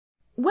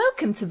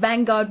Welcome to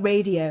Vanguard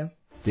Radio.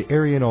 The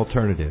Aryan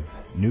Alternative,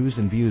 news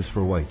and views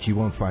for whites you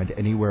won't find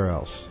anywhere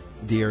else.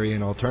 The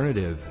Aryan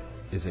Alternative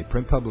is a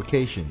print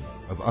publication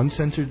of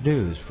uncensored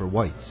news for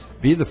whites.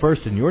 Be the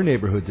first in your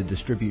neighborhood to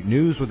distribute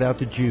news without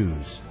the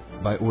Jews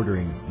by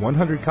ordering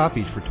 100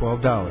 copies for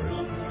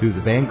 $12 through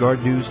the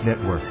Vanguard News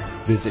Network.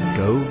 Visit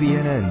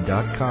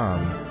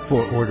govnn.com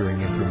for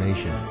ordering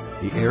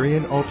information. The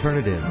Aryan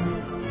Alternative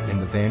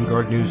and the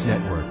Vanguard News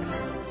Network.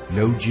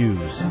 No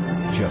Jews,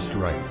 just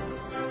right.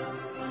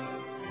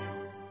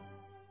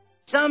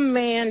 Some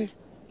men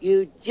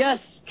you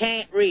just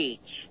can't reach.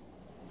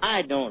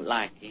 I don't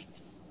like it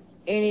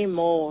any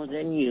more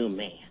than you,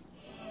 man.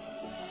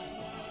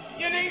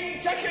 You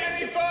needn't take it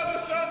any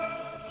further, son.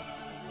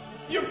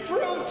 You've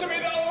proved to me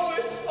that all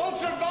this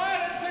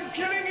ultra-violence and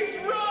killing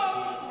is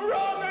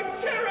wrong and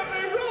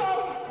terribly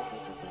wrong.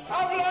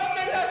 I've learned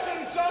my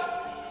lesson, son.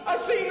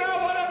 I see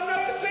now what I've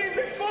never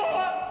seen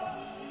before.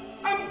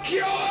 I'm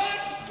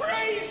cured,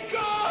 praise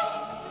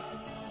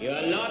God.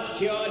 You're not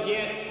cured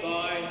yet,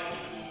 boy.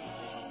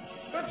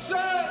 But,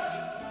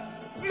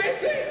 sir,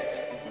 Mrs.,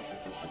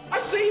 I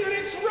see that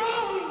it's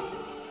wrong.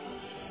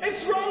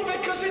 It's wrong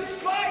because it's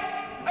like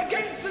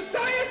against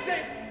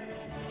society.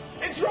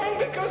 It's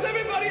wrong because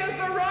everybody has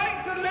the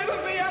right to live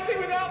and be happy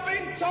without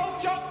being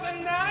told chopped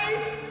and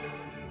nay.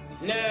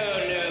 No,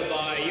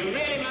 boy, you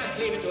really must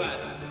leave it to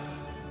us.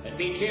 But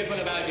be cheerful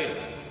about it.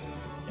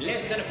 In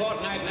less than a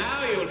fortnight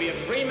now, you will be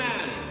a free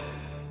man.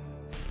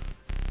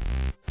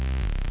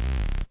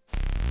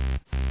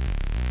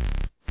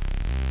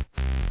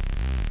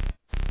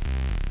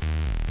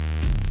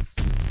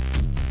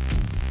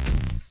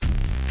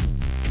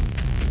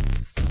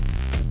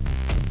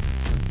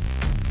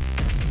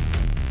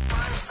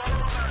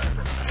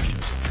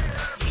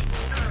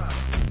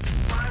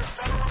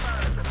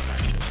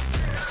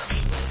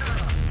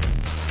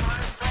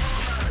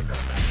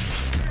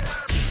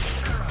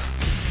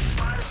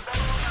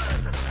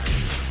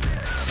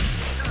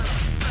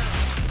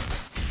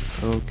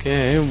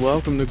 Okay,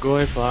 welcome to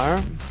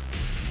GoyFire.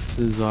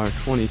 This is our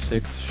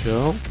 26th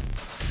show.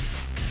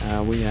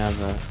 We have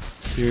a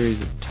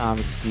series of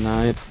topics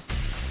tonight.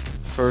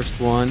 First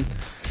one,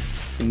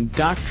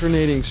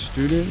 Indoctrinating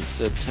Students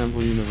at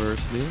Temple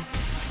University.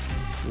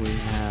 We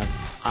have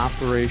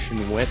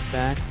Operation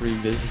Wetback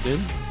Revisited.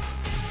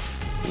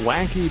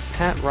 Wacky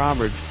Pat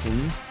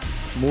Robertson,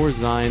 more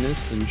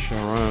Zionist than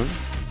Sharon.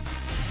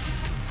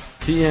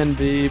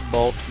 TNB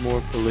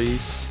Baltimore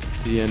Police.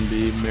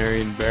 DNB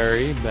Marion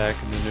Barry back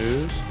in the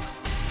news.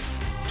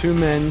 2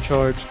 men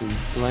charged with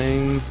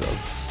slayings of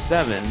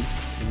 7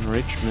 in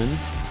Richmond.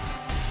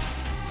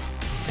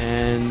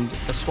 And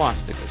a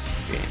swastika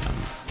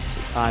scam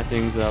to tie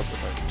things up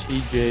with our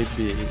TJB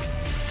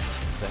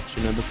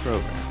section of the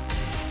program.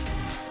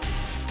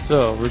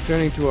 So,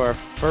 returning to our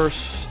first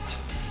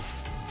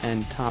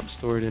and top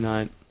story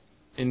tonight,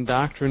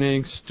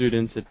 Indoctrinating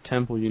Students at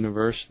Temple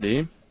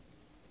University.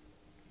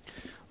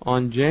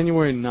 On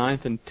January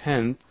 9th and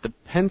 10th, the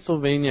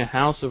Pennsylvania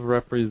House of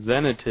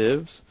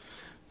Representatives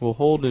will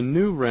hold a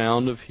new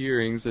round of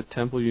hearings at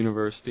Temple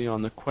University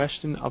on the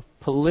question of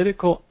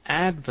political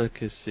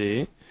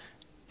advocacy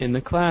in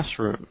the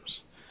classrooms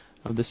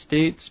of the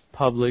state's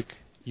public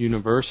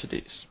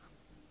universities.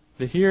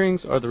 The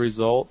hearings are the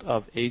result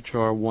of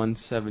H.R.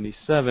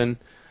 177,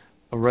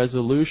 a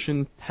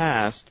resolution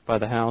passed by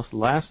the House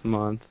last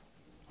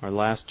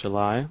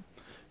July,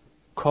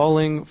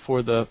 calling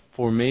for the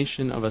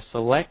formation of a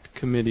select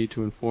committee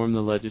to inform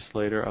the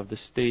legislature of the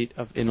state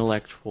of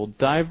intellectual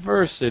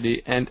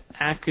diversity and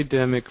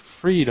academic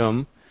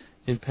freedom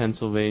in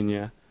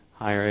Pennsylvania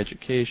higher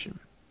education.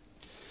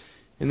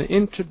 In the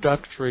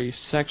introductory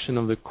section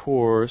of the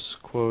course,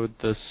 quote,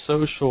 "The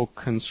Social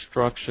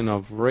Construction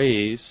of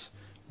Race,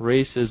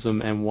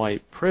 Racism, and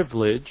White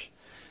Privilege,"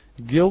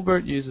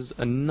 Gilbert uses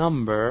a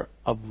number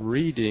of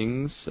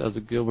readings, as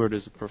Gilbert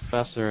is a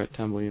professor at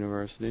Temple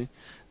University,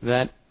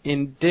 that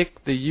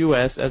indict the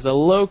U.S. as a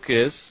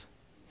locus,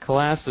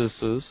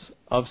 classicus,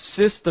 of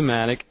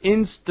systematic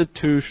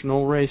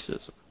institutional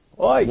racism.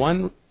 Oi.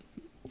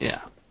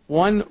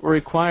 One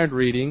required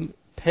reading,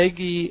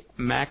 Peggy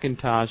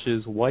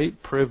McIntosh's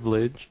White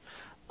Privilege,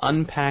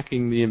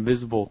 Unpacking the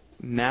Invisible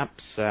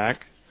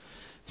Knapsack,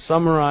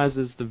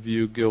 summarizes the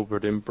view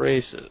Gilbert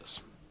embraces.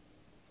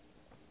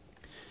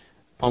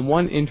 On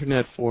one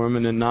internet forum,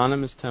 an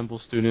anonymous Temple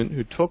student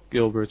who took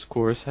Gilbert's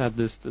course had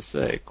this to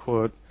say,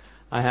 quote,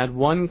 "I had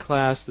one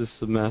class this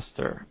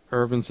semester,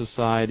 Urban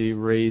Society,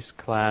 Race,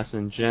 Class,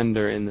 and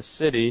Gender in the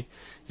City,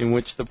 in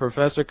which the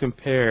professor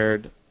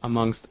compared,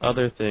 amongst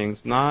other things,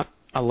 not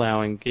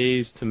allowing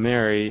gays to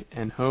marry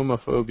and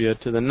homophobia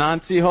to the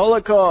Nazi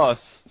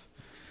Holocaust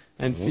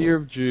and fear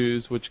of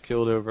Jews, which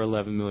killed over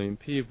 11 million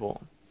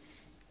people.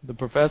 The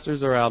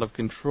professors are out of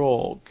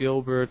control.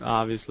 Gilbert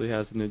obviously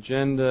has an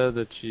agenda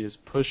that she is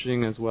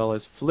pushing, as well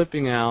as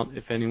flipping out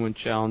if anyone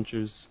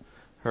challenges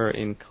her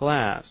in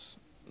class.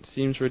 It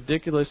seems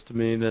ridiculous to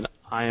me that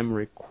I am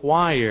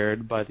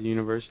required by the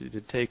university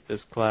to take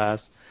this class,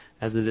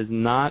 as it is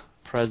not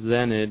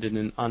presented in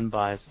an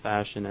unbiased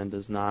fashion and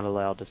does not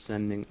allow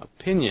dissenting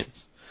opinions.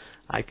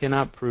 I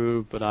cannot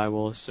prove, but I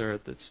will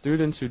assert that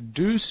students who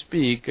do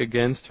speak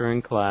against her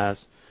in class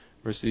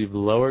receive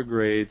lower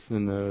grades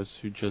than those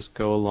who just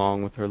go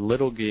along with her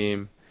little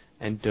game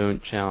and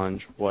don't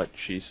challenge what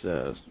she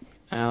says.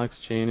 Alex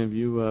Chain, have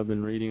you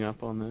been reading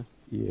up on this?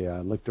 Yeah,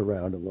 I looked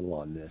around a little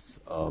on this.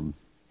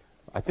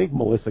 I think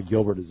Melissa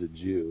Gilbert is a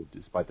Jew,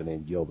 despite the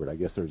name Gilbert. I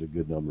guess there's a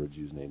good number of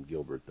Jews named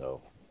Gilbert,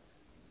 though.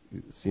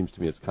 It seems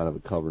to me it's kind of a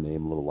cover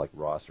name, a little like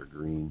Ross or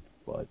Green.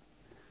 But,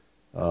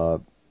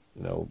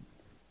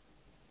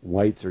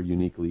 whites are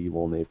uniquely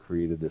evil, and they've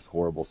created this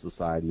horrible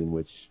society in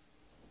which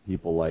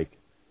people like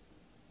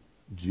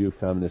Jew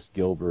feminist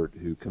Gilbert,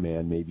 who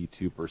command maybe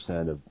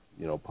 2% of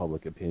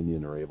public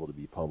opinion, are able to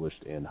be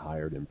published and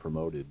hired and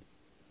promoted.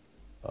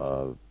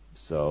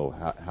 So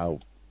how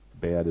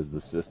bad is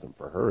the system?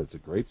 For her, it's a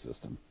great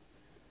system.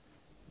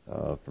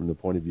 From the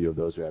point of view of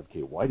those who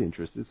advocate white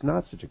interests, it's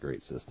not such a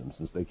great system,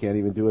 since they can't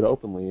even do it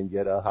openly and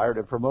get hired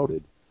and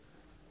promoted.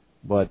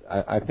 But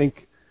I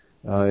think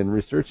in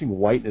researching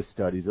whiteness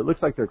studies, it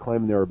looks like they're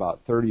claiming there were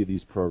about 30 of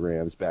these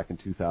programs back in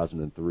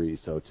 2003.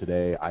 So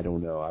today, I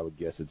don't know, I would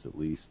guess it's at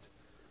least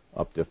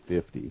up to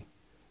 50.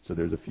 So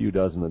there's a few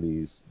dozen of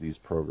these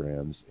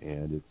programs,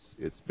 and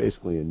it's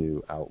basically a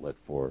new outlet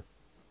for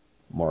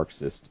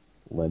Marxist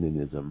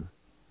Leninism,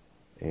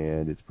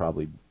 and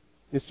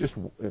it's just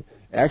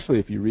actually,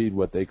 if you read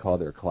what they call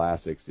their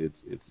classics,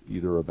 it's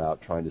either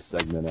about trying to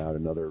segment out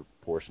another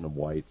portion of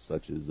whites,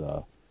 such as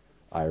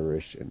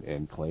Irish,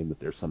 and claim that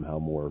they're somehow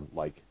more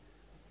like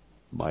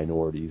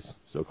minorities,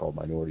 so-called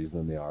minorities,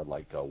 than they are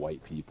like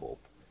white people,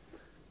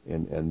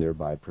 and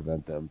thereby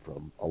prevent them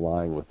from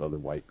allying with other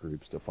white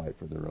groups to fight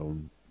for their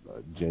own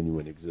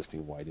genuine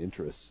existing white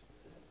interests.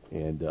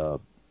 And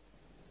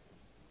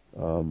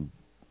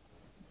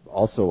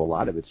also, a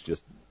lot of it's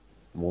just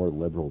more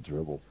liberal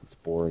drivel. It's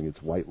boring.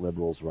 It's white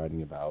liberals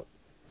writing about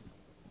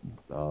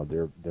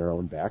their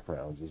own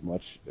backgrounds as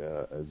much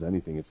as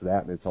anything. It's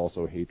that, and it's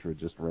also hatred,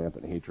 just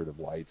rampant hatred of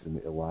whites and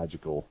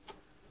illogical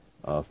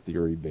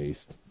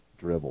theory-based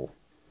drivel.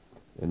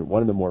 And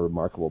one of the more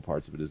remarkable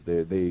parts of it is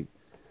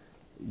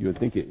you would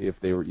think if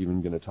they were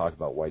even going to talk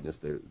about whiteness,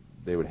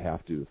 they would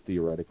have to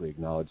theoretically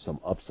acknowledge some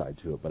upside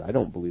to it, but I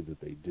don't believe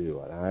that they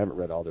do. And I haven't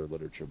read all their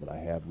literature, but I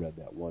have read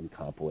that one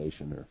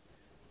compilation or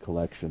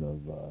collection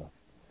of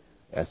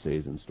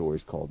essays and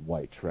stories called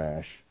White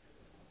Trash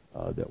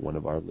that one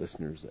of our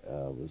listeners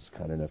was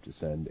kind enough to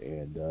send,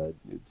 and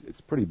it's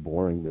pretty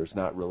boring. There's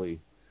not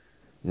really,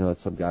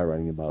 it's some guy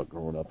writing about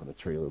growing up in a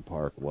trailer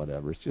park,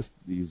 whatever. It's just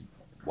these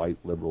white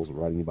liberals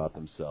writing about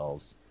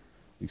themselves.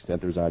 The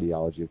extent there's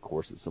ideology, of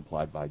course, it's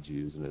supplied by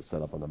Jews, and it's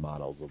set up on the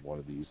models of one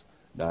of these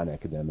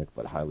non-academic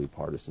but highly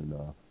partisan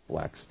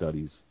black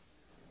studies,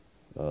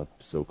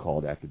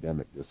 so-called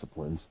academic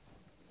disciplines.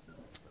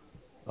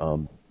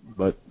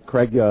 But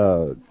Craig,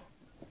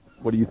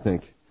 what do you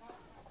think?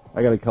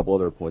 I got a couple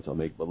other points I'll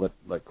make, but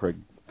let Craig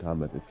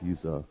comment if he's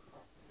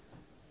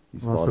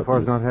well, so far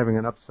as not having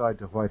an upside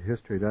to white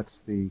history, that's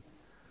the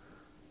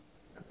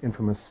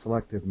infamous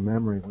selective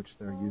memory which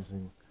they're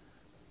using,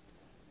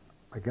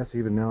 I guess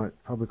even now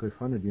at publicly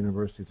funded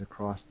universities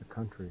across the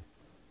country.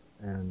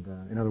 And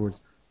in other words,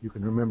 you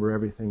can remember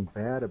everything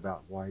bad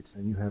about whites,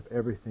 and you have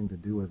everything to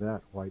do with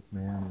that white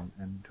man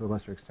and to a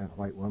lesser extent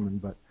white woman,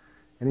 but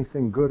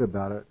anything good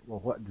about it, well,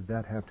 what did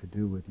that have to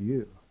do with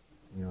you?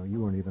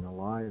 You weren't even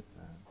alive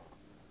then.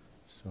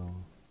 So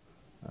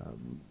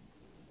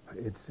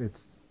it's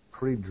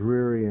pretty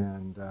dreary,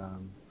 and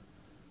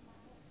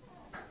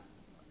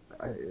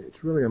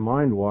it's really a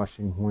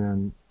mind-washing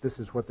when this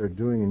is what they're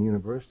doing in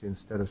university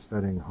instead of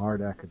studying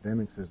hard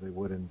academics as they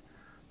would in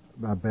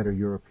a better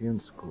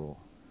European school.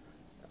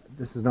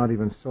 This is not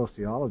even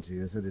sociology,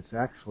 is it? It's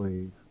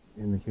actually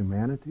in the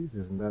humanities,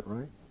 isn't that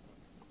right?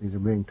 These are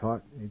being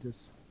taught ages?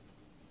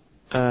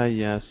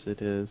 Yes,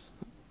 it is.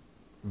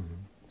 Mm-hmm.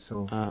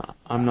 So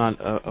I'm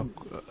not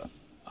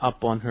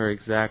up on her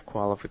exact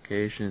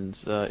qualifications,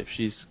 if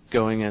she's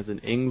going as an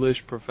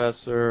English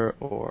professor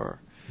or...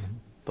 Mm-hmm.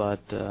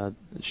 But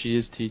she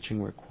is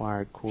teaching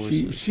required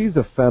courses. She's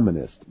a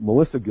feminist.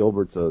 Melissa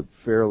Gilbert's a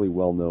fairly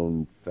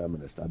well-known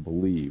feminist, I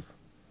believe.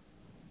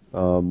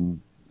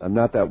 I'm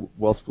not that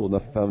well-schooled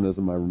enough in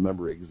feminism, I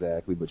remember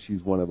exactly, but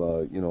she's one of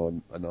a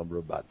number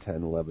of about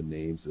 10, 11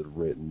 names that have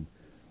written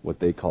what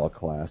they call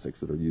classics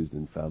that are used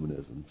in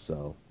feminism.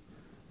 So,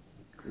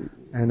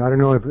 and I don't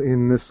know if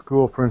in this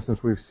school, for instance,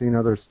 we've seen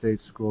other state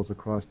schools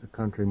across the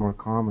country, more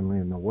commonly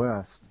in the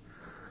West,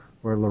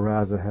 where La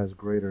Raza has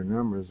greater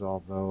numbers,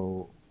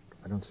 although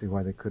I don't see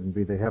why they couldn't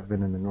be. They have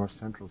been in the north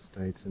central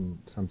states in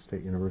some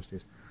state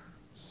universities.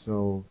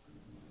 So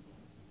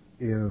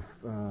if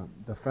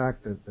the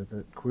fact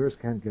that queers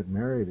can't get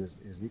married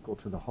is equal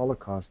to the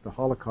Holocaust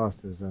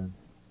is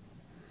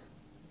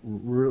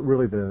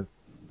really the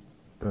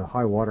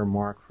high water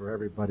mark for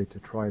everybody to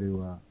try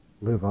to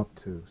live up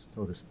to,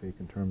 so to speak,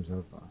 in terms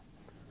of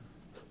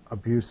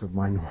abuse of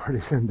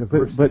minorities and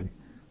diversity.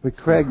 But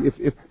Craig,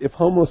 if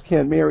homos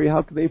can't marry,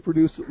 how can they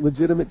produce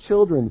legitimate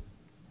children?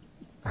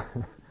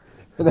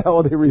 And how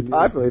will they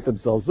repopulate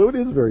themselves? So it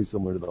is very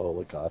similar to the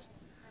Holocaust.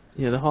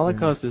 Yeah, the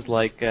Holocaust is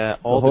like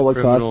all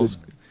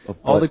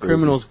the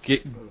criminals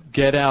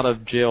get out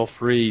of jail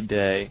free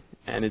day,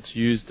 and it's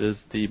used as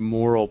the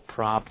moral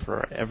prop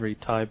for every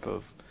type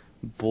of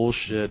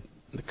bullshit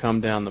to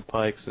come down the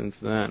pike since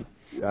then.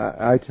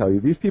 I tell you,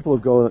 these people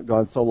have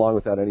gone so long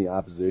without any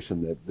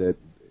opposition that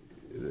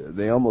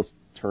they almost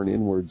turn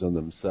inwards on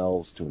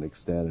themselves to an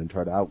extent and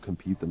try to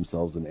outcompete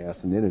themselves in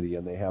asininity,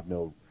 and they have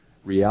no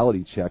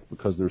reality check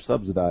because they're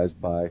subsidized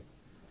by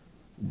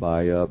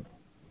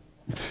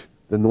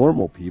the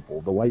normal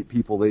people, the white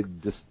people they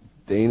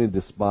disdain and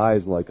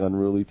despise like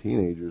unruly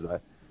teenagers. I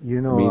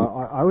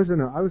was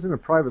in a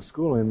private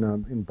school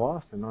in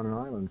Boston on an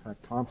island, in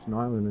fact Thompson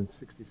Island, in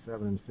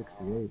 '67 and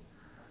 '68,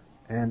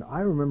 and I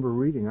remember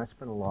reading. I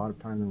spent a lot of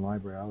time in the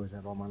library. I always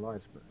have all my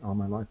life,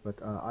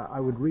 but I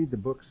would read the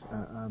books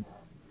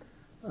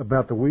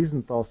about the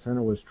Wiesenthal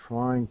Center was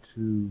trying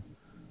to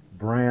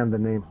brand the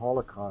name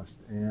Holocaust,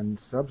 and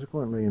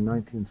subsequently in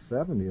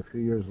 1970, a few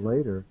years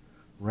later,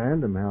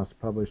 Random House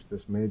published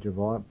this major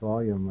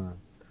volume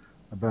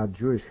about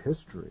Jewish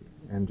history,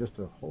 and just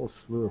a whole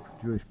slew of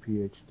Jewish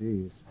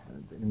PhDs.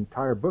 The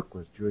entire book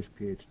was Jewish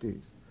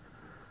PhDs.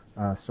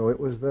 So it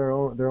was their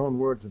own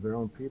words of their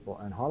own people,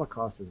 and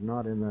Holocaust is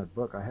not in that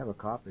book. I have a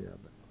copy of it. It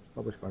was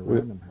published by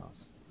Random House.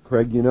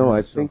 Craig,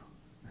 I think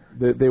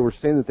they were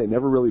saying that they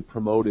never really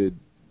promoted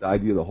the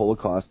idea of the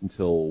Holocaust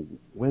until,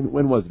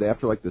 when was it?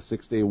 After like the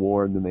 6-Day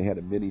War, and then they had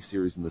a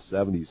mini-series in the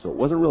 70s, so it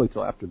wasn't really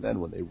till after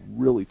then when they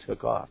really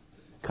took off.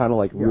 Kind of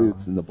like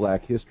Roots and the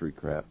Black History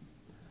crap.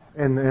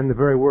 And the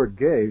very word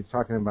gay,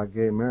 talking about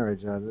gay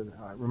marriage,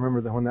 I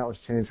remember that when that was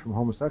changed from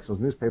homosexuals,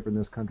 newspaper in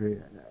this country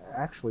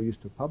actually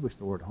used to publish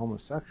the word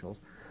homosexuals,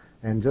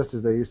 and just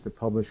as they used to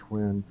publish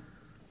when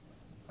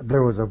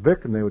there was a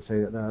victim, they would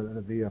say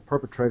that the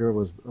perpetrator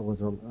was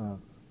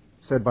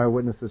said by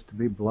witnesses to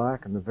be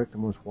black and the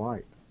victim was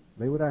white.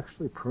 They would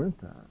actually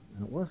print that,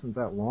 and it wasn't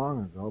that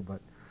long ago,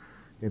 but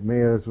it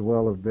may as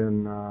well have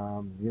been,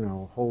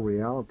 whole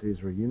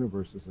realities or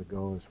universes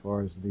ago as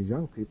far as these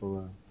young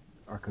people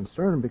are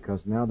concerned,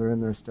 because now they're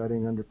in there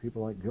studying under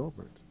people like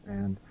Gilbert.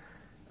 And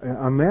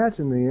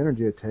imagine the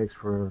energy it takes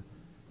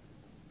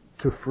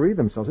to free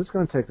themselves. It's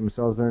going to take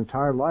themselves their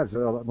entire lives.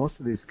 Most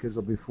of these kids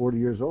will be 40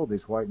 years old,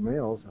 these white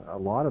males. A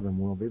lot of them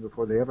will be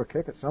before they ever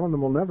kick it. Some of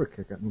them will never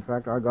kick it. In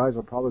fact, our guys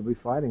will probably be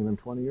fighting them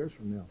 20 years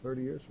from now,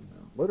 30 years from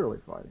now, literally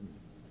fighting them.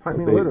 I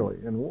mean, literally,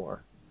 in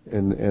war.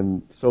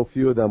 And so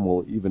few of them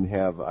will even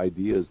have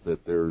ideas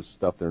that there's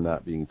stuff they're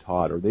not being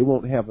taught, or they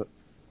won't have.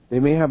 They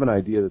may have an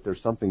idea that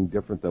there's something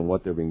different than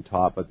what they're being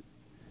taught, but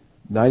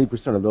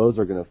 90% of those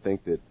are going to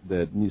think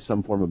that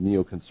some form of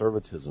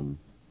neoconservatism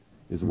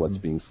is what's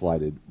being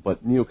slighted.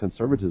 But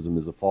neoconservatism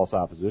is a false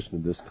opposition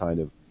to this kind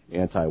of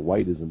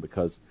anti-whiteism,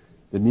 because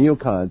the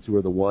neocons, who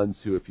are the ones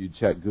who, if you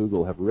check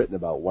Google, have written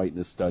about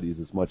whiteness studies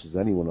as much as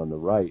anyone on the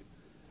right,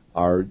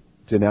 are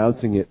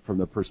denouncing it from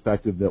the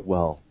perspective that,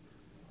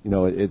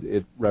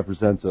 it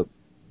represents a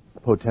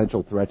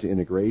potential threat to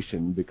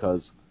integration,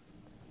 because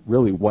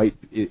really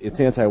it's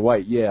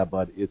anti-white,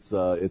 but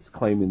it's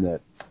claiming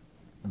that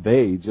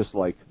they, just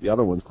like the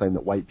other ones, claim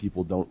that white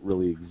people don't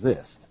really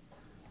exist.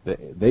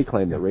 They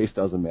claim that race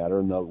doesn't matter,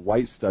 and the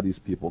white studies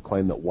people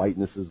claim that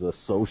whiteness is a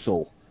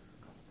social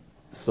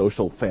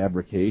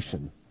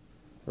fabrication,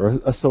 or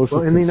a social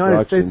Well, in the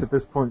United States at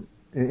this point,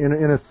 in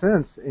a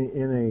sense,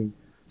 in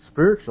a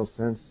spiritual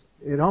sense,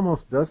 it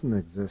almost doesn't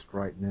exist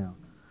right now.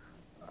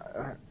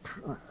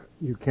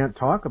 You can't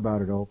talk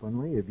about it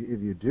openly. If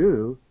you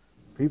do,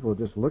 people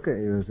just look at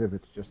you as if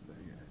it's just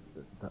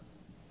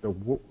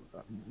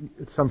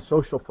it's some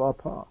social faux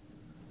pas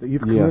that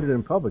you've committed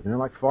in public, and they're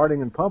like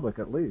farting in public.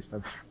 At least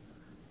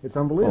it's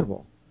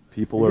unbelievable. Well,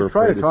 people are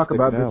try to talk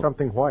about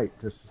something white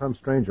to some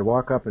stranger.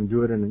 Walk up and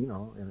do it in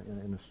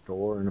a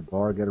store, in a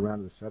bar, get around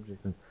to the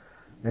subject,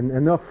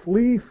 and they'll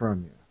flee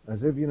from you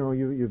as if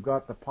you've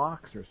got the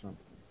pox or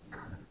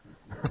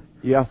something.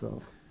 Yeah.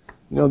 So.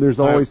 There's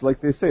always, like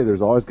they say,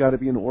 there's always got to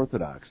be an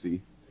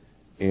orthodoxy,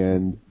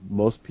 and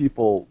most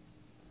people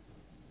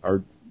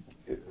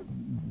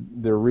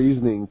their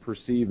reasoning,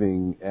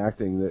 perceiving,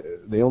 acting,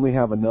 they only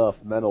have enough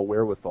mental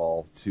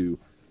wherewithal to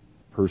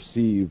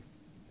perceive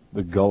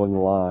the going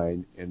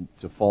line and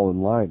to fall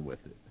in line with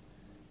it.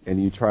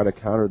 And you try to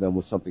counter them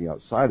with something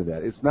outside of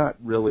that. It's not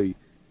really,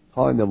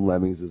 calling them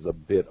lemmings is a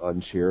bit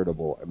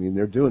uncharitable. I mean,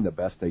 they're doing the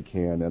best they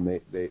can,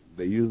 and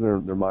they use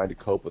their mind to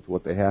cope with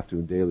what they have to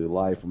in daily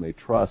life, and they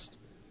trust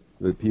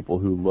that people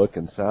who look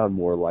and sound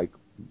more like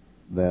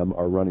them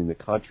are running the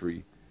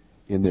country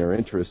in their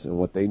interest, and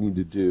what they need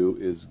to do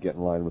is get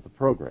in line with the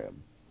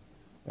program.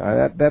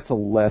 That's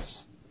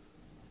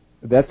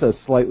a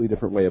slightly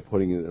different way of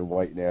putting it than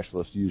white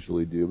nationalists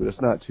usually do, but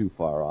it's not too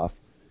far off.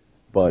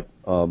 But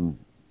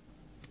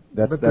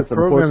that's the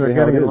program they're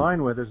getting in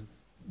line with is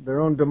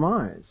their own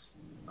demise.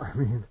 I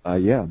mean,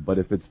 but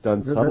if it's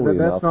done subtly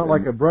enough, that's not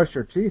like a brush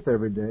your teeth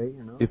every day,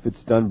 If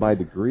it's done by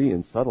degree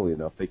and subtly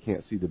enough, they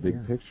can't see the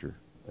big picture,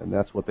 and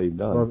that's what they've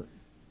done. Well,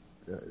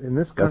 in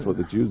this country, that's what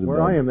the Jews have where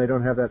done. I am, they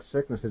don't have that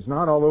sickness. It's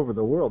not all over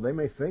the world. They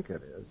may think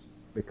it is.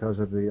 because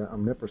of the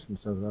omnipotence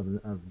of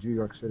New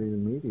York City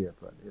media,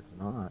 but it's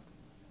not.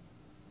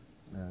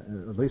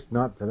 At least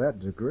not to that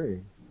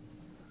degree.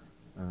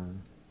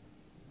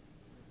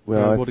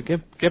 Well, to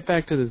get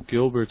back to this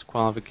Gilbert's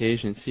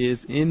qualifications, he is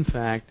in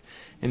fact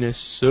an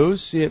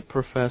associate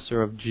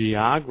professor of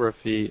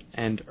geography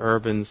and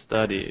urban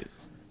studies.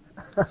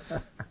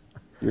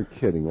 You're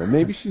kidding. Well,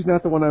 maybe she's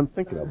not the one I'm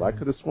thinking of. I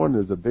could have sworn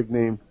there's a big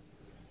name.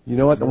 You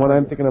know what? The one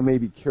I'm thinking of may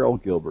be Carol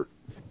Gilbert.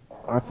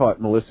 I thought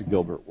Melissa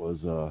Gilbert was.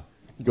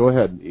 Go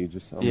ahead,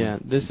 Aegis.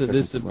 This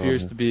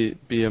appears to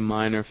be a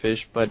minor fish,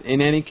 but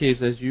in any case,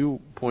 as you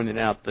pointed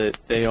out, that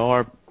they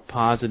are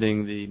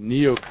positing the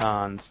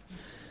neocons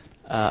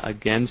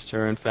against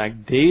her. In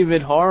fact,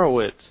 David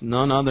Horowitz,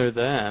 none other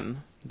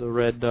than the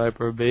Red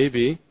Diaper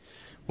Baby,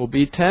 will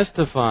be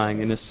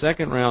testifying in a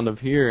second round of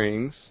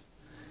hearings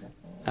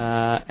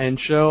and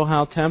show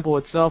how Temple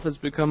itself has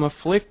become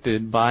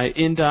afflicted by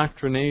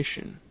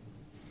indoctrination.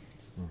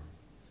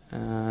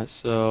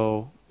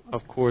 So,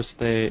 of course,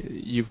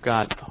 you've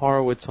got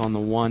Horowitz on the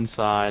one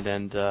side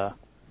and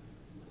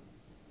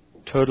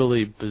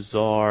totally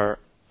bizarre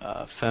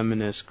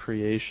feminist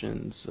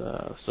creations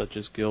such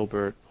as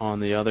Gilbert on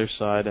the other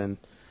side, and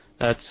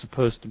that's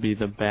supposed to be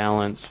the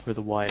balance for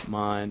the white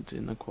mind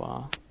in the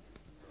qua.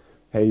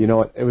 Hey, you know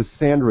what? It was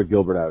Sandra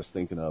Gilbert I was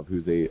thinking of,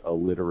 who's a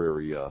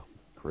literary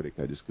critic.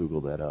 I just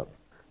Googled that up.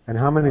 And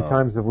how many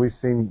times have we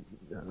seen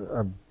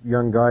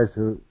young guys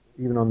who,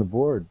 even on the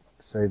board,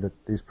 say that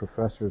these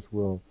professors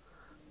will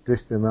dish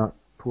them out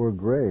poor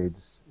grades,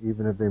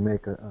 even if they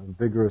make a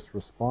vigorous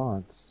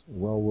response,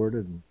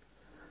 well-worded. And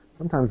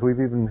sometimes we've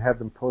even had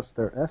them post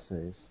their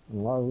essays, and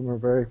a lot of them are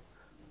very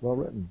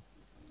well-written.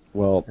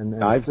 Well,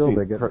 and I've still seen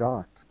they get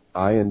docked.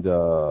 I and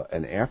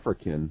an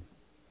African,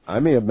 I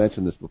may have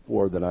mentioned this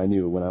before, that I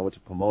knew when I went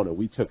to Pomona.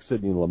 We took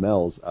Sidney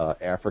Lamel's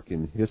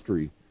African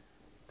history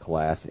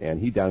class, and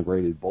he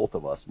downgraded both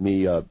of us.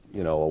 Me, a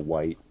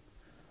white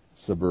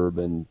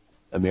suburban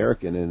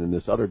American, and then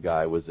this other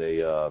guy was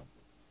a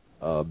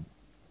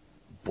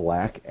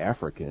black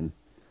African.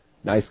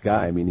 Nice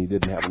guy. I mean, he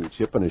didn't have any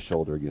chip on his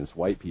shoulder against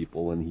white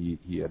people, and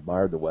he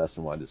admired the West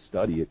and wanted to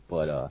study it.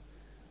 But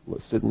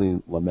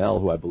Sidney Lamel,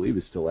 who I believe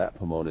is still at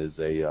Pomona, is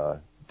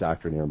a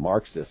doctrinaire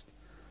Marxist.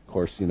 Of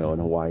course, in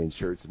Hawaiian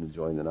shirts and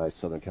enjoying the nice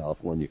Southern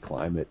California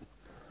climate.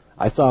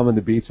 I saw him on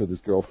the beach with his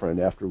girlfriend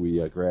after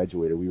we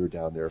graduated. We were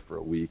down there for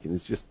a week, and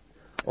it's just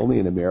only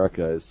in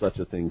America is such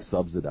a thing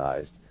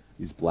subsidized.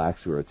 These blacks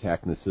who are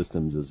attacking the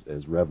systems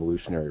as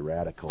revolutionary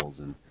radicals,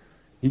 and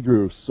he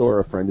grew sore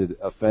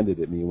offended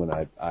at me when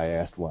I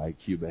asked why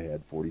Cuba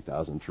had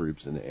 40,000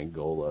 troops in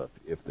Angola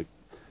if the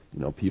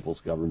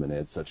people's government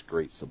had such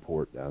great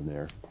support down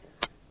there.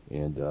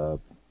 And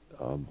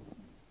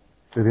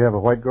did he have a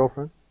white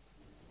girlfriend?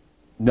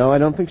 No, I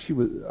don't think she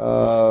was.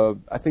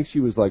 I think she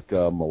was like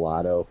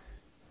mulatto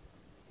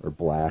or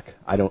black.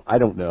 I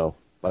don't know,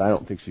 but I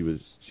don't think she was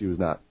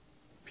not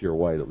pure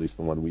white. At least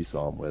the one we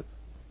saw him with,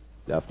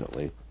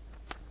 definitely.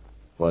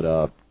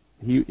 But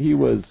he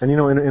was. And in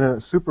a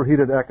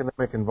superheated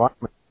academic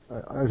environment,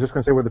 I was just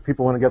going to say where the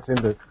people want to get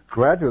into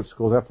graduate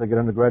schools after they get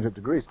undergraduate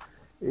degrees.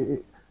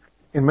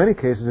 In many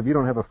cases, if you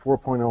don't have a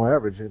 4.0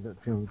 average,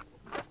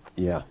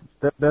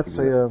 that's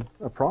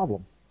a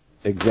problem.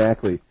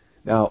 Exactly.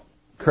 Now,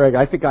 Craig,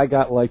 I think I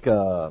got like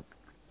I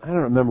don't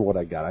remember what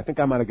I got. I think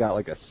I might have got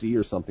like a C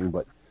or something,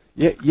 but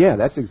yeah,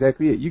 that's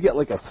exactly it. You get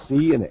like a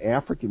C in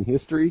African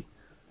history.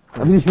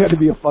 I mean, you got to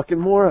be a fucking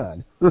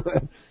moron.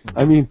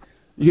 I mean,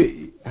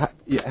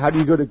 how do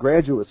you go to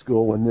graduate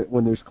school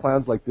when there's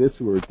clowns like this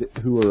who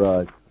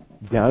are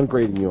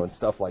downgrading you and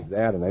stuff like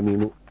that? And I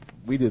mean,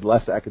 we did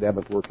less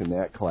academic work in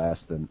that class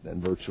than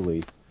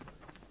virtually,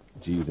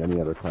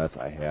 any other class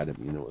I had. I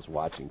mean, it was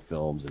watching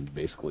films, and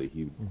basically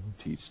he would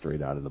teach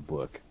straight out of the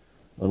book.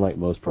 Unlike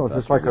most professors.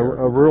 It's just like a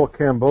rural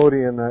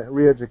Cambodian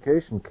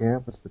re-education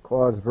camp. It's the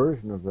Claus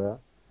version of that.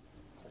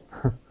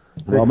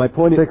 Well, my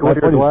point is... Take away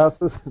your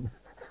glasses.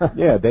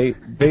 Yeah, they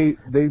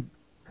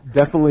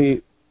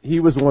definitely... He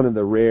was one of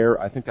the rare...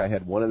 I think I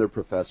had one other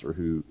professor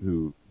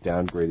who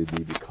downgraded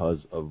me because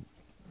of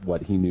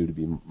what he knew to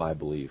be my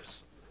beliefs,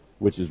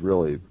 which is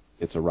really...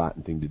 It's a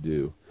rotten thing to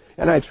do.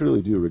 And I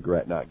truly do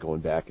regret not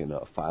going back and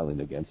filing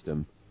against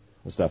him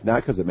and stuff.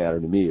 Not because it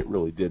mattered to me. It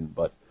really didn't,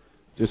 but...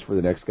 just for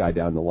the next guy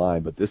down the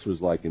line, but this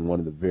was like in one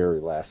of the very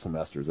last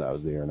semesters I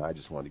was there, and I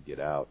just wanted to get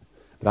out.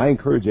 But I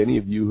encourage any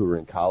of you who are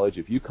in college,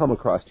 if you come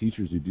across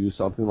teachers who do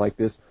something like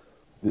this,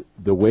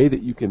 the way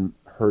that you can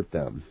hurt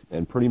them,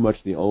 and pretty much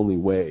the only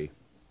way,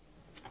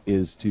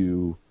 is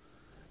to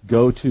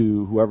go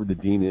to whoever the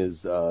dean is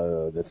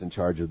that's in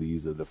charge of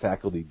these, or the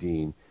faculty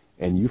dean,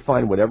 and you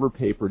find whatever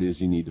paper it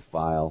is you need to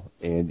file,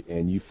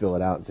 and you fill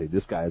it out and say,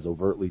 this guy is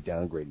overtly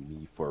downgrading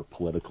me for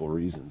political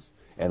reasons,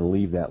 and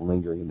leave that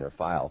lingering in their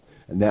file.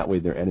 And that way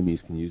their enemies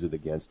can use it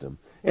against them.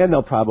 And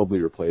they'll probably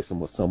replace them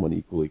with someone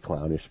equally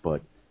clownish,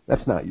 but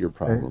that's not your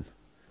problem.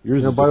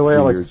 Yours is by the way,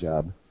 Alex, your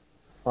job.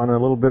 On a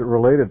little bit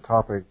related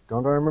topic,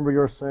 don't I remember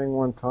you saying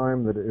one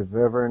time that if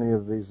ever any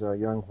of these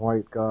young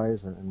white guys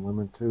and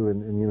women too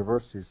in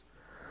universities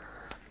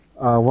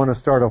want to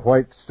start a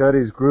white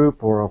studies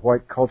group or a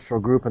white cultural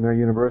group in their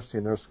university,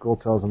 and their school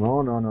tells them,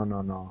 "Oh,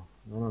 no.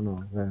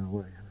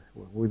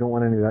 We don't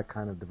want any of that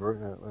kind of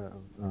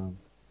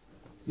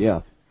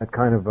that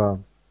kind of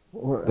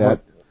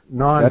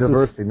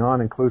non-diversity,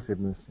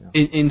 non-inclusiveness."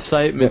 Yeah.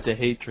 Incitement to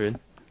hatred.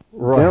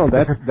 Right. No,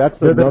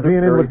 that's another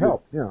being in would good,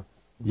 help. Yeah.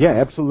 Yeah,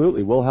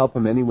 absolutely. We'll help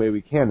them any way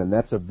we can, and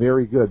that's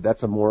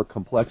that's a more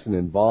complex and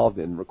involved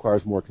and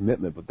requires more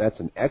commitment, but that's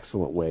an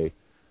excellent way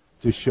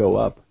to show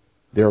up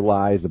their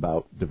lies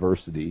about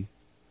diversity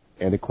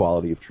and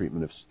equality of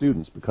treatment of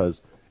students, because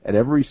at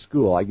every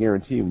school, I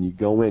guarantee you, when you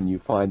go in, you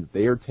find that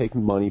they are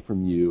taking money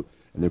from you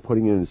and they're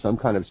putting it into some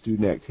kind of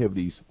student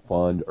activities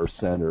fund or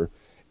center,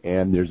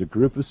 and there's a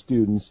group of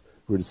students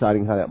who are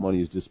deciding how that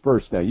money is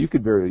dispersed. Now, you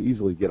could very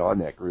easily get on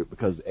that group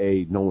because,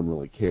 A, no one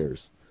really cares.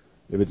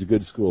 If it's a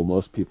good school,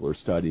 most people are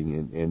studying,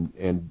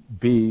 and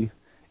B,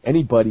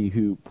 anybody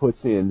who puts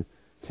in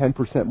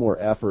 10% more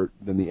effort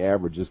than the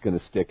average is going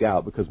to stick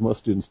out because most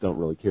students don't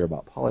really care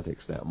about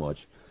politics that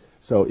much.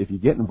 So if you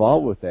get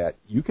involved with that,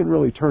 you can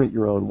really turn it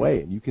your own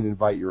way, and you can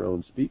invite your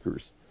own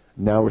speakers.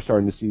 Now we're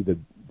starting to see the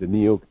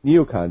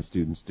neocon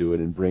students do it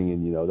and bring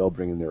in, they'll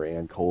bring in their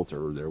Ann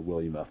Coulter or their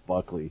William F.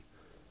 Buckley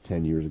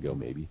 10 years ago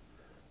maybe.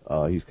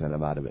 He's kind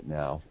of out of it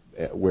now.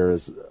 Whereas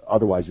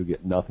otherwise you'll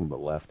get nothing but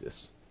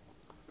leftists.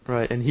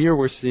 Right, and here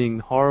we're seeing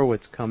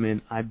Horowitz come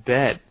in. I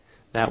bet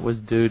that was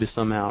due to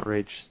some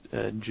outraged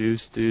Jew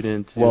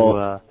student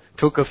who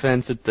took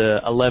offense at the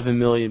 11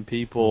 million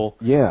people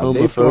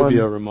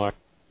homophobia remark.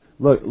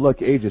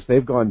 Look, Aegis,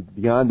 they've gone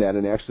beyond that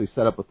and actually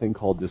set up a thing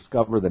called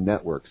Discover the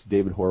Networks.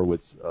 David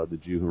Horowitz, the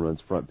Jew who runs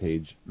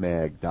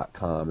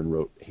FrontPageMag.com and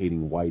wrote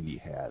Hating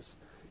Whitey, has.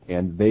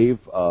 And they've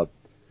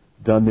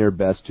done their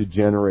best to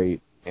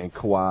generate and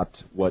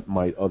co-opt what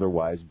might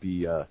otherwise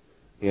be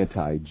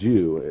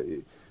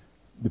anti-Jew.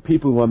 The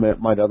people who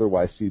might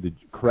otherwise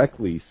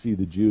correctly see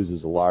the Jews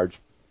as a large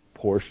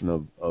portion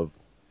of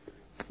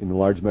in a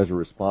large measure,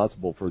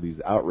 responsible for these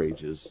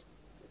outrages,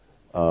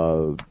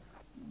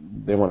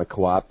 they want to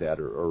co-opt that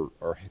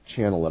or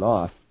channel it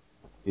off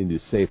into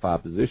safe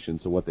opposition.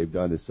 So what they've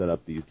done is set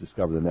up these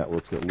Discover the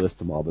Networks that list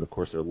them all, but of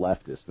course they're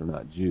leftists, they're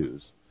not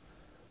Jews.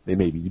 They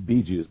may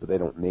be Jews, but they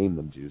don't name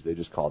them Jews. They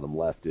just call them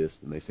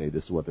leftists, and they say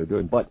this is what they're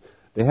doing. But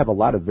they have a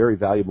lot of very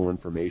valuable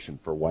information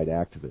for white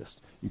activists.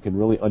 You can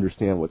really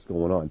understand what's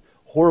going on.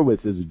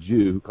 Horowitz is a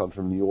Jew who comes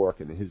from New York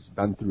and has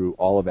been through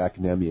all of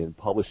academia and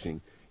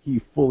publishing.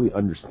 He fully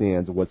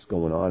understands what's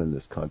going on in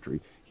this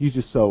country. He's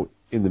just so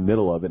in the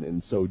middle of it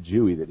and so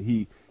Jewy that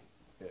he,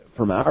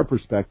 from our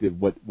perspective,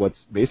 what's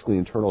basically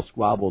internal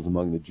squabbles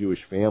among the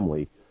Jewish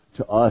family,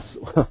 to us,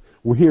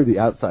 we're the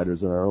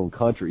outsiders in our own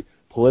country.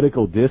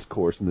 Political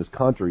discourse in this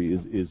country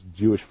is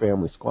Jewish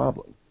family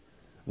squabbling.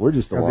 We're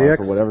just along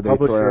for whatever they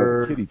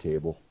throw out at the kitty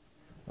table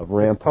of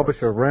Ramparts.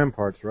 Publisher of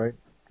Ramparts, right?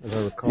 As I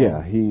recall.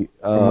 Yeah, he.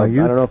 I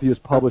don't know if he was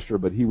publisher,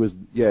 but he was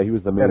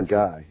the main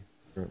guy.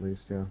 Or at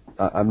least, yeah.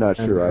 I'm not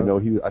sure. I know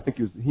he. I think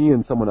he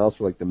and someone else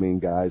were like the main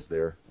guys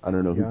there. I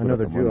don't know who. Yeah,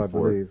 another Jew, I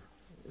believe,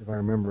 if I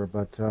remember.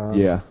 But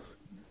yeah.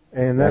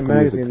 And that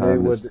magazine, they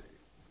would.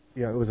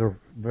 Yeah, it was a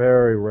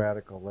very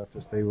radical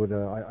leftist. They would.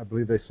 I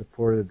believe they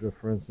supported,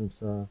 for instance,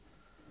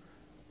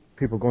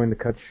 people going to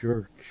cut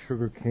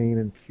sugar cane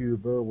in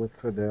Cuba with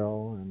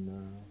Fidel, and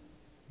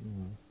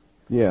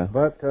yeah.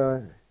 But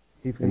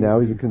and now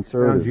he's a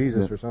conservative. Found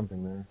Jesus or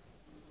something there.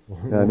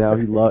 Now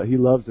he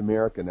loves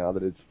America now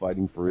that it's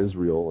fighting for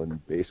Israel,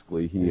 and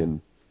basically he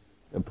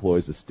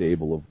employs a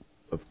stable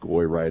of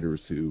goy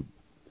writers who,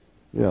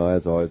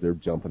 as always, they're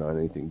jumping on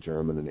anything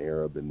German and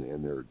Arab,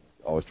 and they're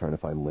always trying to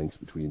find links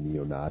between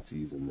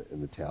neo-Nazis and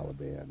the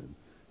Taliban, and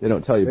they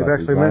don't tell you They've about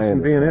actually the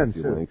mentioned Zionist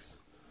BNN too. links.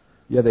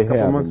 Yeah, they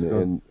have,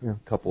 and a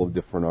couple of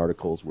different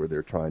articles where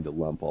they're trying to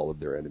lump all of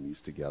their enemies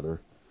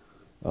together.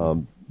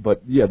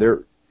 But yeah,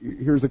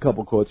 here's a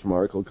couple quotes from an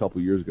article a couple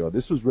years ago.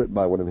 This was written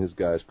by one of his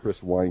guys, Chris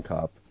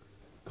Weinkopf,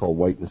 called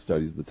Whiteness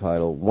Studies, the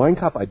title.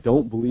 Weinkopf, I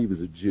don't believe, is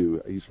a Jew.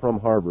 He's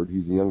from Harvard.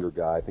 He's a younger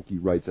guy. I think he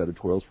writes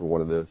editorials for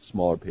one of the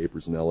smaller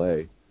papers in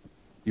L.A.,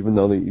 even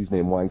though he's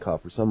named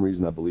Weinkopf. For some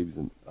reason, I believe he's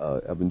an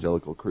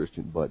evangelical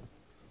Christian, but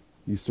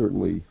he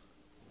certainly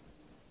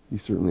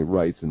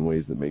writes in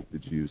ways that make the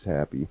Jews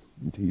happy.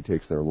 He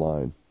takes their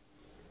line.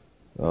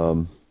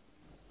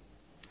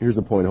 Here's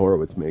a point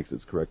Horowitz makes.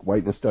 It's correct.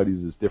 Whiteness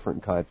studies is different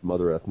in kind from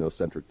other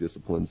ethnocentric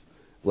disciplines.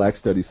 Black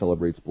studies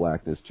celebrates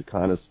blackness.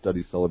 Chicana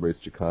studies celebrates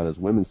Chicanas.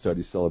 Women's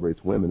studies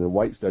celebrates women. And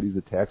white studies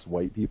attacks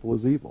white people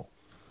as evil.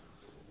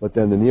 But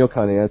then the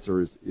neocon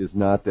answer is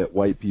not that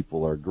white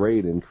people are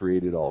great and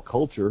created all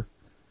culture.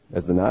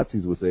 As the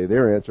Nazis would say,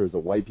 their answer is that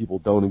white people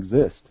don't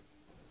exist.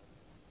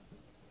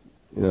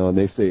 And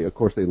they say, of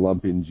course, they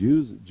lump in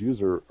Jews.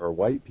 Jews are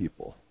white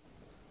people,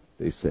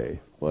 they say.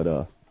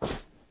 But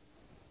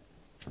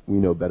we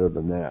know better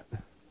than that.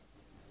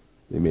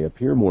 They may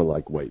appear more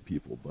like white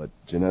people, but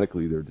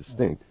genetically they're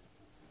distinct.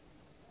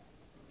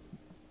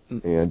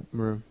 And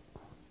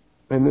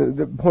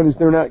the point is,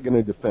 they're not going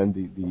to defend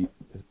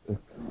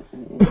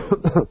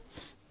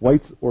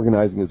whites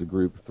organizing as a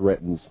group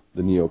threatens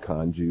the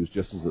neocon Jews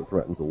just as it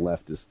threatens the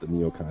leftists the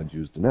neocon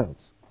Jews denounce.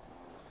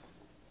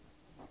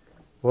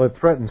 Well, it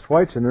threatens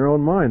whites in their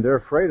own mind. They're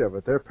afraid of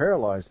it. They're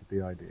paralyzed at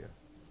the idea.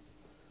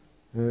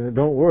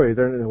 Don't worry.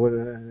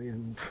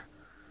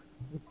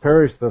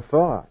 Perish the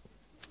thought.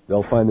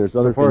 They'll find there's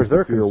other things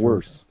to fear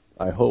worse.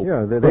 I hope.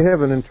 Yeah, they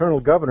have an internal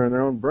governor in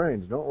their own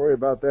brains. Don't worry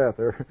about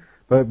that.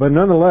 But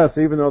nonetheless,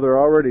 even though they're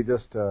already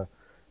just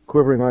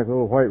quivering like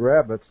little white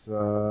rabbits,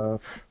 no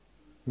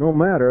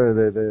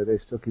matter, they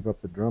still keep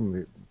up the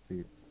drum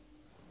beat.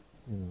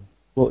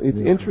 Well, it's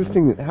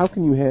interesting that how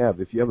can you have,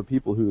 if you have a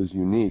people who is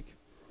unique,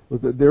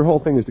 their whole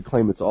thing is to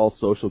claim it's all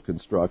social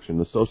construction.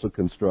 The social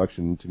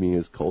construction, to me,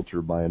 is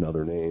culture by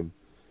another name.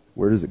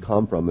 Where does it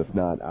come from, if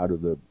not out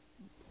of the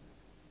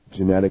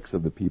genetics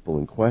of the people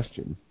in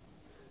question?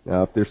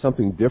 Now, if there's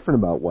something different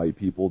about white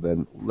people,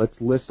 then let's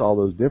list all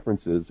those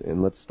differences,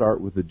 and let's start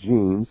with the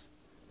genes,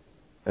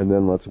 and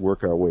then let's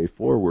work our way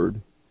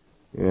forward.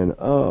 And,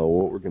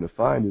 what we're going to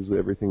find is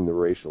everything the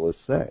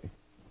racialists say.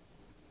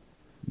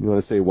 You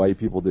want to say white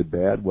people did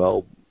bad?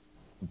 Well,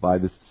 by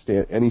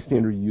any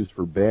standard you use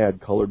for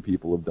bad, colored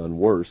people have done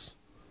worse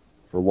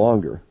for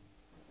longer.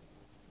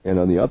 And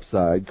on the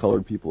upside,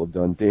 colored people have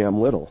done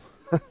damn little.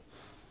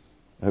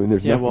 I mean,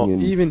 there's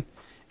nothing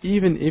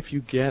even if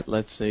you get,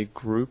 let's say,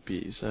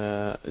 groupies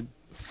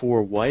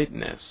for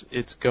whiteness,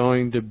 it's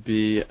going to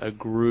be a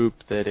group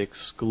that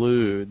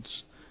excludes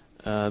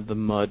the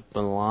mud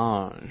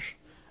melange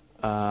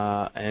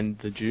and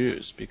the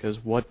Jews, because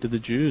what do the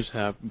Jews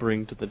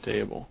bring to the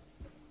table?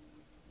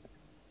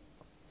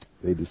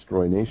 They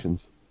destroy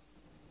nations.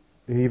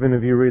 Even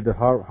if you read the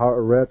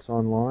Haaretz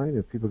online,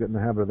 if people get in the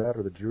habit of that,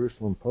 or the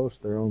Jerusalem Post,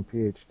 their own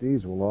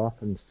PhDs will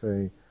often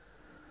say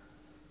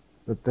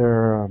that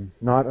they're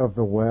not of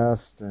the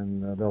West,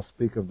 and they'll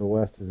speak of the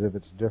West as if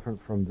it's different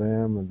from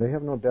them, and they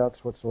have no doubts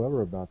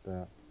whatsoever about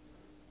that.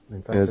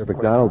 In fact, as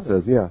McDonald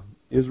says,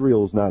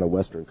 Israel is not a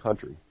Western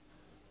country.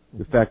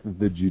 The fact that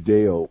the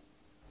Judeo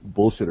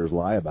bullshitters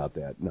lie about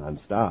that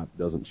nonstop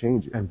doesn't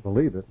change it. And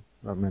believe it,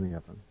 not many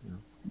of them.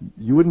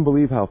 You wouldn't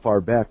believe how far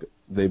back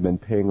they've been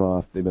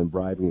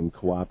bribing and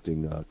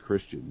co-opting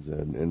Christians.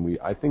 And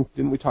I think,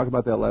 didn't we talk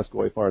about that last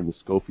GoyFire in the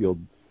Schofield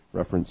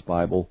Reference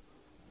Bible,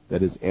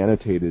 that is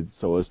annotated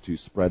so as to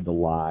spread the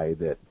lie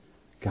that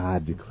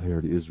God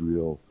declared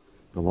Israel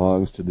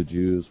belongs to the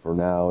Jews for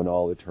now and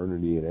all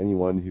eternity, and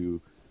anyone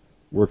who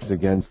works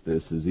against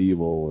this is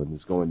evil and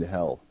is going to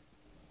hell.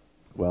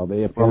 Well,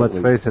 let's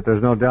face it,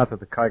 there's no doubt that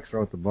the kikes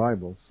wrote the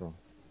Bible, so.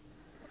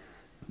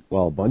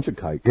 Well, a bunch of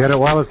kikes. Get it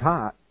while it's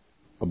hot.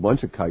 A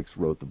bunch of kikes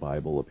wrote the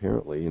Bible,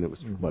 apparently, and it was,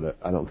 but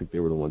I don't think they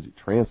were the ones who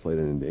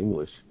translated it into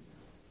English.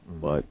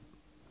 But,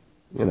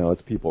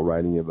 it's people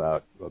writing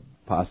about a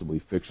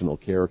possibly fictional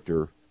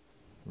character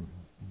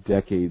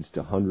decades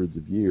to hundreds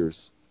of years,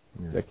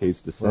 decades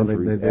to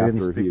centuries they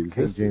after didn't he speak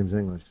King existed. James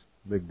English.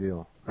 Big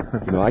deal.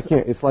 I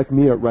can't. It's like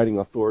me writing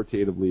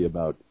authoritatively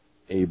about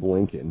Abe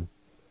Lincoln.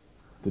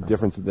 The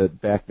difference is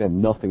that back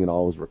then nothing at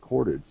all was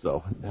recorded,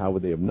 so how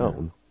would they have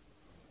known?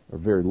 Or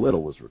very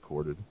little was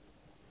recorded.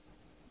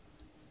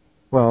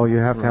 Well, you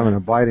have to have an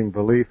abiding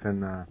belief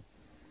in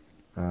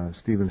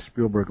Steven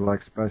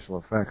Spielberg-like special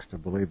effects to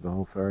believe the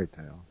whole fairy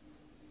tale.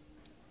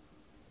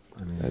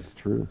 I mean, that's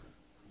true.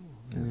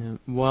 Yeah.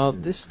 Well,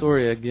 this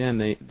story again,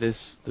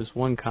 this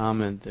one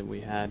comment that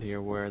we had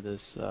here, where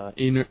this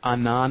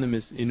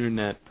anonymous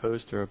internet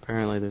poster,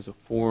 apparently there's a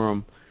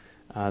forum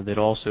that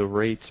also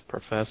rates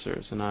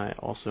professors, and I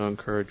also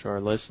encourage our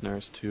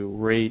listeners to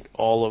rate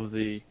all of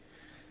the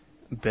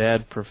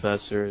bad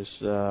professors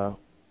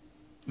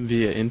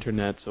via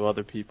internet so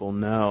other people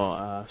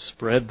know.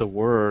 Spread the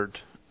word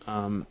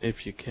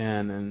if you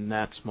can, and in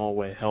that small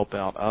way help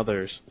out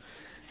others.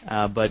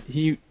 But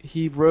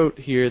he wrote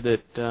here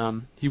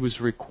that he was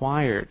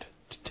required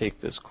to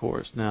take this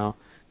course. Now,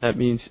 that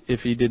means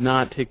if he did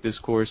not take this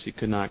course, he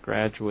could not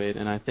graduate,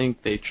 and I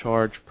think they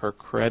charge per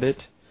credit.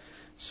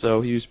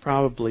 So he was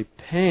probably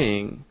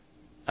paying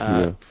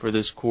for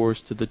this course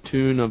to the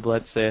tune of,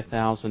 let's say,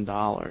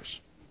 $1,000.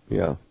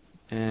 Yeah.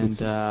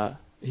 And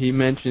he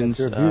mentions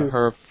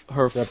her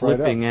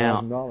flipping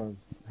out.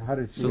 How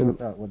did she get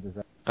that? What does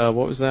that?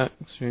 What was that?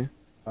 Excuse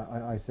me?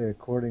 I say,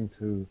 according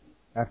to,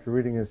 after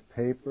reading his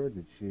paper,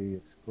 did she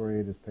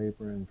excoriate his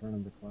paper in front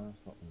of the class?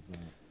 What was that?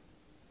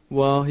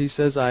 Well, he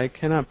says, I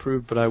cannot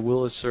prove, but I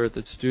will assert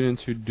that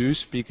students who do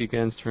speak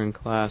against her in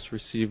class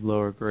receive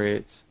lower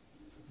grades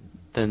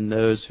than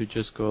those who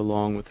just go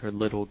along with her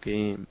little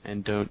game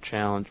and don't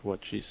challenge what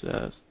she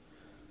says.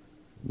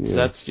 Yeah. So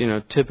that's,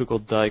 typical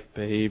dyke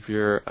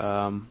behavior,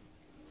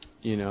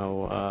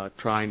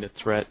 trying to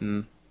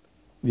threaten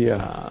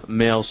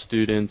male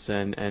students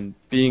and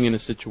being in a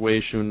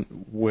situation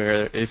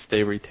where if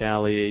they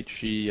retaliate,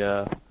 she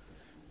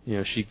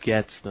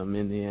gets them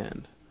in the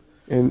end.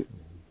 And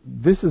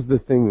this is the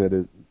thing that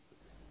is,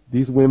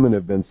 these women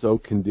have been so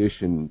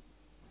conditioned,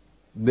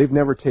 they've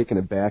never taken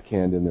a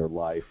backhand in their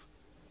life.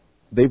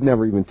 They've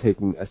never even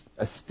taken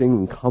a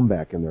stinging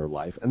comeback in their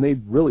life, and they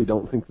really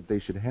don't think that they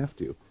should have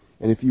to.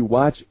 And if you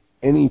watch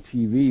any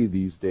TV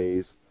these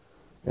days,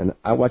 And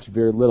I watch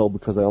very little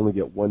because I only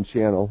get one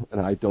channel,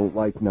 and I don't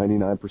like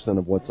 99%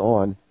 of what's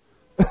on.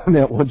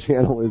 That one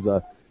channel is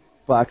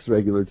Fox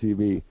regular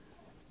TV.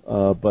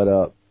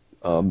 But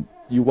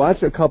you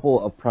watch a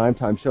couple of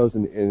primetime shows,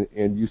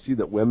 and you see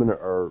that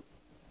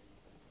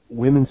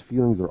women's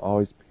feelings are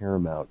always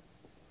paramount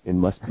and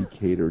must be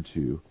catered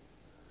to.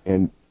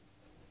 And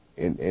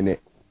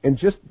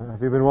just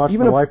have you been watching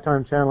the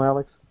Lifetime channel,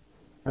 Alex?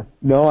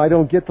 No, I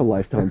don't get the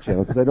Lifetime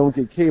channel because I don't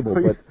get cable.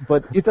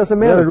 But it doesn't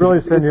matter. It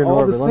really send you in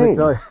orbit. Let me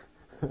tell you.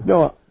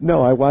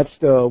 No. I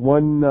watched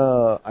one.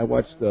 I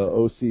watched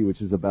OC, which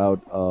is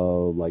about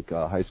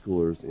high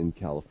schoolers in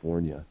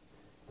California,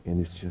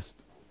 and it's just.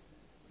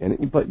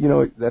 But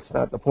that's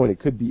not the point. It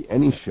could be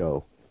any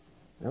show.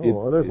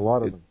 Oh, there's a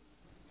lot of them.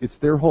 It's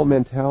their whole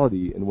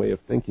mentality and way of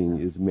thinking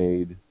is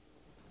made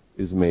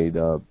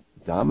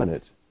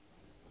dominant,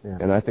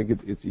 and I think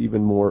it's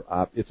even more.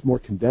 It's more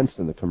condensed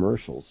in the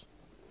commercials.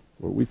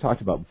 We talked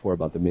about before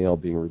about the male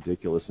being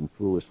ridiculous and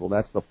foolish. Well,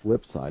 that's the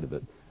flip side of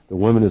it. The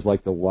woman is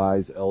like the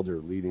wise elder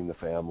leading the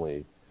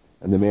family,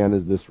 and the man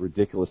is this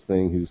ridiculous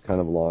thing who's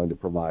kind of along to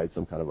provide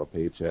some kind of a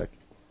paycheck.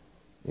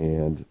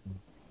 And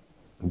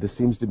this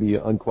seems to be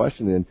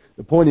unquestioned. And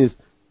the point is,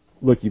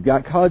 look, you've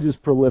got colleges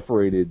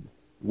proliferated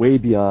way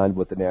beyond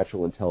what the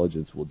natural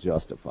intelligence will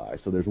justify.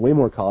 So there's way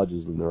more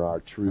colleges than there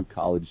are true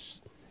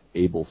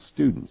college-able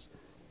students.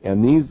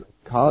 And these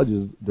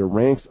colleges, their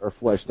ranks are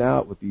fleshed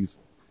out with these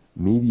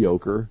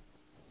mediocre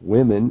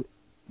women,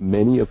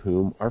 many of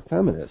whom are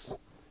feminists,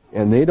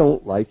 and they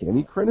don't like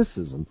any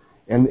criticism.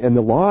 And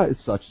the law is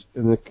such,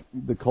 and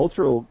the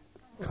cultural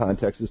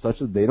context is such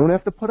that they don't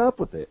have to put up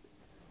with it.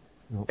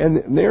 Nope.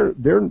 And they're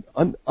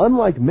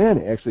unlike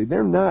men, actually,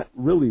 they're not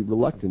really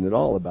reluctant at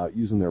all about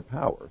using their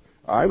power.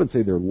 I would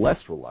say they're less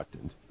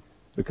reluctant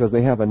because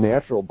they have a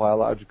natural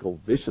biological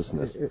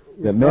viciousness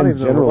that men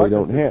generally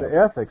don't have. The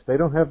ethics, they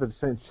don't have the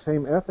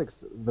same ethics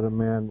that a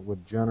man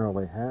would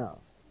generally have.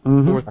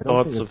 Mm-hmm. Or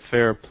thoughts of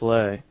fair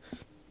play.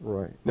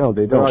 Right. No,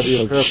 they don't.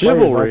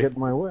 Chivalry. I get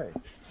my way.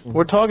 Mm-hmm.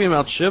 We're talking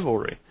about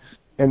chivalry.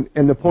 And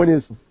the point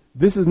is,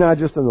 this is not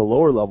just on the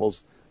lower levels.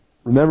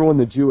 Remember when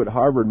the Jew at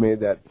Harvard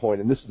made that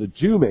point, and this is a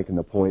Jew making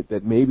the point,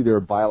 that maybe there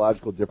are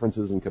biological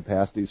differences in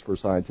capacities for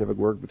scientific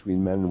work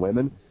between men and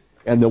women,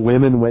 and the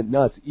women went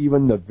nuts,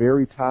 even the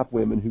very top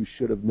women who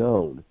should have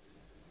known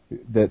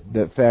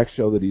that facts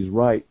show that he's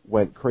right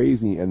went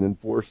crazy, and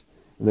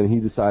then he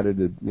decided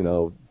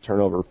to, turn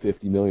over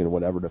 $50 million or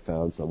whatever to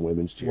found some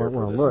women's chair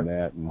for this and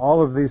that. And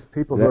all of these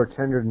people who are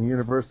tenured in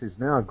universities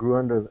now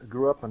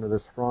grew up under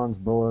this Franz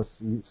Boas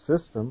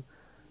system,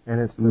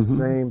 and it's the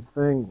same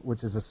thing,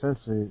 which is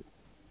essentially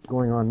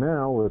going on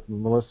now with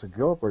Melissa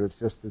Gilbert.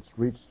 It's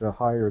reached a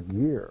higher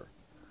gear,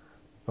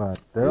 but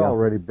they're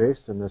already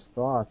based in this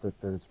thought that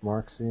it's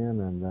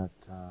Marxian and that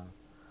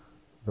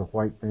the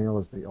white male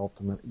is the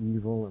ultimate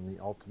evil and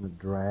the ultimate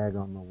drag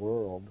on the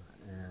world.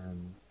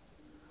 And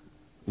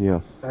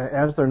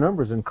as their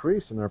numbers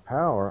increase and their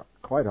power,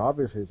 quite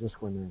obviously, it's just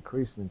going to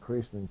increase and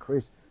increase and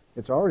increase.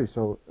 It's already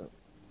so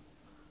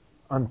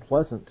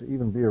unpleasant to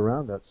even be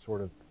around that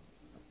sort of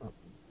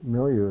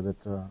milieu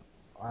that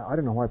I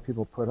don't know why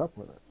people put up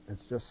with it.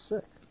 It's just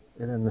sick.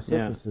 And the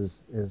sickness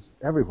is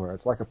everywhere.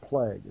 It's like a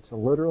plague. It's a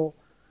literal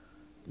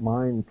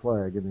mind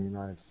plague in the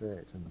United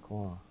States, in the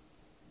claw.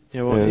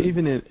 Yeah, well,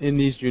 even in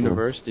these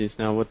universities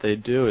now, what they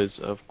do is,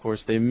 of course,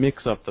 they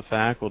mix up the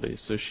faculty.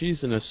 So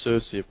she's an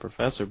associate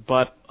professor,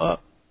 but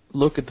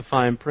look at the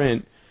fine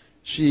print.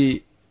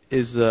 She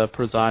is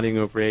presiding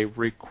over a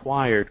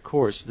required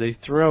course. They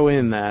throw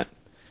in that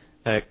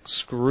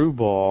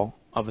screwball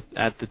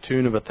at the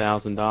tune of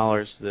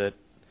 $1,000 that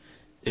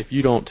if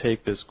you don't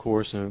take this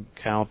course and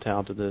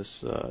kowtow to this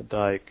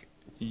dyke,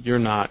 you're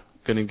not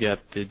going to get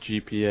the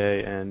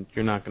GPA and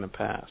you're not going to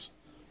pass.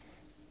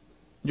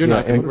 You're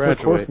not going to graduate.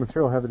 The course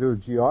material have to do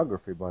with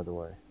geography, by the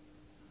way.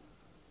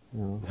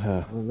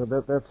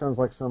 That sounds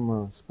like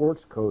some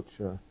sports coach.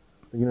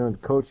 The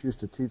coach used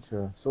to teach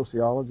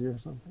sociology or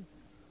something.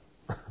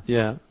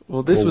 Yeah.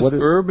 Well, this was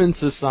urban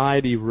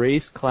society,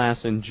 race, class,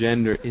 and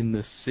gender in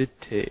the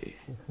city.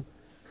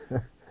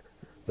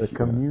 The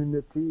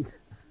community.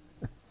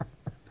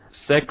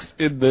 Sex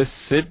in the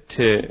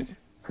city.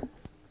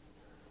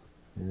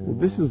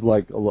 Well, this is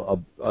like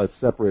a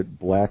separate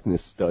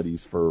blackness studies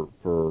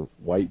for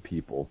white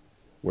people,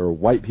 where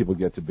white people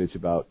get to bitch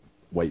about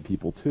white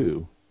people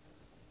too,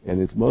 and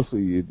it's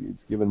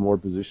given more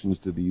positions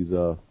to these.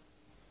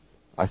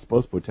 I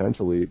suppose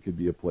potentially it could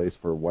be a place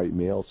for white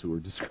males who are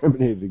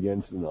discriminated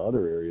against in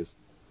other areas.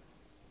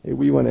 Hey,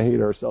 we want to hate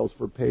ourselves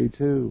for pay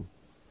too.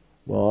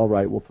 Well, all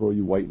right, we'll throw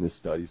you whiteness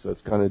studies. So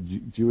it's kind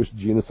of Jewish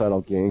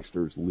genocidal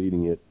gangsters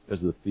leading it as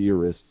the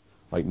theorists,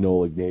 like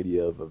Noel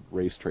Ignatieff of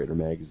Race Trader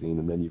magazine,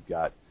 and then you've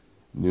got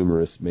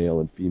numerous male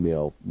and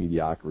female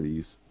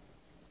mediocrities.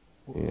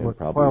 And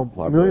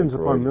millions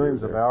upon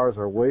millions of hours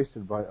are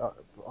wasted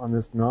on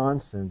this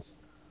nonsense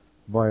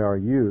by our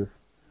youth.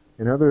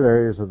 In other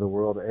areas of the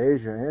world,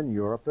 Asia and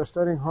Europe, they're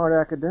studying hard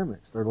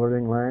academics. They're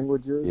learning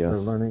languages. They're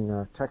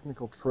learning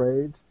technical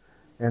trades.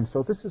 And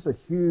so this is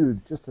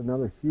just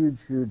another huge,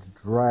 huge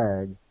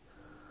drag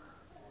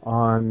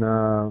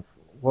on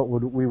what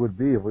we would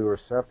be if we were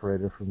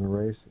separated from the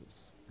races.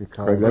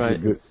 Because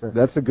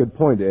that's a good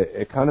point.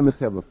 Economists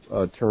have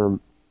a term,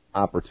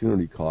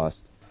 opportunity cost.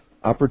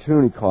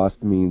 Opportunity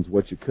cost means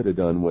what you could have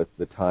done with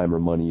the time or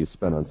money you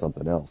spent on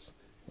something else.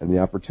 And the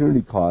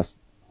opportunity cost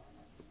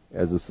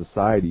as a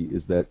society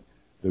is that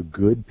the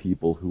good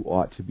people who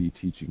ought to be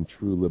teaching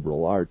true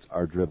liberal arts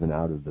are driven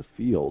out of the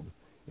field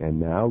and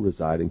now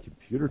reside in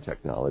computer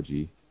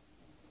technology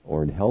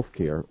or in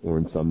healthcare or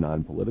in some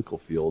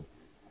non-political field,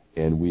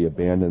 and we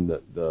abandon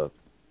the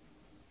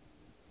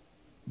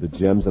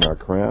gems in our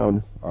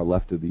crown are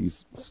left to these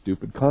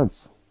stupid cunts.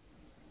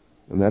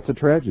 And that's a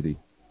tragedy.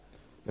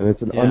 And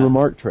it's an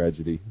unremarked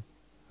tragedy.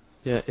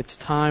 Yeah, it's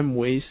time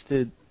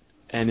wasted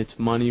and it's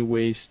money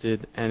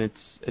wasted, and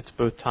it's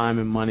both time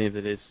and money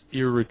that is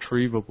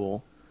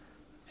irretrievable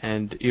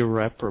and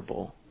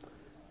irreparable.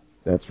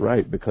 That's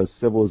right, because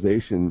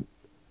civilization,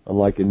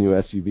 unlike a new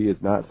SUV,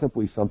 is not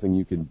simply something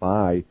you can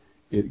buy.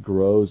 It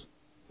grows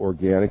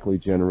organically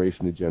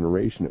generation to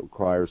generation. It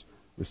requires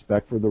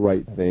respect for the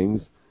right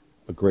things,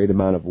 a great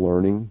amount of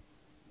learning,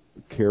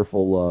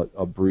 careful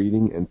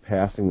breeding and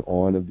passing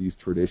on of these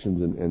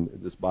traditions and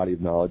this body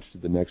of knowledge to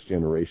the next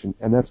generation,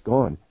 and that's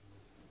gone.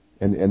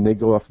 And they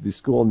go off to the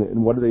school,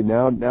 and what are they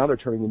now? Now they're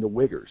turning into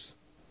wiggers.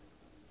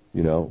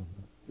 You know,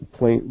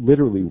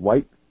 literally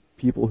white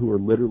people who are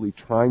literally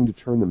trying to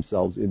turn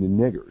themselves into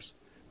niggers,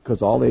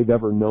 because all they've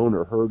ever known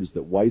or heard is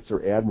that whites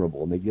are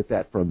admirable, and they get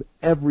that from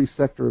every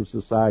sector of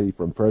society,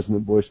 from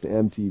President Bush to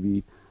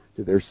MTV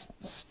to their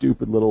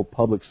stupid little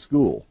public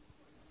school.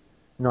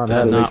 Whites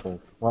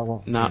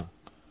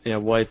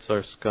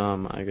are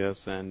scum, I guess,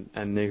 and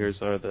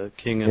niggers are the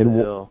king of the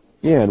hill.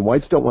 Yeah, and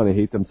whites don't want to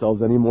hate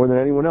themselves any more than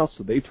anyone else,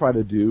 so they try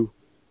to do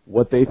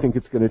what they think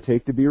it's going to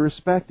take to be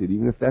respected,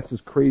 even if that's as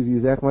crazy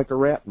as acting like a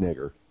rap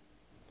nigger.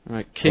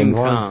 Right, King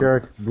Kong.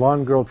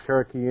 Blonde girl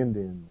Cherokee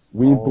Indians.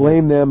 We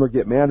blame them or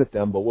get mad at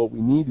them, but what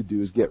we need to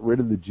do is get rid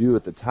of the Jew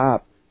at the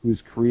top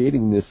who's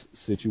creating this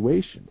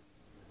situation,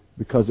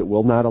 because it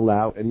will not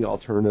allow any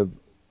alternative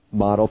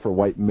model for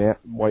white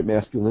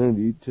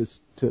masculinity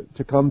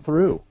to come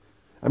through.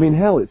 I mean,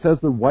 hell, it says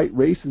the white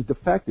race is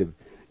defective.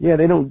 Yeah,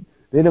 they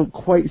don't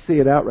quite say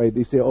it outright.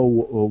 They say,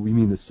 oh, we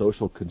mean the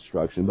social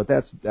construction, but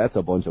that's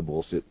a bunch of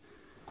bullshit.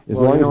 As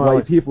long as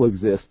white people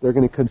exist, they're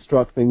going to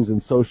construct things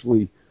in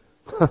socially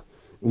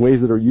in ways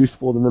that are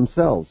useful to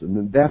themselves,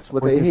 and that's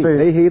what they hate.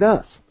 They hate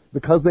us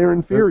because they're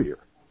inferior.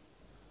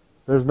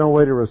 There's no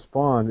way to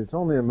respond. It's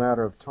only a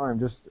matter of time.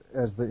 Just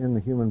as in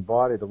the human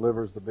body, the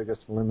liver is the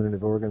biggest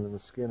eliminative organ, and the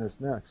skin is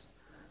next.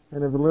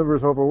 And if the liver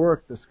is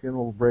overworked, the skin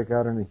will break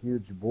out in a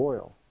huge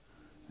boil.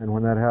 And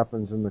when that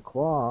happens in the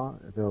claw,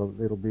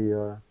 it'll be,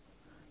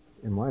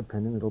 in my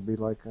opinion, it'll be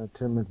like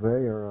Tim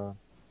McVeigh or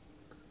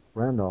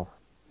Randolph.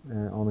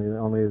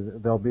 Only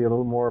they'll be a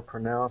little more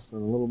pronounced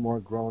and a little more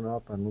grown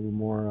up and a little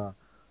more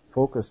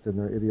focused in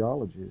their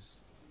ideologies.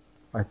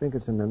 I think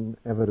it's an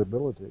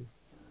inevitability.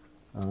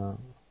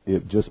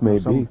 It just may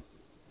be.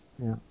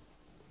 Yeah.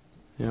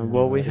 Yeah.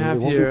 Well, we have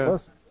here.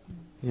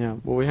 Yeah.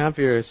 Well, we have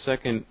here a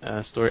second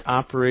story,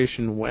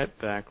 Operation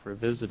Wetback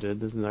Revisited.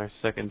 This is our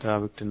second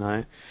topic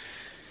tonight.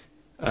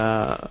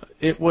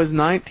 It was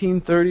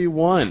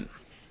 1931.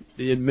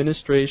 The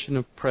administration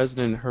of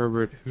President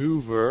Herbert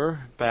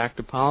Hoover backed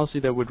a policy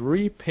that would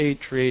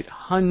repatriate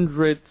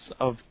hundreds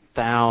of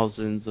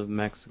thousands of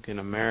Mexican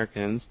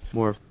Americans,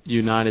 more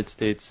United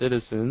States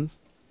citizens.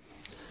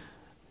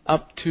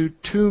 Up to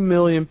 2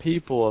 million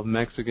people of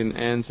Mexican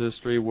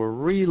ancestry were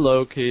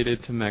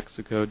relocated to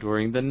Mexico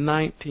during the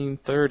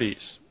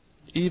 1930s,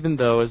 even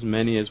though as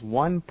many as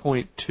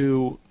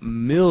 1.2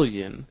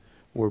 million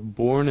were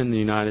born in the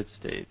United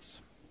States.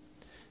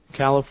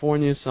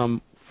 California,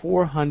 some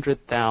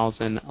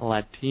 400,000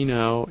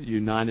 Latino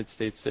United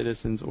States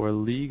citizens or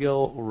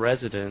legal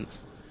residents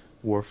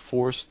were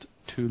forced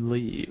to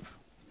leave.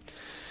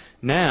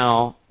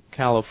 Now,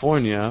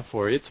 California,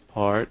 for its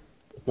part,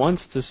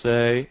 wants to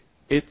say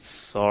it's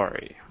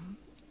sorry.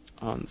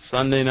 On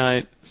Sunday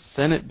night,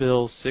 Senate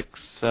Bill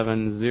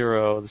 670,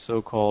 the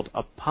so-called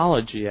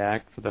Apology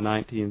Act for the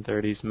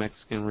 1930s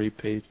Mexican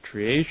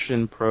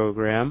Repatriation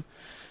Program,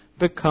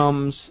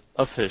 becomes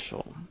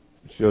official.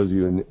 It shows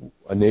you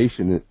a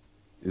nation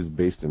is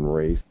based in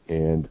race,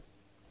 and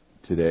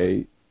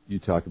today you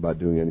talk about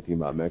doing anything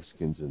about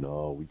Mexicans and,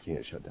 we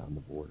can't shut down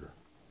the border.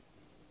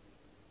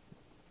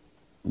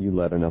 You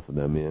let enough of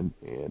them in,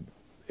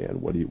 and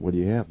what do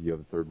you have? You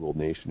have a third world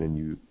nation, and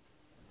you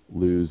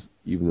lose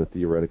even the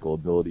theoretical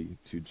ability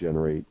to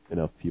generate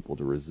enough people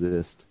to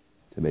resist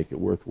to make it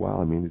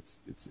worthwhile. I mean,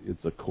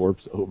 it's a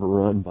corpse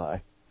overrun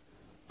by.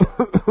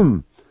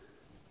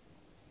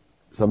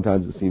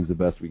 Sometimes it seems the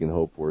best we can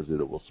hope for is that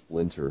it will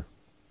splinter.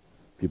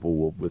 People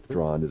will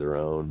withdraw into their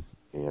own,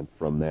 and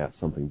from that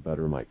something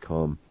better might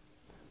come.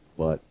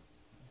 But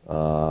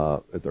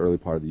at the early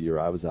part of the year,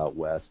 I was out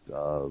west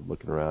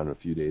looking around a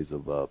few days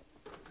of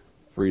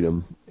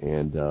freedom,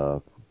 and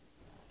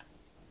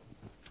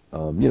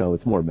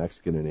it's more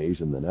Mexican and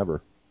Asian than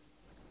ever.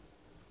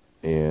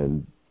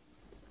 And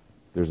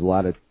there's a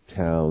lot of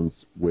towns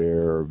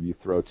where you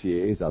throw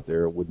TAs out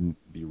there, it wouldn't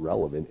be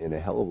relevant, and a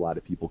hell of a lot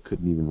of people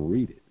couldn't even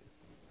read it.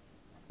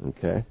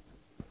 Okay?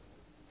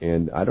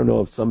 And I don't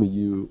know if some of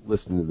you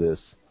listen to this,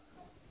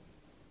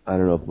 I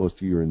don't know if most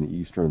of you are in the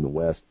East or in the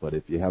West, but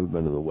if you haven't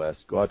been in the West,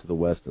 go out to the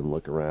West and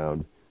look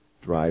around,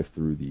 drive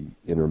through the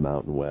inner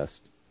Mountain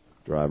West,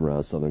 drive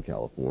around Southern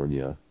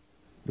California,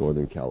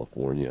 Northern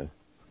California,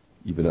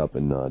 even up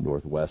in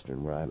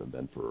Northwestern, where I haven't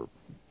been for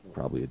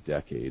probably a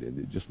decade,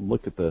 and just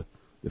look at the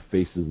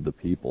faces of the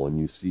people, and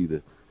you see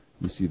the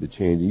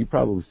change. And you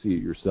probably see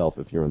it yourself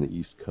if you're on the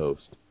East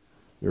Coast.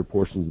 There are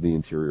portions of the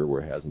interior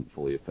where it hasn't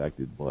fully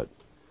affected, but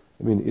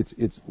I mean,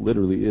 it's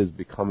literally is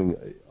becoming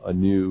a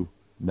new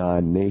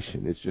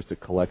non-nation. It's just a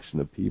collection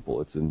of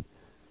people. It's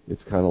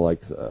kind of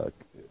like a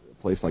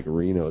place like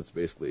Reno. It's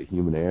basically a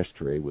human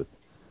ashtray with,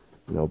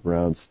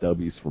 brown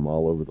stubbies from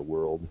all over the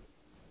world.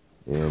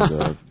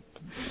 And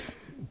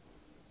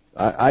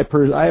I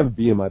have a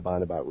bee in my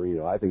bonnet about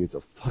Reno. I think it's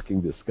a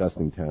fucking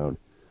disgusting town.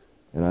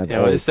 And I've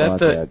always thought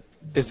that.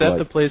 Is that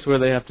the place where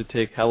they have to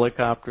take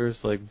helicopters,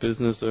 like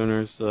business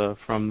owners,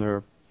 from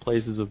their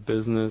places of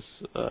business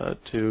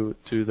to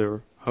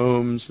their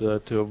homes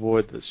to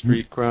avoid the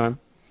street crime?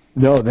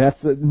 No,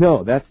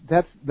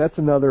 that's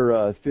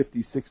another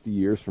 50, 60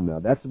 years from now.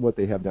 That's what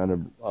they have down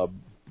in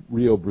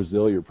Rio,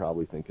 Brazil. You're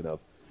probably thinking of.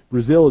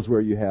 Brazil is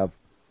where you have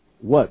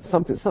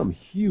some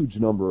huge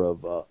number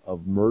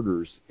of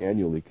murders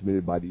annually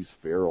committed by these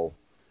feral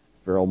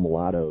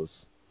mulattoes,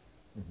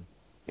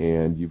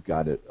 and you've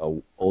got a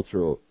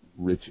ultra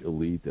rich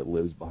elite that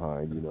lives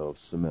behind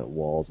cement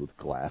walls with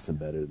glass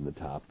embedded in the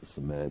top of the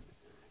cement.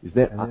 Is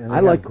that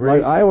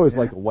I always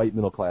like a white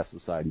middle class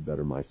society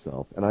better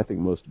myself, and I think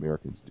most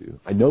Americans do.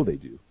 I know they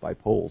do by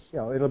polls.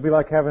 Yeah, it'll be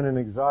like having an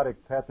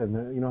exotic pet,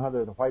 and you know how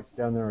the whites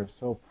down there are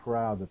so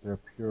proud that they're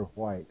pure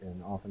white,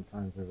 and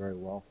oftentimes they're very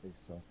wealthy.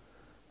 So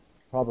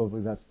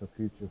probably that's the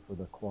future for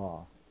the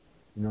Qua.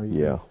 You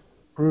can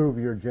prove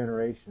your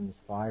generations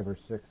 5 or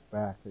 6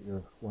 back that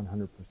you're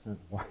 100%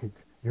 white.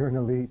 You're an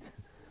elite.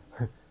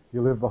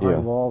 You live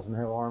behind walls and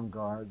have armed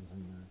guards.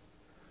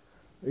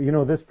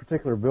 And this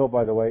particular bill,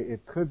 by the way,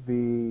 it could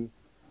be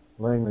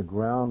laying the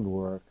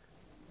groundwork,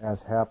 as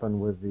happened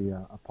with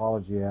the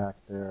Apology Act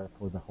there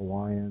for the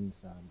Hawaiians,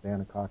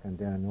 Danakaka and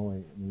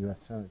Dananoi in the U.S.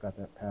 Senate got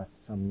that passed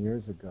some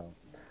years ago.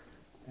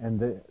 And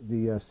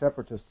the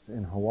separatists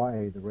in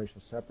Hawaii, the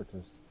racial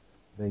separatists,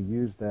 they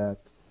used that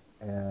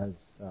as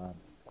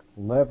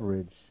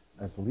leverage,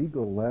 as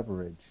legal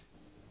leverage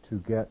to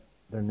get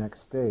their next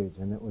stage.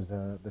 And it was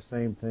the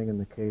same thing in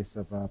the case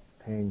of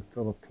paying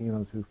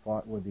Filipinos who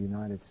fought with the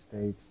United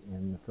States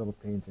in the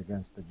Philippines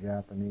against the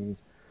Japanese.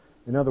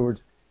 In other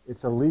words,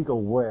 it's a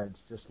legal wedge,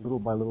 just little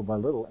by little by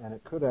little, and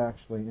it could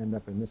actually end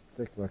up in this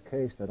particular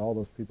case that all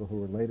those people who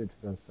were related to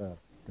those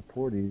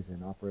deportees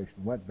in Operation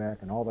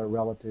Wetback and all their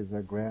relatives,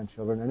 their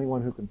grandchildren,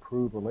 anyone who can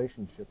prove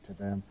relationship to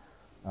them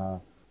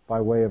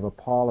by way of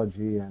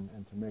apology and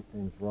to make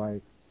things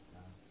right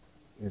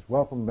is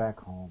welcome back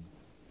home.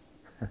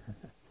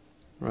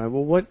 Right.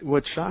 Well,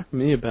 what shocked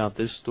me about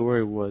this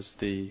story was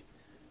the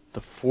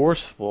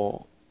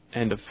forceful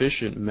and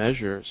efficient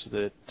measures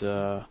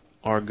that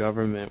our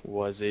government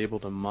was able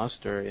to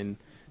muster in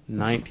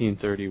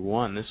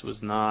 1931. This was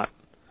not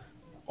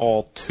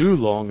all too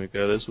long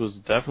ago. This was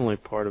definitely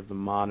part of the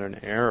modern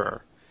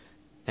era.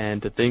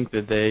 And to think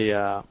that they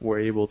were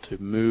able to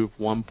move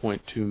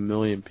 1.2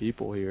 million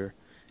people here,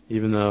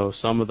 even though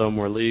some of them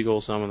were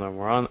legal, some of them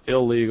were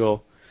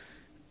illegal,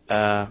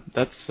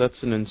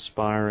 that's an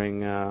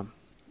inspiring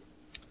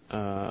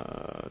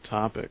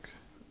topic,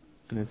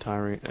 an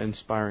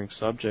inspiring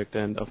subject,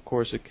 and of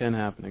course it can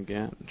happen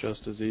again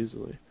just as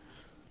easily.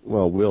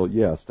 Well, will,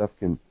 stuff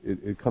can.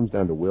 It comes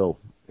down to will,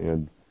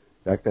 and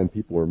back then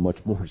people were much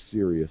more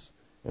serious,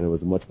 and it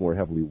was much more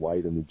heavily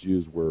white, and the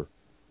Jews were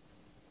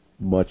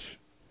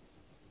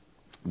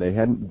they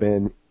hadn't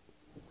been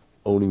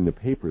owning the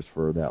papers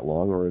for that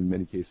long, or in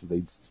many cases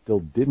they still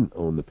didn't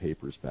own the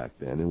papers back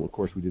then, and of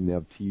course we didn't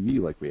have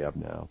TV like we have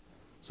now,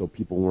 so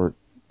people weren't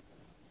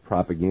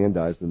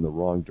propagandized in the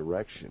wrong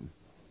direction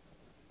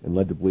and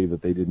led to believe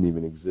that they didn't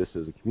even exist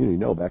as a community.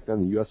 No, back then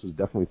the U.S. was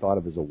definitely thought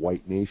of as a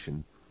white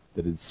nation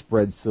that had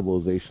spread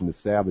civilization to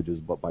savages,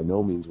 but by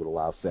no means would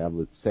allow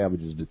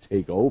savages to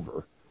take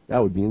over. That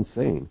would be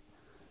insane.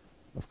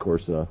 Of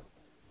course,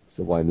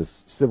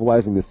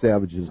 civilizing the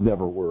savages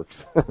never works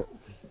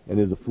and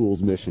is a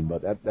fool's mission,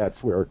 but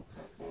that's where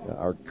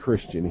our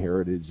Christian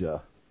heritage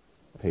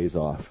pays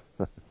off.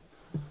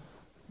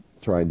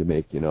 Trying to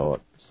make, a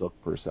silk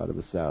purse out of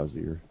a sow's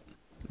ear.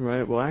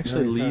 Right. Well,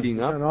 actually, leading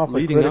up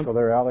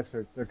there, Alex.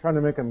 They're trying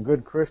to make them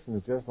good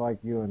Christians, just like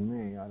you and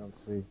me. I don't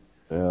see.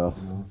 Yeah.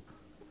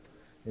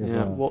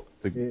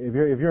 If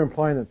you're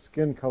implying that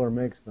skin color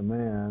makes the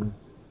man,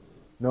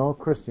 no,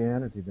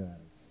 Christianity does.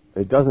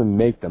 It doesn't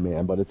make the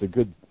man, but it's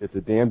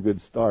a damn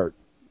good start.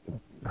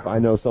 If I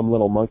know some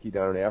little monkey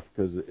down in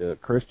Africa is a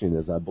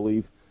Christian, I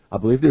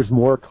believe there's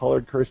more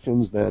colored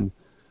Christians than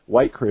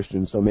white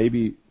Christians. So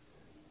maybe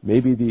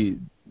the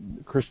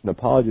Christian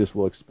apologists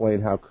will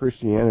explain how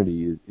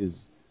Christianity is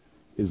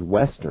is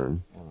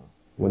Western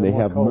when they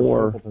have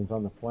more simpletons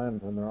on the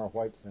planet than there are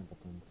white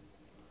simpletons.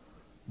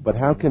 But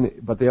how can?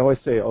 But they always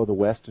say, "Oh, the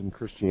West and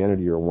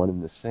Christianity are one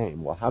and the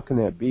same." Well, how can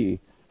that be?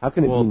 How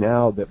can it be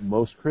now that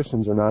most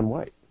Christians are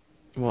non-white?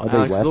 Well, are they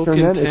Alex, Western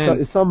then?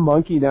 Is some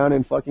monkey down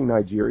in fucking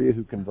Nigeria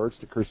who converts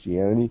to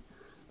Christianity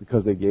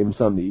because they gave him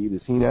something to eat?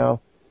 Is he now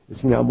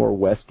more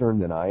Western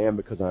than I am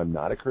because I'm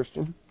not a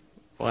Christian?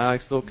 Well,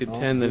 Alex will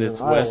contend that it's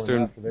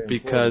Western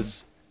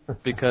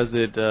because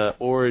it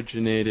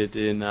originated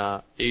in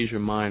Asia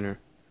Minor.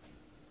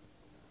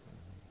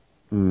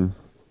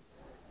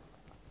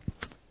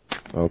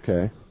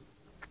 Okay.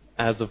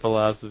 As a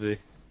philosophy,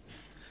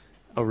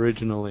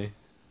 originally.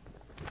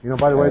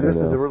 By the way, this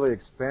is really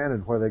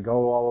expanded where they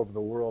go all over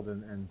the world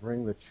and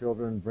bring the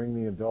children, bring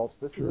the adults.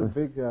 This is a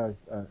big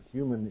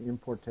human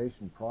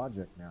importation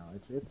project now.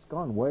 It's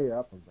gone way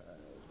up.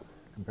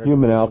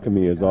 Human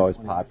alchemy is always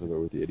popular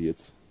with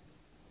idiots.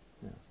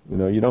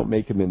 Yeah. You don't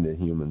make them into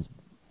humans.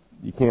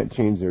 You can't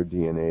change their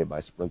DNA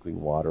by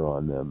sprinkling water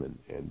on them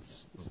and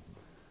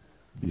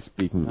be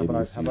speaking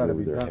idiocy how about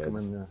over if you their dunk heads.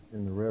 them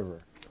in the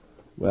river?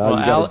 Well,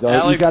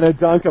 you got to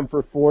dunk them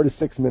for 4 to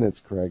 6 minutes,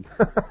 Craig.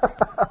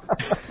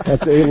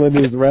 That's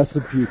A-Linda's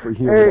recipe for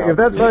human alchemy. If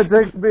that's what it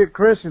takes to be a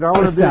Christian, I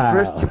want to be a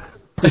Christian.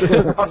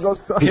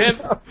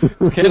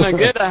 Can I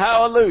get a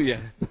hallelujah?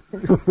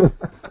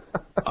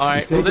 All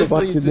right,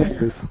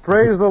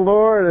 praise the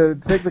Lord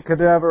and take the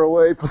cadaver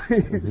away,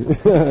 please.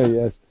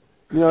 Yes.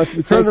 If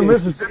you turn the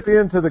Mississippi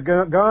into the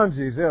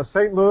Ganges. Yeah,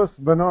 St. Louis,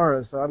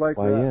 Benares. I like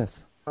that. Yes.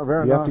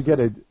 You have to get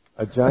a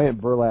giant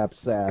burlap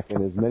sack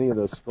and as many of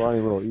those scrawny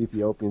little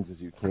Ethiopians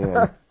as you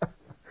can.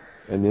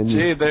 And then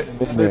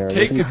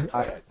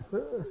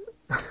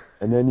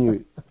and then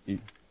you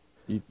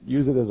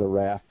use it as a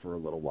raft for a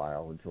little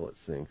while until it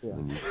sinks, and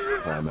then you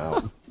climb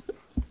out.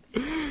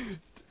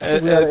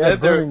 And add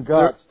burning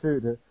guts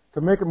too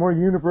to make it more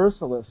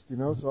universalist,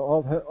 so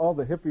all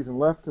the hippies and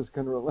leftists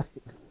can relate.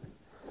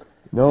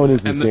 No one is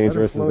as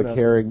dangerous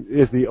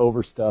as the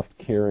overstuffed,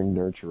 caring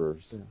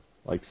nurturers. Yeah.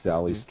 Like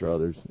Sally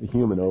Struthers, a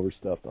human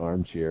overstuffed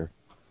armchair.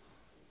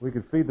 We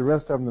could feed the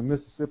rest of them the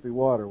Mississippi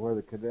water where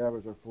the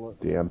cadavers are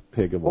floating. Damn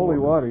pig of a holy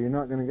woman. water, you're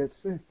not going to get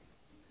sick.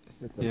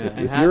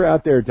 If you're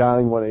out there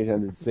dialing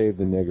 1-800-SAVE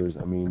the niggers,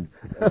 I mean,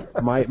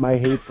 my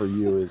hate for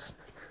you is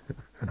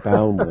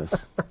boundless.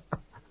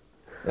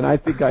 And I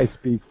think I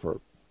speak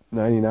for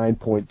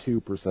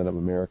 99.2% of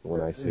America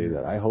when I say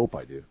that. I hope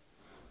I do.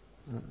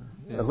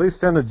 At least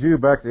send a Jew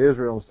back to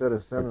Israel instead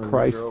of sending. For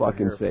Christ's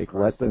fucking sake,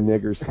 let the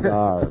niggers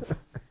starve.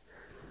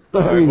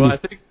 Well, I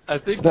think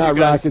it's not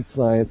rocket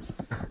science.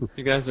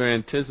 You guys are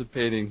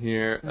anticipating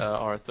here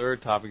our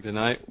third topic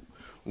tonight.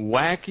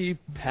 Wacky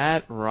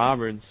Pat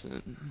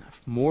Robertson,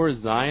 more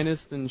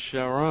Zionist than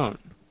Sharon.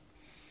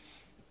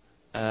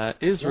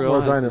 Israel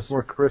more Zionist,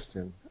 more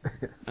Christian.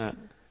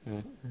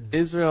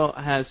 Israel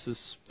has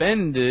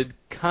suspended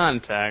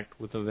contact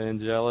with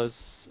evangelist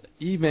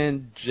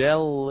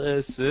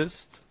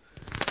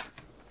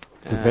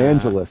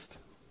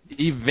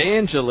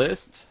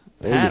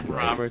Pat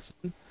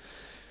Robertson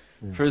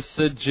for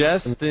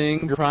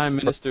suggesting Prime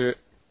Minister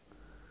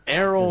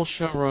Ariel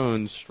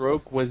Sharon's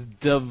stroke was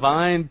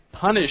divine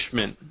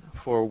punishment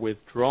for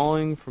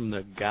withdrawing from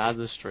the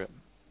Gaza Strip.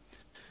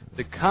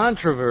 The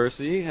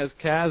controversy has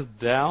cast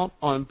doubt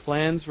on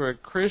plans for a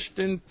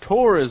Christian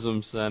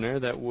tourism center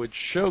that would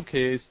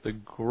showcase the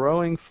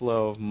growing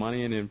flow of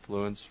money and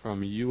influence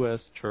from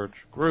U.S. church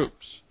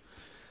groups.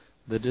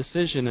 The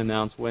decision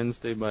announced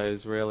Wednesday by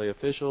Israeli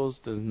officials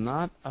does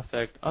not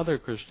affect other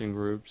Christian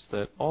groups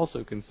that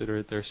also consider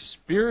it their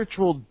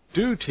spiritual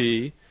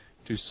duty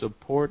to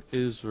support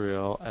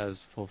Israel as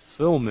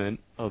fulfillment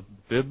of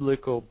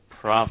biblical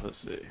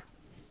prophecy.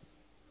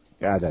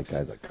 God, that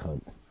guy's a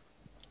cunt.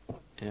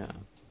 Yeah.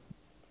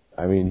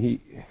 I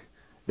mean,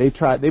 they've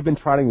been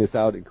trotting this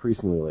out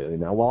increasingly lately.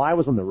 Now, while I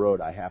was on the road,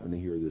 I happened to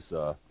hear this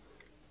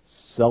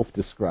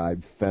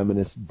self-described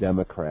feminist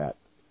Democrat,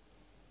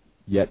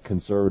 yet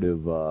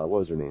conservative, what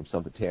was her name?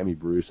 Something, Tammy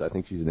Bruce. I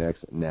think she's an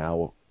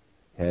ex-now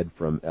head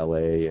from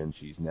L.A., and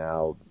she's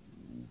now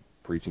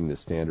preaching the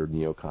standard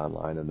neocon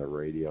line on the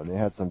radio. And they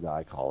had some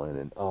guy call in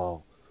and,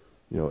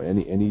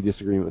 any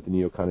disagreement with the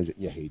neocon,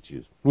 you hate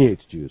Jews. He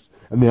hates Jews.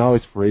 And they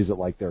always phrase it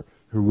like they're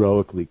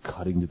heroically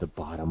cutting to the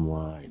bottom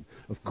line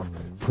of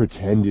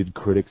pretended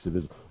critics of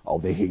Israel. Oh,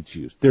 they hate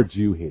Jews. They're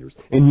Jew haters.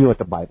 And you know what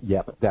the Bible...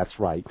 Yeah, but that's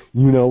right.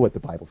 You know what the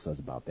Bible says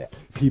about that.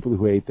 People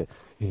who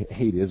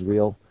hate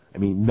Israel, I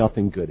mean,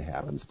 nothing good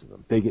happens to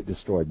them. They get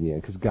destroyed in the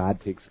end because God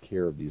takes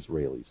care of the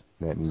Israelis.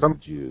 And that means some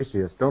the Jews.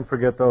 Atheists, don't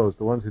forget those,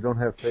 the ones who don't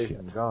have faith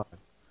in God.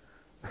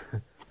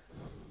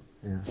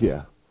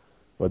 Yeah.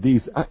 Well,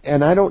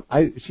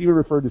 she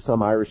referred to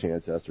some Irish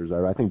ancestors.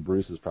 I think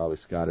Bruce is probably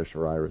Scottish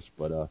or Irish,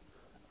 but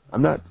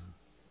I'm not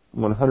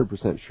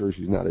 100% sure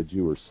she's not a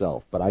Jew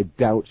herself, but I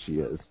doubt she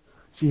is.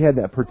 She had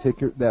that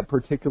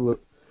particular.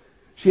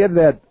 She had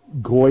that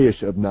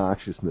goyish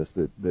obnoxiousness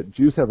that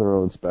Jews have their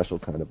own special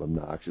kind of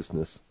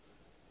obnoxiousness.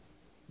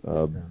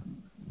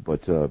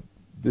 But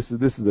this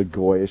is a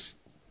goyish.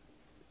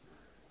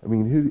 I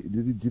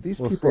mean, do these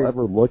people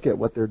ever look at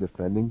what they're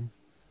defending?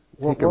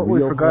 What we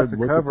forgot to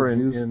cover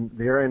in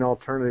the Aryan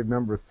Alternative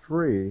number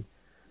 3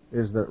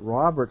 is that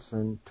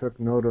Robertson took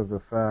note of the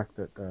fact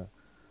that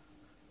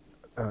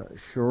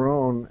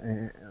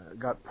Sharon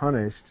got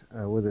punished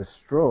with a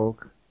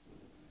stroke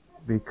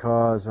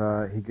because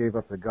he gave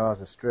up the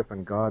Gaza Strip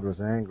and God was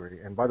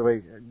angry. And by the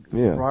way,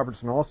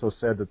 Robertson also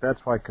said that that's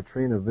why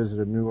Katrina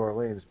visited New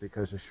Orleans,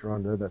 because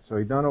Sharon did that. So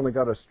he not only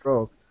got a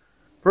stroke,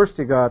 first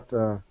he got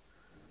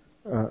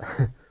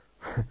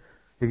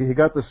he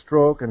got the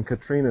stroke and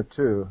Katrina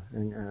too.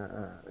 And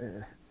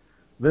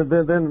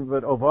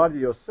but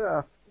Ovadia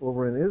Yosef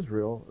over in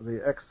Israel,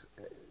 the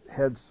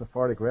ex-head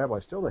Sephardic rabbi,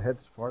 still the head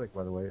Sephardic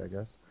by the way, I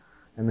guess,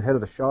 and the head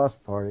of the Shas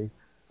party,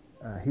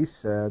 he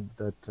said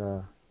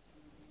that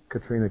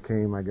Katrina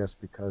came, I guess,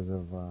 because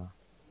of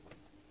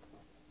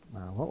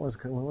what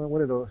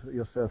did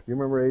Yosef? Do you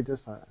remember ages?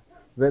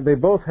 They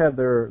both had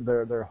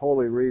their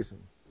holy reason.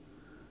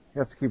 You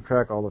have to keep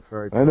track of all the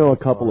fairy tales. I know a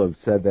couple have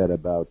said that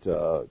about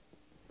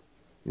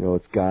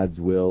it's God's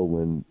will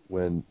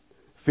when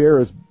Fair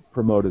has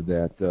promoted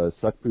that.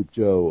 Suck Poop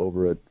Joe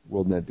over at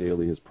WorldNet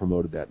Daily has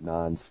promoted that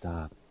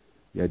nonstop.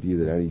 The idea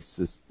that any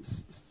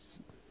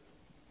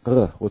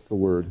what's the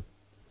word?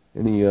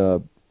 Any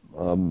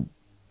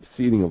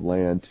ceding of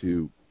land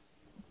to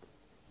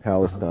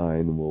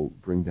Palestine will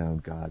bring down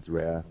God's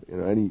wrath.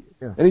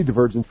 Any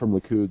divergence from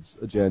Likud's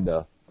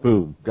agenda,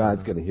 boom,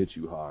 God's going to hit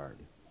you hard.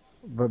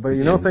 But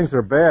things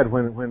are bad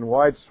when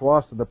wide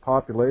swaths of the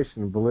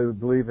population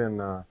believe in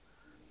the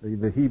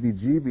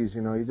heebie-jeebies.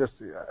 You just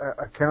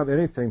account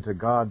anything to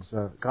God's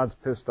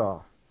pissed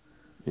off.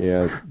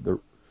 Yeah, that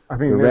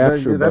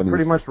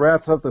pretty much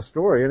wraps up the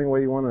story. Any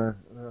way you want to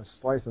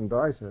slice and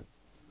dice it.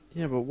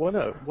 Yeah, but what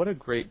a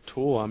great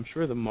tool. I'm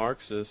sure the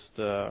Marxists,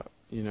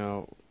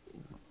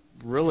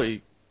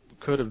 really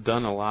could have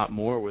done a lot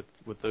more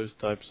with those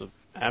types of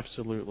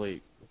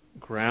absolutely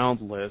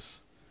groundless,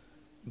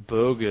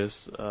 bogus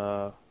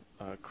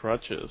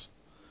crutches.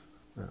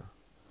 Yeah.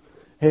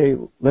 Hey,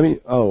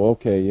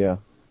 okay, yeah.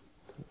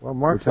 Well,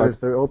 Marx says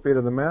the opiate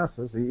of the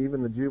masses.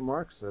 Even the Jew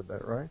Marx said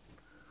that, right?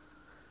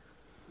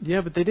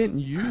 Yeah, but they didn't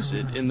use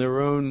it in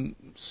their own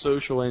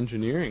social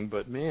engineering.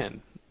 But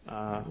man,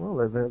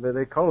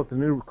 they call it the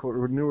new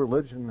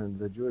religion and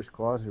the Jewish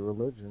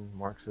quasi-religion,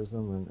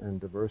 Marxism and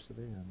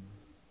diversity.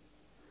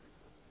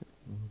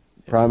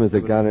 Problem is they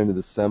got into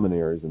the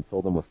seminaries and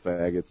filled them with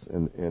faggots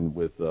and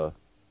with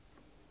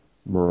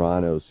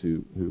Moranos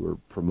who were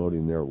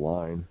promoting their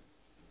line.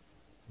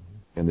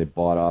 And they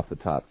bought off the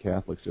top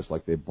Catholics just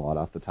like they bought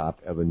off the top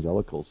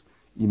evangelicals.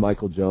 E.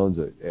 Michael Jones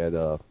at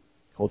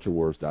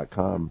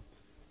culturewars.com,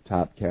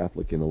 top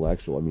Catholic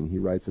intellectual. I mean, he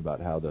writes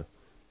about how the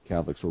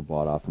Catholics were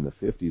bought off in the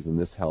 50s, and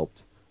this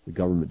helped the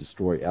government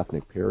destroy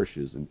ethnic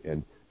parishes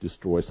and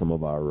destroy some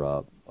of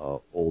our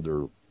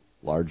older,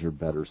 larger,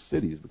 better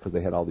cities because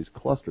they had all these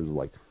clusters of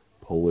like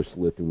Polish,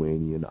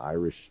 Lithuanian,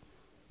 Irish,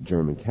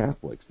 German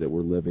Catholics that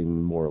were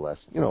living more or less,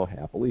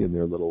 happily in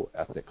their little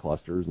ethnic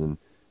clusters and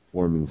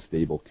forming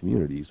stable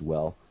communities.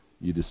 Well,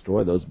 you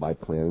destroy those by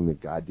planting the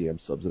goddamn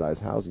subsidized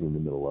housing in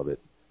the middle of it.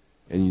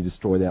 And you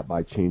destroy that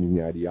by changing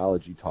the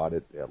ideology taught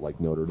at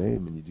like Notre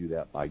Dame, and you do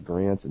that by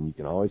grants, and you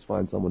can always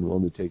find someone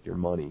willing to take your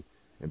money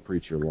and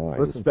preach your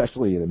line,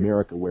 especially in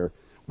America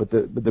but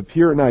the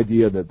Puritan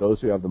idea that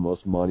those who have the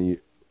most money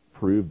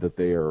prove that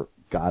they are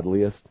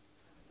godliest,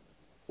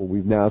 well,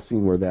 we've now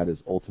seen where that is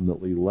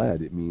ultimately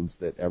led. It means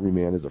that every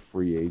man is a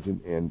free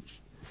agent,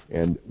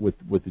 and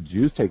with the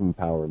Jews taking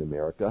power in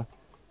America,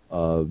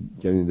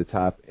 getting to the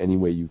top any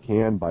way you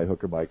can, by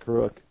hook or by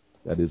crook,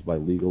 that is by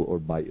legal or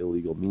by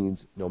illegal means,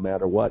 no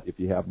matter what, if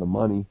you have the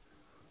money,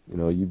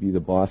 you be the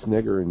boss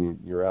nigger and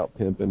you're out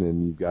pimping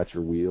and you've got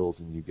your wheels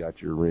and you've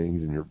got your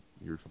rings and your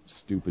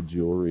stupid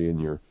jewelry and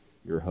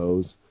your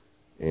hose,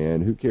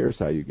 and who cares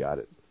how you got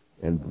it?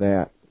 And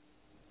that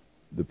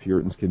the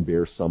Puritans can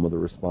bear some of the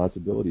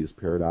responsibility, as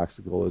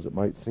paradoxical as it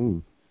might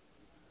seem,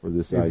 for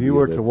this idea. If you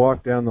were to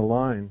walk down the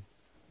line,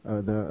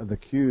 the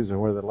queues are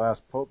where the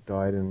last pope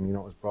died, and it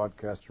was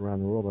broadcast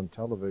around the world on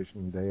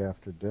television day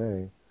after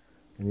day,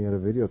 and you had a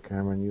video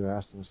camera, and you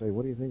asked them, say,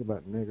 what do you think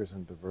about niggers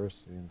and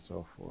diversity and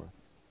so forth?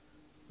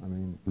 I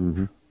mean,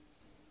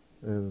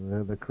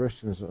 the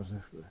Christians,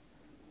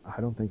 I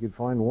don't think you'd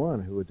find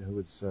one who would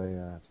say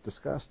it's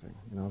disgusting.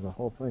 The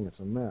whole thing, it's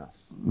a mess.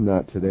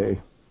 Not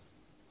today.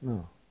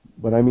 No.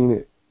 But I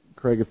mean,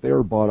 Craig, if they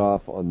were bought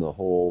off on the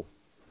whole,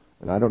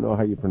 and I don't know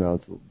how you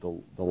pronounce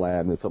the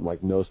Latin, it's something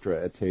like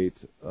Nostra Aetate,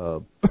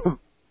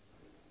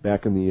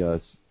 back in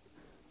the,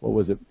 what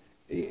was it?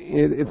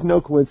 It's no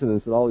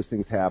coincidence that all these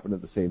things happened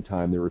at the same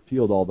time. They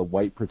repealed all the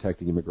white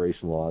protecting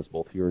immigration laws,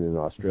 both here and in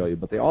Australia,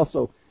 but they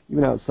also,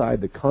 even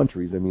outside the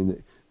countries, I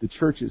mean, the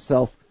church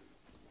itself,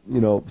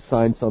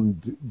 signed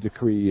some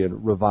decree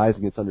and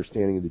revising its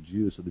understanding of the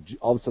Jews. So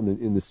all of a sudden,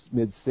 in the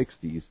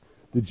mid-'60s,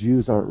 the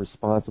Jews aren't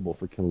responsible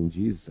for killing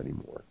Jesus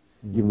anymore,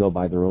 even though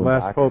by their own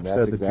last doctrine,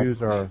 Pope said the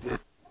Jews are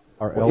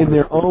in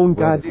their own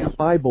goddamn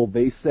Bible,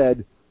 they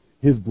said,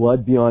 his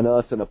blood be on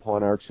us and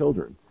upon our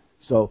children.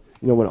 So,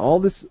 when all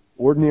this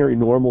ordinary,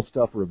 normal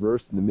stuff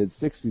reversed in the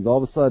mid-'60s,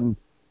 all of a sudden,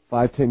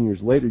 5-10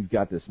 years later, you've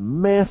got this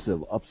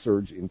massive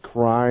upsurge in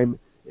crime,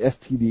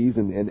 STDs,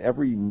 and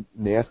every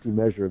nasty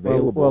measure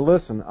available. Well,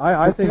 listen,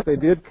 I think they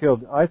did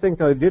kill. I think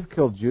they did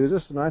kill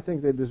Jesus, and I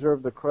think they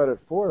deserve the credit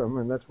for them.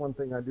 And that's one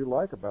thing I do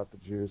like about the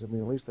Jews. I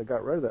mean, at least they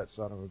got rid of that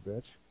son of a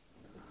bitch.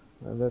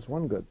 That's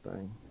one good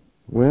thing.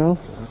 Well,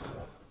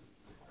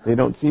 they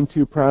don't seem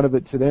too proud of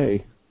it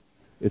today.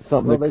 It's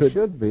something they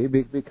should be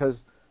because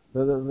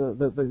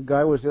the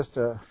guy was just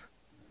a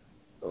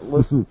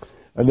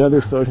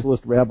another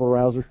socialist rabble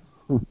rouser.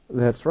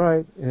 That's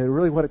right. And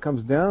really what it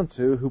comes down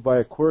to, who by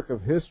a quirk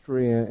of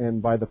history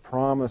and by the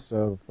promise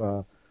of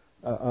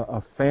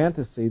a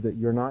fantasy that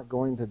you're not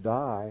going to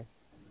die,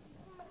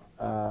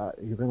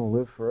 you're going to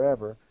live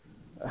forever.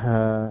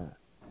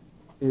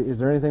 Is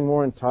there anything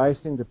more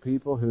enticing to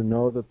people who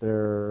know that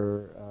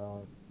their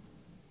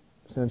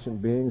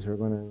sentient beings are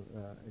going to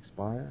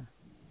expire?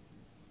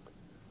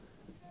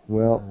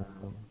 Well,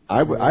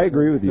 I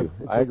agree with you.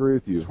 I agree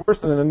with you. It's worse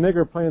than a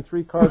nigger playing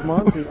 3-card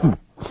Monty on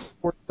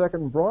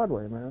 42nd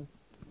Broadway, man.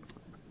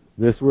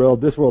 This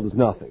world is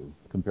nothing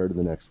compared to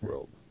the next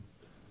world.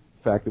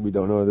 The fact that we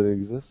don't know that it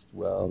exists,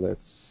 well,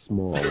 that's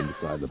small and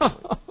beside the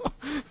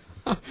point.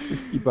 Let's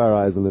keep our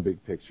eyes on the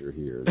big picture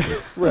here. The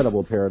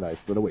incredible paradise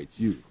that awaits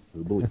you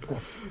who believe it.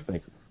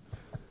 Thank you.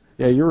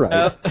 Yeah, you're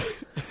right.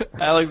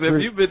 Alex, have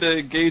you been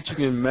engaging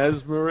in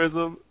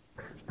mesmerism?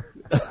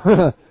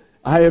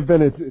 I have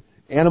been.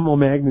 Animal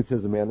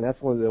magnetism, man. That's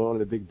one of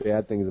the big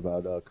bad things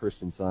about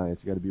Christian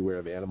Science. You got to be aware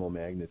of animal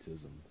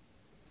magnetism.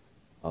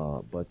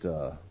 But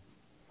you're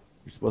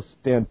supposed to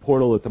stand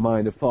portal at the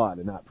mind of thought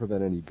and not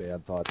prevent any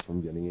bad thoughts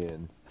from getting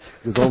in.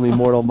 Because only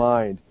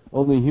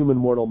human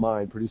mortal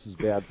mind produces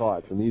bad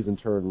thoughts, and these in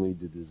turn lead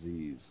to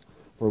disease.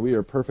 For we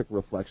are perfect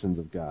reflections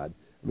of God.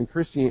 I mean,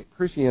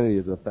 Christianity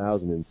is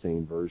 1,000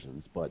 insane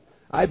versions, but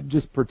I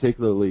just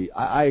particularly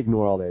I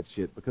ignore all that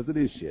shit because it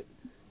is shit.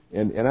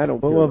 And I don't.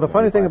 Well, the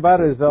funny thing about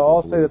it is they'll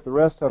all say that the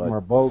rest of them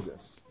are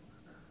bogus.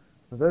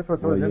 So that's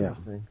what's really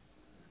interesting.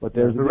 But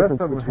there's the rest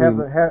of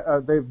them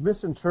they've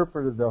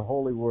misinterpreted the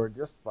holy word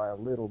just by a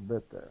little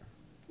bit there.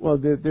 Well,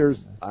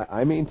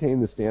 I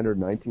maintain the standard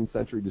 19th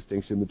century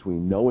distinction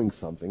between knowing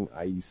something,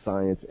 i.e.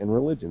 science, and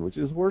religion, which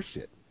is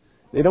horseshit.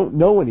 They don't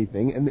know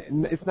anything,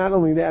 and it's not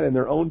only that, in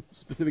their own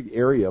specific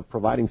area of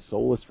providing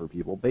solace for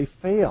people, they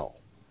fail.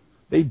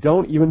 They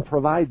don't even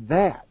provide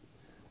that.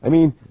 I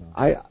mean,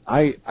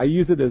 I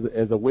use it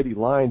as a witty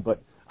line,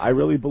 but I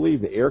really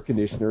believe the air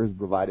conditioner has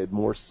provided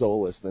more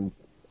solace than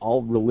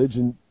all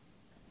religions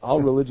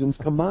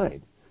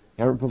combined.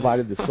 Haven't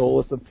provided the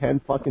solace of 10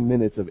 fucking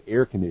minutes of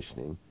air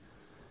conditioning.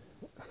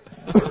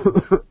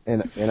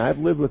 and I've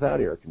lived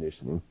without air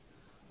conditioning.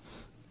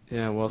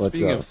 Yeah, well,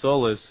 speaking of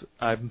solace,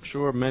 I'm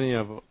sure many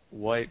of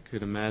white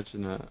could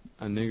imagine a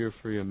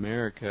nigger-free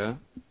America,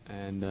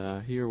 and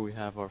here we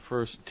have our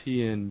first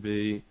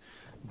TNB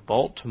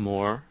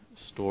Baltimore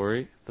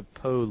story, the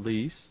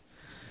police.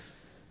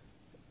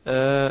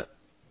 The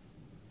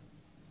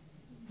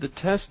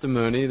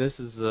testimony, this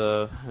is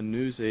a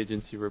news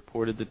agency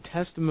reported, the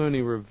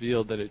testimony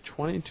revealed that a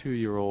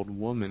 22-year-old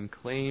woman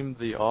claimed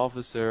the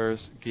officers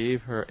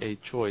gave her a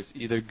choice,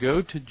 either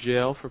go to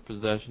jail for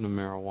possession of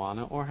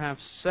marijuana or have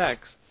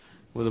sex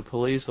with a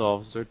police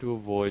officer to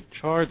avoid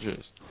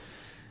charges.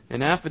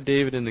 An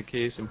affidavit in the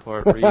case in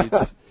part reads...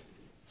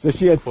 So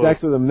she had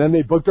sex with him, and then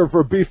they booked her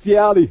for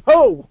bestiality.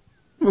 Ho!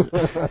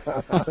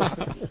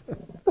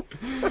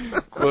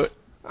 But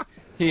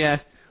he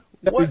asked,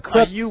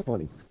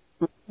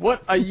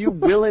 what are you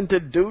willing to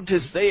do to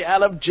stay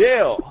out of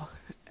jail?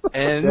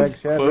 And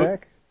quote,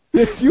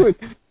 he's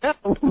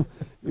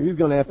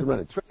going to have to run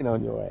a train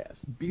on your ass.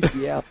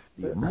 Bestiality,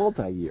 a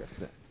multi-year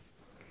sentence.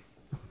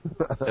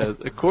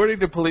 According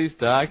to police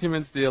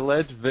documents, the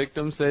alleged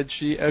victim said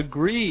she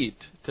agreed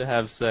to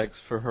have sex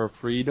for her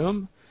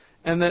freedom,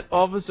 and that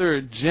Officer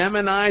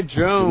Gemini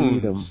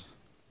Jones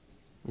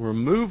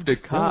removed a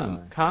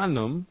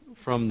condom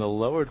from the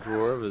lower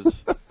drawer of his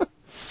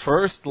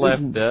first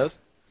left desk.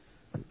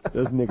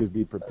 Those niggas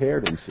be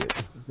prepared and shit.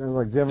 Sounds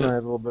like Gemini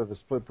has a little bit of a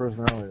split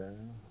personality there.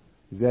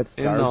 Is that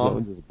Star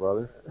Jones'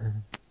 brother?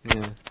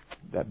 Yeah.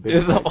 That big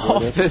in the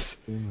office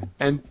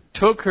and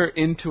took her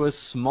into a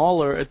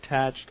smaller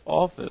attached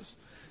office.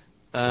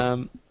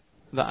 The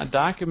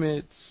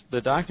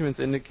documents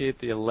indicate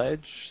the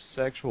alleged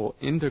sexual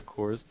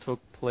intercourse took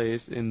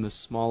place in the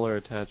smaller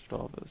attached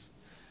office.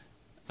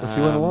 Well,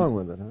 she went along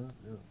with it, huh?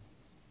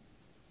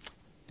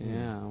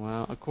 Yeah,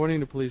 well, according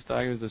to police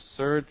documents, a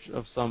search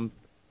of some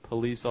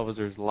police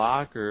officers'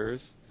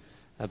 lockers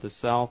at the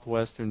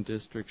Southwestern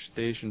District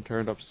Station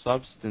turned up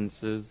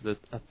substances that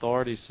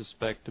authorities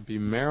suspect to be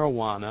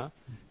marijuana,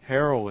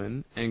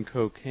 heroin, and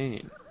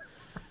cocaine.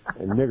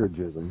 And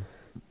niggergism.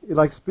 You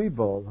like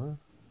speedballs, huh?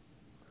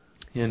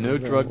 Yeah, no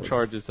drug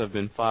charges have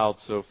been filed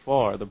so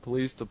far. The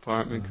police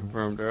department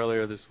confirmed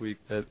earlier this week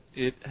that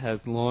it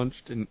has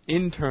launched an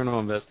internal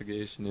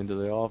investigation into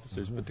the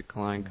officers, but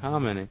declined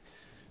commenting.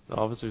 The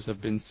officers have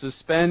been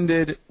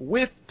suspended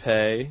with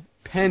pay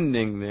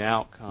pending the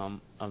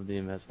outcome of the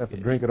investigation. Have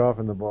to drink it off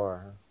in the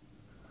bar.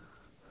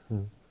 Huh?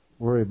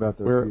 Worry about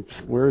their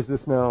future. Where is this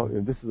now?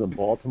 This is in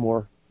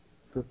Baltimore.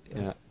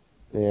 Yeah.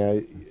 Yeah.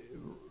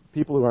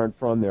 People who aren't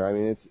from there, I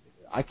mean,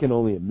 I can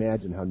only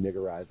imagine how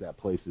niggerized that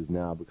place is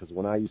now, because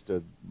when I used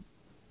to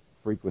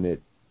frequent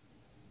it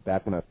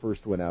back when I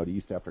first went out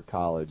east after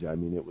college, I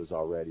mean, it was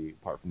already,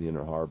 apart from the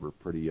Inner Harbor,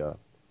 pretty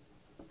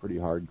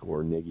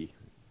hardcore niggy.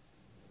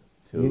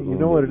 You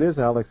know what it is,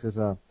 Alex, is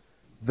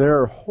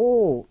there are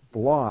whole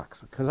blocks,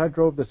 because I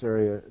drove this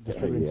area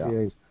distributing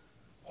CAs,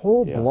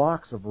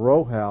 blocks of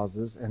row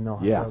houses, and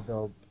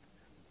there'll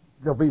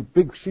be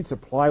big sheets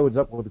of plywood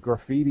up with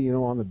graffiti,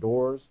 on the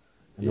doors,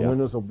 and the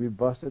windows will be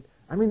busted.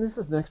 I mean, this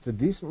is next to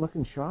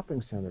decent-looking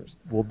shopping centers.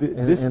 Well,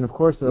 and of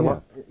course,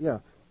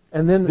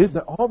 and then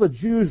all the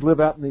Jews live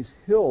out in these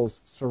hills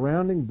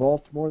surrounding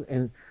Baltimore,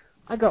 and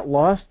I got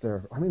lost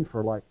there. I mean,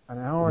 for like an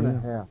hour and a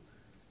half,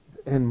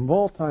 in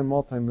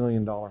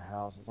multi-million-dollar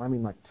houses. I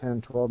mean, like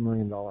 $10, $12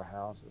 million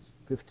houses,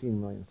 $15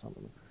 million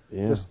something.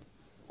 Yeah. Just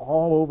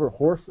all over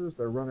horses.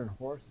 They're running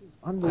horses.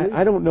 Unbelievable.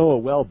 I don't know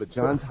it well, but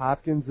Johns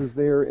Hopkins is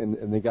there,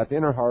 and they got the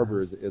Inner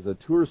Harbor as a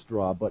tourist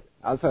draw. But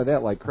outside of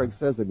that, like Craig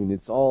says, I mean,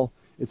 it's all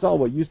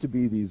what used to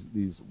be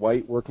these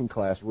white working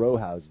class row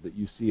houses that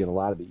you see in a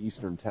lot of the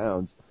eastern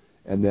towns,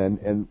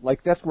 and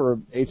like that's where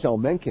H.L.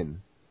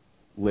 Mencken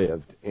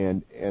lived,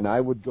 and I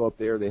would go up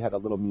there. They had a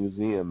little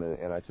museum,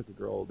 and I took a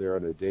girl there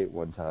on a date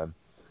one time,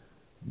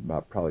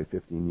 about probably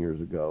 15 years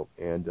ago,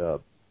 and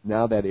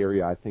now that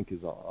area I think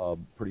is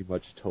pretty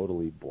much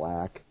totally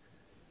black,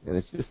 and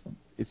it's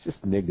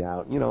just nigged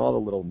out. All the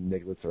little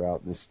nigglets are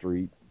out in the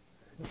street,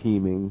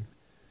 teeming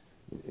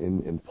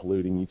and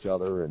polluting each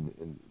other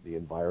and the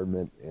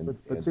environment.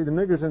 But see, the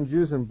niggers and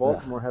Jews in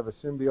Baltimore have a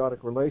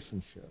symbiotic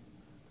relationship.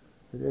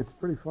 It's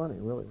pretty funny,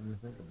 really, when you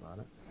think about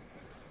it.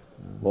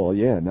 Well,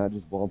 yeah, not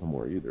just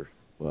Baltimore either,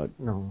 but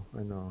no,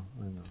 I know.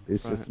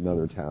 It's just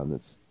another town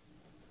that's.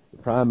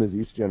 The problem is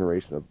each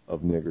generation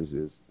of niggers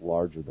is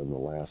larger than the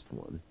last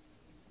one,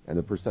 and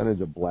the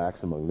percentage of blacks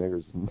among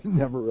niggers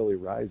never really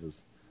rises,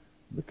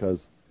 because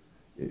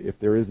if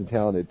there is a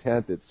talented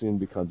 10th, it soon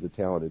becomes a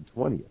talented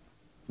 20th,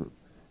 and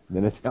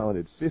then a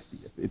talented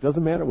 50th. It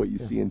doesn't matter what you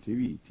see on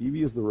TV.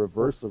 TV is the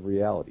reverse of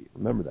reality.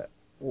 Remember that.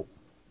 Well,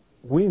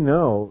 we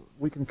know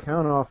we can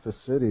count off the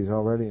cities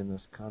already in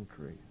this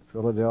country.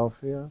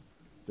 Philadelphia,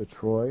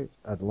 Detroit,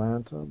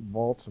 Atlanta,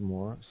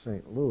 Baltimore,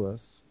 St. Louis,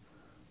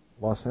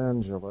 Los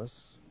Angeles.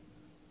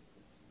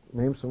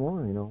 Name some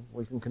more,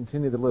 We can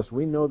continue the list.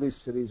 We know these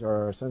cities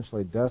are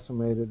essentially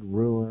decimated,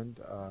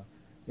 ruined,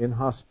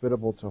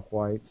 inhospitable to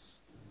whites.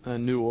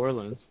 New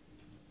Orleans.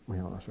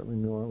 Well, certainly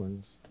New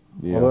Orleans.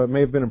 Yeah. Although it may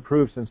have been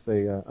improved since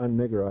they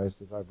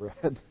unniggerized, as I've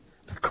read.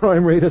 The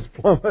crime rate has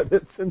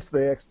plummeted since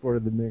they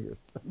exported the niggers.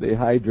 They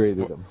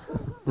hydrated them.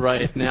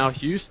 Right, now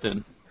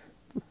Houston.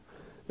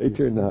 They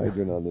turned the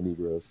hydrant on the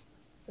Negroes.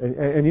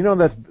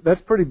 And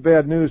that's pretty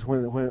bad news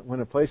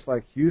when a place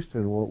like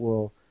Houston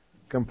will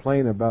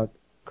complain about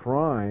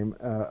crime,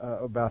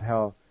 about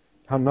how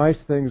nice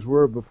things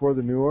were before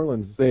the New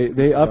Orleans. They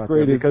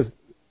upgraded because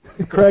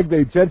Craig,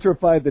 they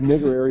gentrified the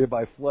nigger area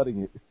by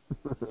flooding it.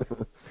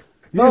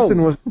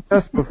 Houston was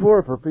best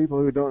before, for people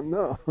who don't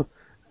know.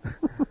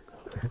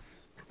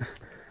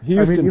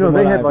 Houston,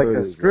 they had like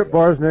strip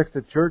bars next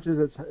to churches.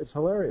 It's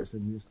hilarious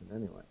in Houston,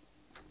 anyway.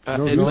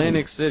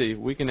 Atlantic City.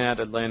 We can add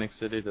Atlantic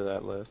City to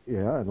that list.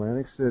 Yeah,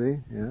 Atlantic City.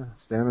 Yeah,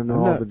 Standing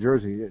All, New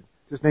Jersey.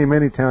 Just name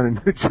any town in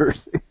New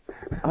Jersey.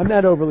 I'm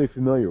not overly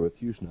familiar with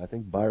Houston. I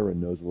think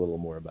Byron knows a little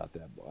more about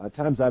that. At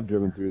times I've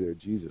driven through there.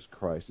 Jesus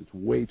Christ, it's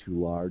way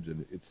too large,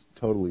 and it's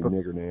totally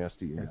nigger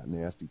nasty and got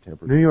nasty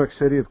temperature. New York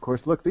City, of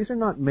course. Look, these are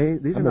not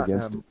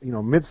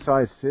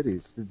mid-sized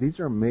cities. These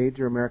are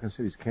major American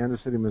cities.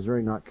 Kansas City,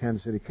 Missouri, not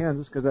Kansas City,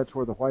 Kansas, because that's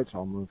where the whites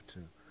all moved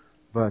to.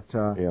 But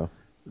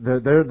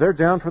they're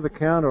down for the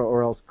count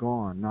or else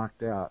gone,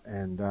 knocked out,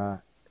 and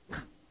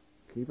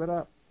keep it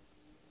up.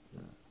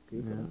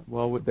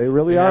 Well, they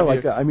really are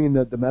like.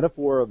 The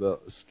metaphor of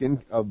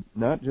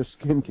not just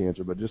skin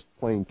cancer, but just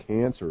plain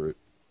cancer,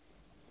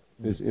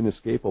 is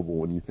inescapable.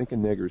 When you think of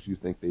niggers, you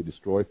think they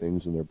destroy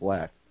things and they're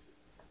black.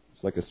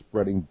 It's like a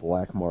spreading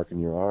black mark in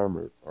your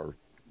arm or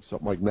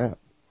something like that.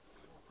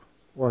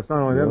 Well, it's not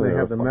only them. They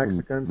have the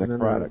Mexicans and then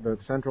the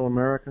Central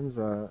Americans.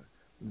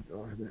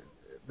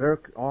 They're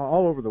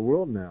all over the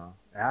world now.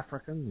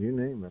 Africans, you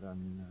name it.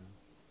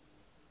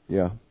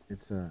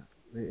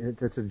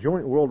 It's a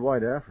joint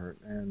worldwide effort,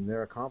 and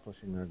they're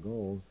accomplishing their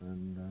goals.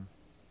 And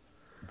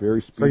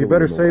very so you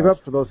better save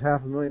up for those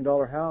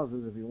 $500,000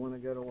 houses if you want to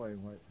get away,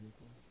 white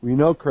people.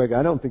 Well, Craig,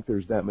 I don't think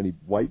there's that many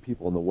white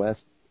people in the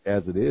West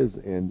as it is.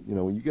 And,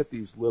 when you get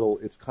these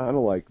it's kind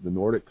of like the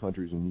Nordic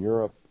countries in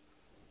Europe,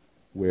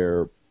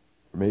 where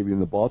maybe in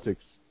the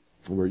Baltics,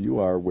 where you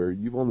are, where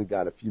you've only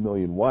got a few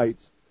million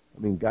whites.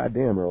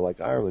 Goddamn, or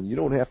like Ireland, you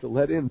don't have to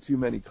let in too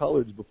many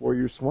colors before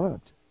you're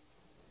swamped.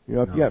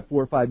 If you got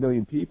 4 or 5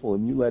 million people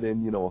and you let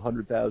in,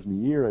 100,000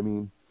 a year,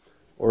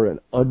 or an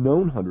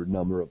unknown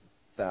number of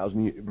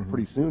thousand,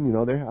 pretty soon,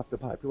 they're half the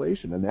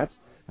population, and that's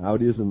how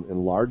it is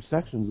in large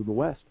sections of the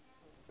West.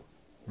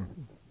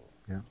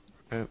 Yeah.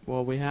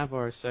 Well, we have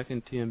our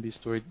second TMB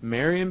story,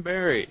 Marion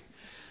Barry.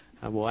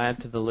 We'll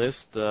add to the list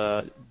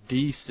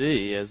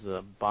D.C. as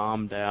a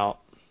bombed-out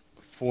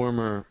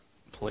former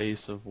place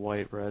of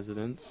white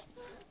residence.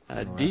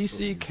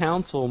 D.C.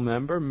 council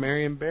member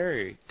Marion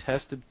Barry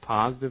tested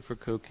positive for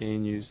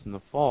cocaine use in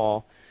the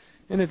fall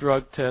in a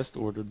drug test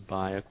ordered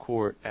by a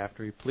court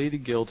after he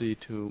pleaded guilty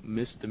to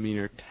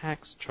misdemeanor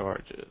tax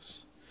charges.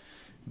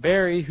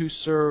 Barry, who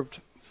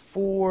served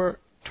 4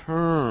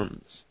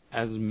 terms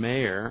as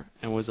mayor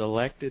and was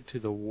elected to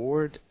the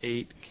Ward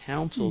 8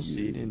 council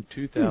seat in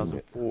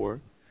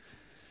 2004,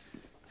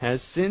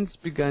 has since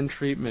begun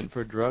treatment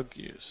for drug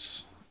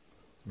use.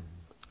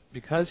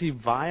 Because he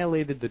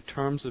violated the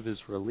terms of his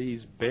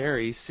release,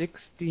 Barry,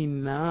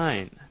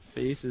 69,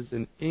 faces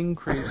an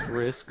increased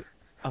risk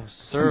of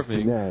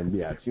serving. 69,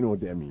 yes, you know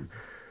what that means.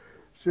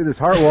 Shit, his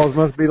heart walls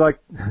must be like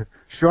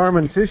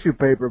Charmin tissue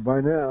paper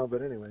by now,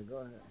 but anyway, go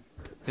ahead.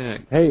 Yeah.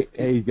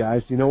 Hey,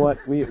 guys, you know what?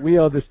 We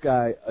owe this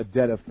guy a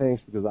debt of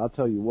thanks, because I'll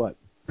tell you what.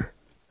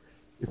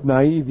 If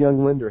naive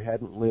young Linder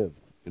hadn't lived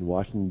in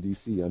Washington,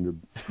 D.C. under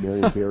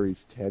Marion Barry's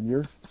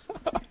tenure,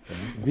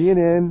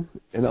 VNN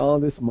and all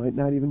of this might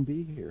not even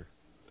be here.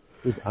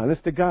 It was,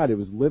 honest to God, it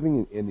was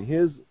living in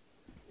his,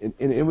 and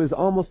it was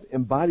almost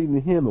embodied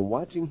in him and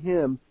watching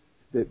him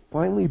that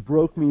finally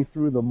broke me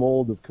through the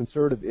mold of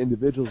conservative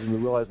individuals and to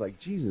realize, like,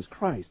 Jesus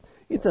Christ,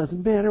 it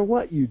doesn't matter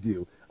what you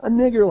do. A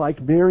nigger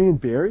like Marion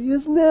Barry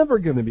is never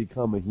going to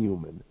become a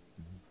human.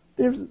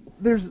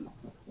 There's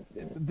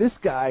this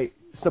guy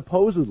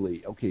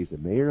supposedly, okay, he's the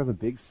mayor of a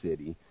big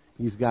city.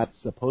 He's got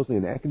supposedly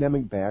an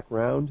academic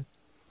background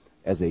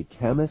as a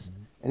chemist,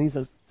 and he's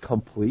a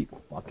complete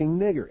fucking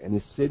nigger, and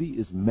his city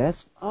is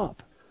messed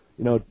up.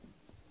 You know,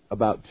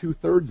 about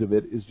 2/3 of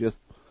it is just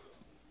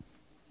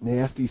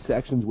nasty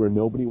sections where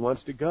nobody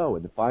wants to go.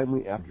 And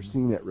finally, after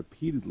seeing that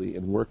repeatedly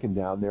and working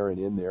down there and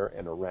in there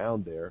and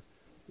around there,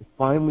 it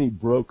finally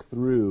broke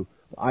through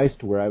the ice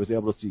to where I was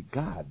able to see,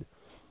 God,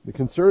 the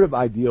conservative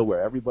ideal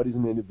where everybody's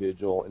an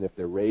individual, and if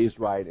they're raised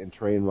right and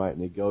trained right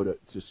and they go to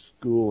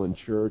school and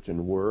church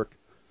and work,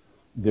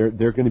 they're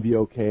going to be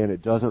okay, and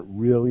it doesn't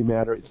really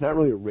matter. It's not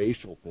really a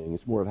racial thing.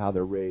 It's more of how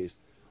they're raised.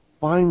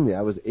 Finally,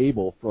 I was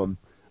able, from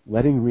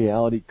letting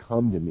reality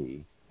come to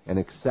me and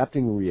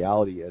accepting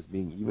reality as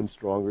being even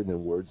stronger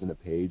than words in a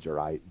page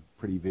or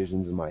pretty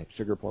visions in my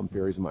sugar plum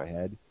fairies in my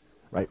head,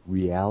 right?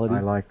 Reality. I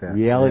like that.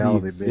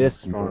 Reality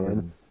exists,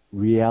 man.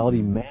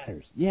 Reality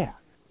matters. Yeah.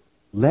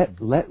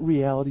 Let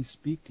reality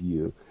speak to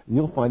you, and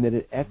you'll find that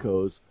it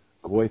echoes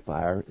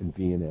GoyFire and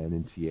VNN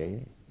and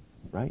TAA,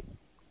 right?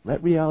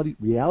 Let reality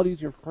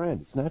is your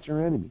friend. It's not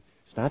your enemy.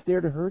 It's not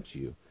there to hurt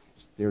you.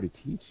 It's there to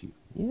teach you.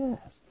 Yes.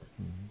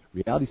 Mm-hmm.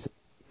 Reality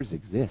centers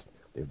exist.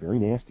 They're very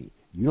nasty.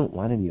 You don't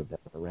want any of them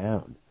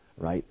around,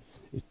 right?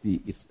 It's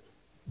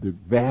the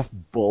vast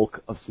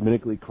bulk of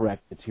Semitically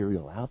correct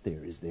material out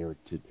there is there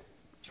to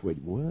persuade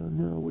you. Well,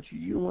 no,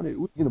 you don't want to.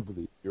 What are you going to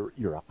believe?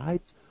 Your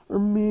eyes or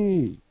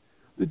me?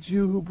 The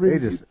Jew who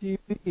brings you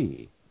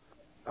TV.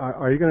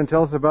 Are you going to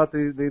tell us about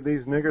these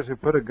niggers who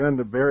put a gun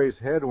to Barry's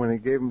head when he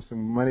gave him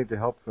some money to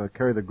help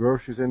carry the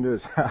groceries into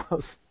his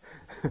house?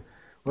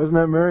 Wasn't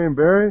that Marion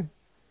Barry?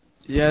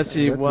 Yes,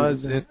 he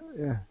was.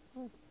 Yeah.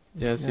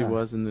 Yes, he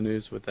was in the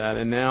news with that.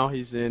 And now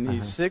he's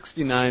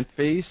 69,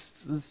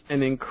 faces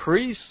an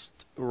increased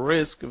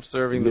risk of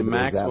serving the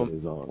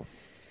maximum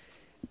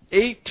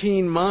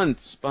 18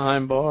 months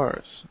behind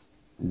bars.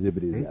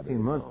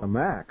 18 months, the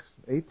max.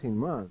 18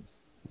 months.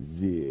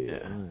 Yeah.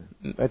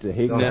 That's a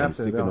hate. They'll have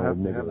to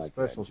have a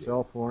special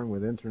cell phone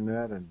with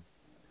internet and.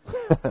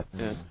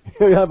 Yeah.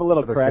 You have a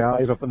little crack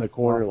pipe up in the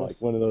corner, like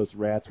one of those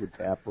rats would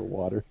tap for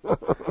water.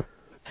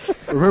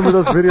 Remember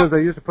those videos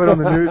they used to put on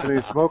the news and he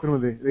was smoking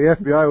with the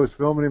FBI was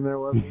filming him there,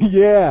 wasn't he?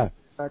 Yeah.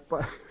 I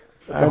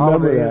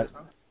remember that.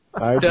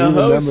 The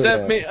host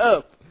set me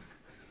up.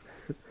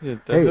 Yeah,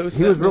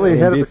 he was really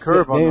ahead of the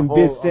curve on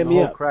the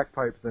whole crack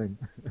pipe thing.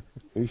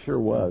 He sure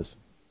was.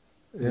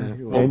 Yeah.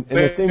 He was. And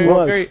the thing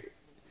was,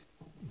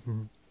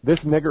 this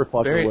nigger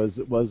fucker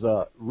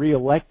was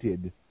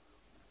reelected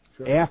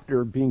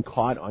after being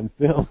caught on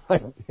film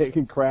like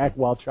taking crack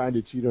while trying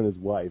to cheat on his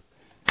wife.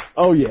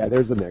 Oh yeah,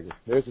 there's a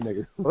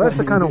nigger. Well, that's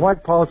the kind of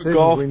white politicians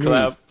we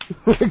need.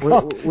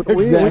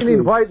 We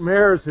need white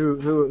mayors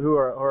who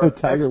are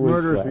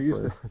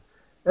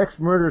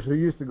ex-murderers who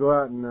used to go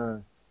out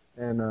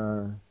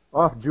and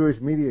off Jewish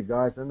media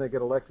guys, then they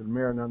get elected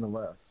mayor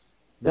nonetheless.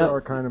 They're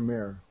our kind of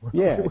mayor.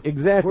 Yeah,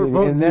 exactly. We're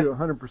voting you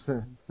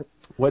 100%.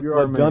 What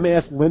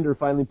dumbass Linder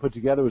finally put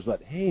together was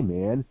like, hey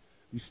man,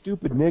 you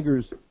stupid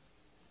niggers,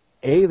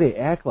 A, they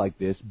act like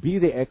this, B,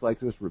 they act like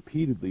this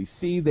repeatedly,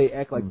 C, they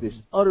act like this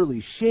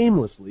utterly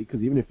shamelessly,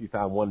 because even if you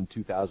found 1 in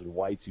 2,000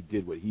 whites who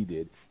did what he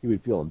did, he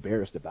would feel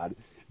embarrassed about it.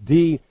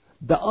 D,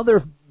 the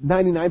other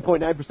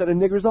 99.9% of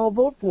niggers all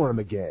vote for him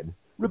again,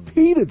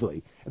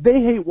 repeatedly.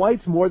 They hate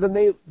whites more than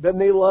they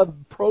love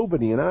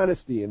probity and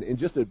honesty and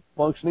just a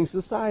functioning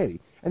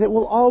society. And it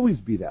will always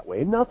be that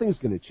way, and nothing's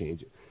going to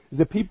change it.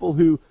 The people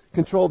who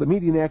control the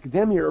media and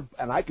academia,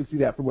 and I can see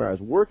that from where I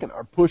was working,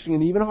 are pushing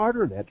it even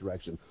harder in that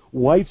direction.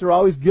 Whites are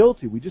always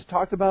guilty. We just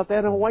talked about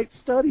that in white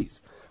studies.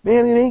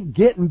 Man, it ain't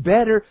getting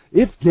better.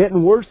 It's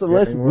getting worse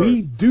unless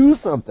we do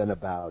something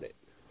about it.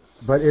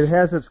 But it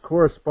has its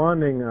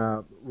corresponding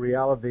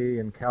reality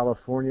in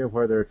California,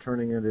 where they're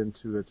turning it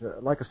into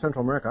like a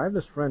Central America. I have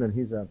this friend, and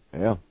he's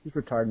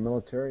retired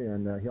military,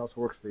 and he also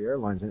works for the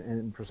airlines.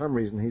 And for some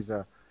reason,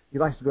 he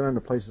likes to go down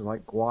to places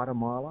like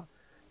Guatemala.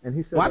 And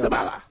he said,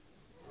 Guatemala.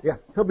 Yeah,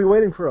 he'll be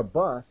waiting for a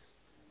bus,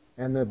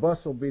 and the bus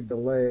will be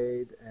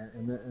delayed.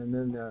 And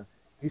then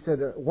he said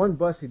one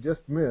bus he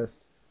just missed.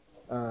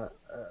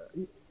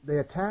 They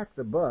attacked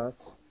the bus.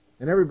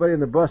 And everybody in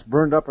the bus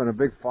burned up in a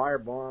big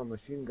firebomb,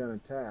 machine gun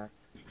attack.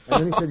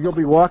 And then he said, you'll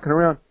be walking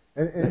around,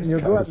 and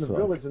you'll go out in the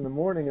village in the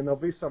morning, and there'll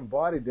be some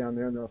body down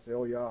there, and they'll say,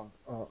 oh, yeah.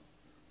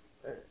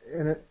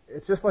 And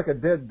it's just like a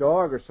dead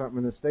dog or something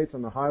in the States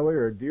on the highway,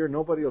 or a deer.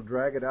 Nobody will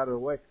drag it out of the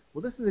way.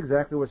 Well, this is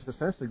exactly what's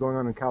essentially going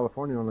on in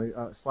California, only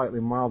a slightly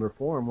milder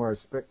form, where a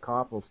spick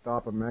cop will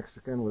stop a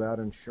Mexican without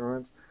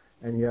insurance.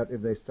 And yet,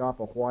 if they stop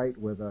a white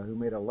who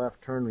made a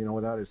left turn,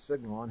 without his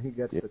signal on, he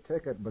gets the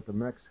ticket, but the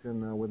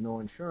Mexican with no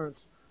insurance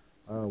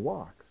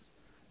walks.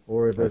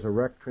 Or if there's a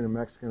wreck between a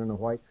Mexican and a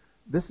white.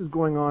 This is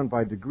going on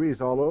by degrees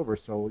all over,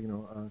 so,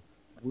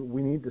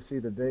 we need to see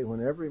the day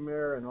when every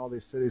mayor in all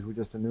these cities we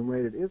just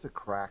enumerated is a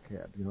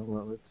crackhead.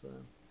 Well,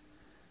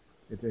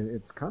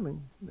 it's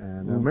coming,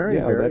 and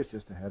Marion Barry is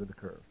just ahead of the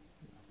curve.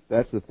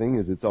 That's the thing,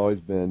 is it's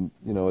always been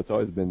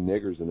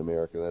niggers in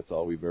America. That's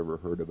all we've ever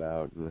heard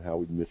about, and how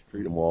we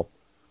mistreat them. Well,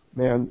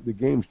 man, the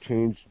game's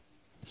changed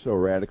so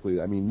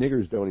radically. I mean,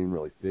 niggers don't even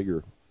really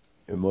figure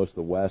in most of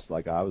the West,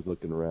 like I was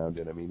looking around,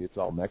 and I mean, it's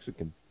all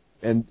Mexican.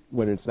 And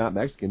when it's not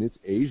Mexican, it's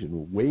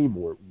Asian, way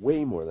more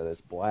than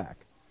it's black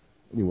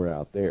anywhere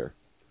out there.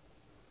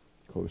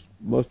 Of course,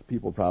 most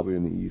people probably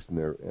in the East, and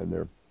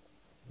they're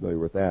familiar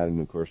with that,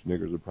 and of course,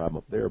 niggers are a problem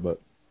up there, but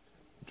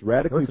it's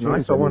radically changed.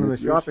 I saw one in the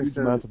shopping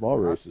center. Amounts of all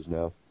races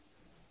now.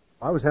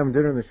 I was having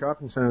dinner in the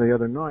shopping center the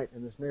other night,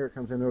 and this nigger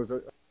comes in. There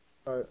was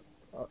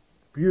a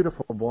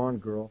beautiful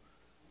blonde girl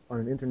on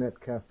an internet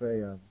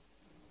cafe,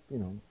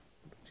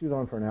 she was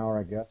on for an hour,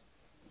 I guess.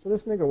 So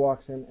this nigger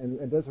walks in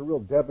and does a real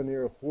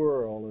debonair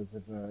whirl, as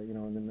if,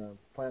 and then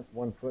plants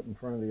one foot in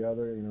front of the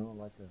other,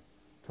 like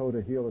a toe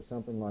to heel or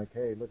something, like,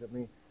 hey, look at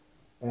me.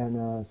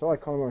 And so I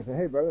call him over and say,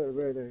 hey, brother,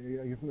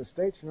 are you from the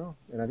States,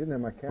 And I didn't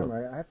have my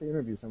camera. I have to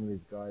interview some of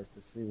these guys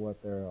to see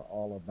what they're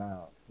all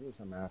about. He was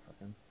some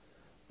African.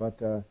 But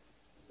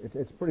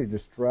it's pretty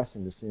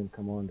distressing to see him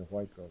come on to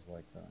white girls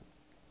like that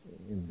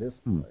in this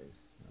place.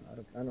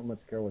 I don't much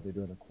care what they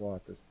do in the Quad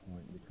at this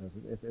point, because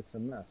it's a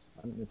mess.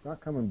 It's not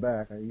coming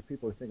back. You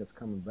people who think it's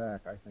coming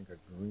back, I think, are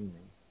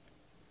dreaming.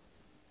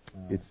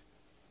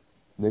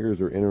 Niggers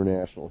are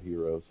international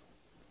heroes.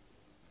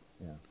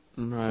 Yeah.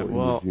 Right.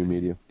 Well,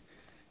 media.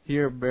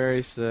 Here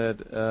Barry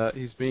said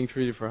he's being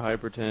treated for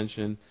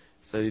hypertension.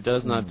 Said he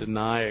does not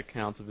deny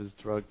accounts of his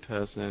drug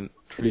tests and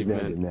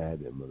treatment. He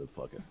denied that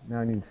motherfucker.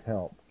 Now he needs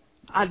help.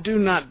 I do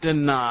not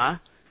deny,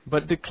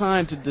 but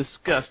decline to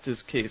discuss this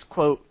case.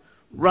 Quote,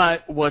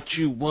 write what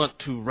you want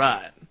to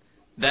write.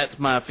 That's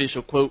my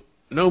official quote.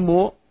 No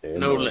more,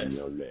 no less.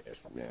 No less.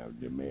 Now,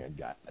 the man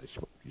got to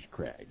smoke his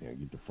crack. Now,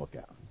 get the fuck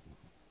out.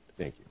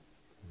 Thank you.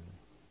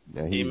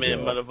 Now, amen,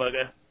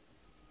 motherfucker.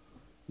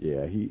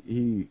 Yeah,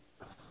 he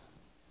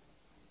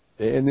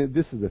and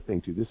this is the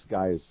thing, too. This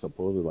guy is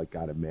supposedly,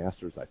 got a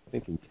master's, I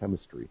think, in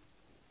chemistry.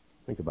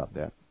 Think about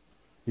that.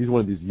 He's one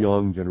of these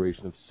young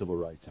generation of civil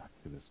rights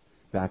activists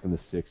back in the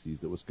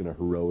 60s that was going to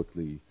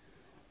heroically,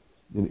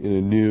 in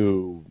a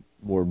new,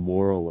 more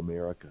moral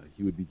America,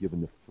 he would be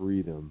given the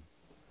freedom,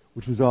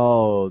 which was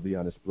all the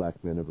honest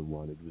black man ever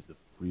wanted, was the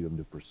freedom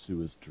to pursue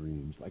his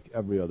dreams, like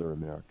every other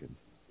American.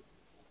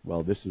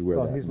 Well, this is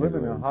where he's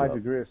living a high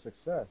degree of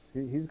success.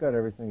 He's got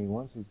everything he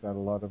wants. He's got a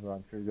lot of,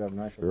 I'm sure he's got a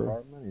nice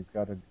apartment. He's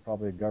got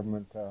probably a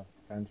government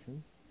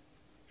pension.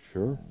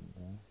 Sure.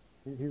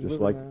 And, he's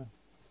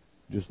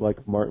just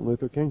like Martin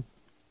Luther King,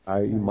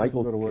 i.e.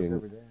 Michael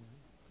King,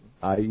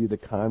 i.e. the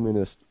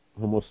communist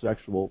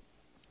homosexual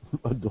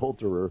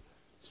adulterer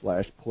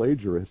 /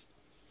 plagiarist.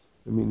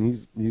 I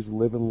mean, he's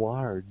living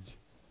large,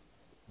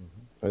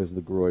 as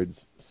the Groids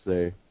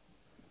say,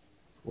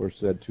 or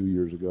said 2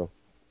 years ago.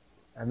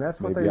 And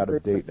that's what maybe out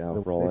of date now,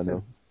 for all I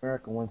know.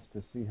 America wants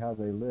to see how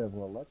they live.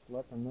 Well, let's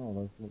let them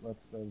know. Let's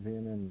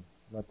VNN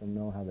let them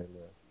know how they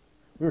live.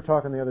 We were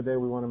talking the other day.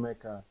 We want to make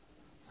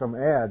some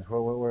ads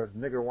where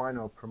Nigger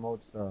Wino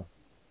promotes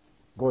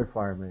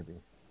GoyFire, maybe.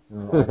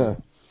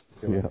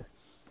 Yeah.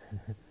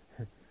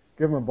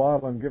 Give them a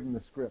bottle and give them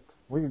the script.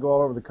 We could go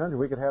all over the country.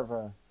 We could have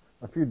a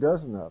few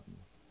dozen of them.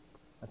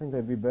 I think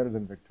they'd be better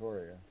than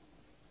Victoria.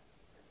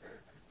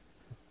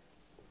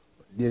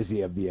 This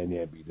here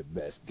VNN be the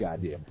best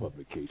goddamn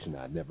publication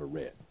I never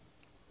read.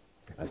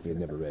 I say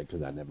never read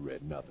because I never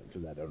read nothing,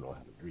 because I don't know how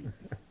to read.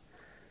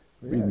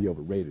 Really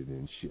overrated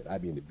and shit. I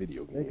be in the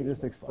video game. They could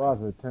just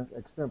exposit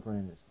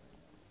extemporaneously.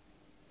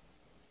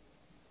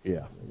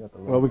 Yeah.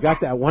 Well, we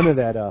got that one of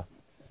that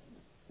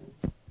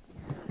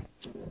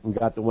We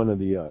got the one of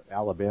the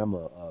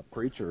Alabama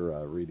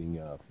preacher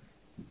reading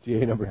TA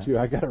number 2.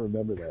 I got to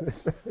remember that.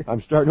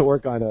 I'm starting to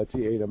work on TA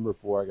number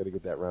 4. I got to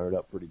get that rounded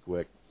up pretty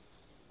quick.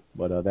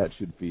 But that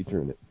should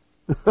feature in it.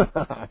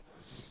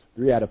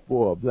 3 out of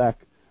 4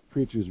 black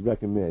preachers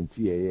recommend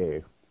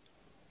TAA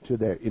to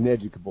their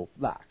ineducable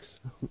flocks.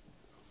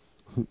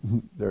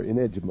 Their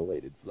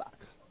ineducated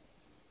flocks.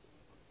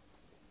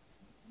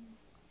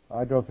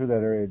 I drove through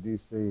that area of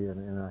D.C.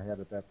 and I had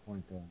at that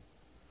point,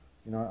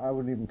 I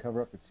wouldn't even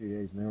cover up the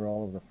TAs, and they were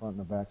all over the front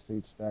and the back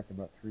seats, stacked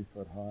about 3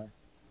 foot high.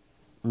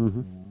 Mm-hmm.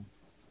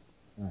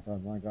 And I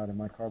thought, my God, if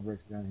my car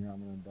breaks down here, I'm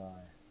going to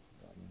die.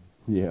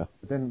 Yeah.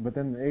 But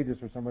then the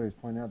ageist or somebody was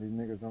pointing out these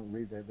niggers don't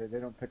read that. They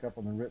don't pick up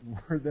on the written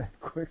word that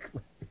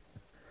quickly.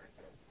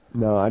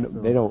 No, I don't.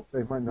 So they don't.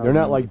 They're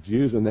not like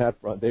Jews on that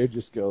front. They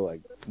just go like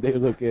they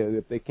look at it.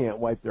 If they can't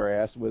wipe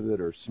their ass with it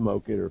or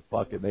smoke it or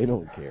fuck it, they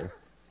don't care.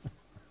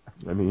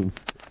 I mean,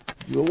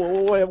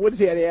 what does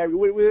that area?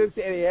 What does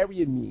that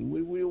area mean?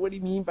 What do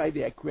you mean by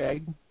that,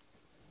 Craig?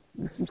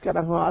 It seems kind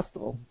of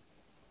hostile.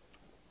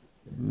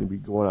 And they'd be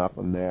going off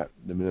on that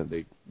the minute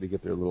they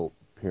get their little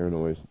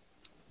paranoid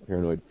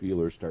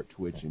feelers start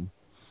twitching.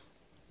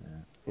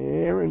 Yeah.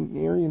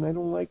 Arian, I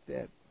don't like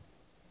that.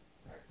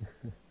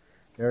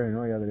 Arian,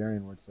 that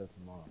Arian word sets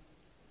them off.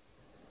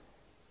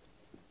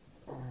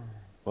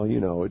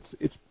 Well,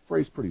 it's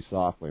phrased pretty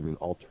softly. I mean,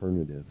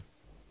 alternative.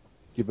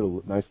 Give it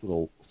a nice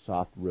little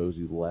soft,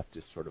 rosy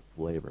leftist sort of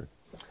flavor.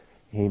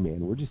 Hey, man,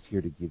 we're just here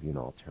to give you an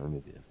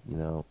alternative.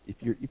 If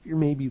you're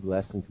maybe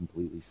less than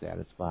completely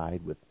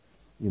satisfied with,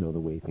 the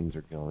way things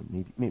are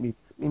going, maybe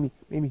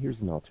here's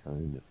an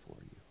alternative for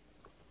you.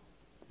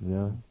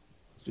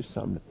 It's just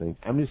something to think.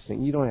 I'm just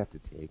saying, you don't have to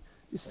take.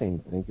 Just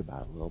saying, think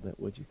about it a little bit,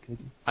 would you? Could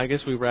you? I guess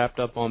we wrapped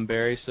up on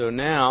Barry. So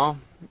now,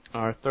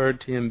 our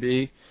third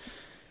TMB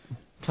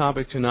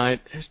topic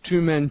tonight is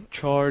 2 men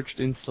charged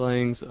in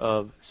slayings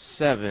of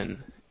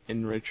 7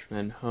 in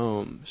Richmond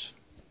homes.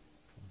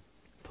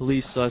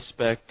 Police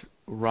suspect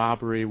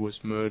robbery was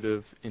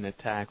motive in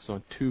attacks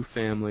on 2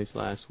 families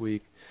last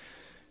week.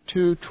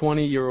 2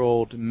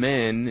 20-year-old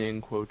men, in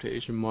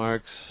quotation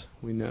marks,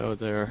 we know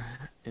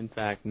they're in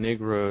fact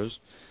Negroes,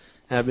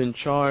 have been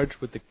charged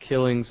with the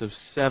killings of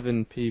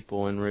 7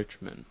 people in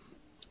Richmond.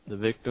 The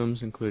victims,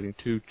 including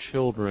 2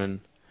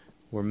 children,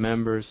 were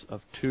members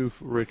of 2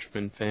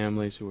 Richmond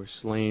families who were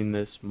slain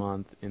this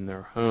month in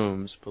their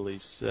homes,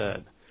 police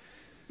said.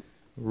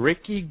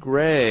 Ricky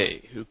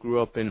Gray, who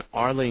grew up in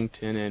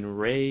Arlington, and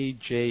Ray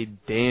J.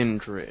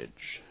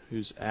 Dandridge,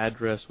 whose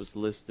address was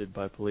listed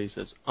by police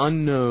as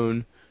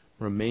unknown,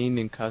 remained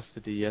in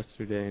custody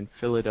yesterday in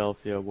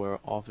Philadelphia, where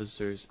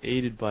officers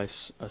aided by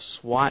a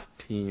SWAT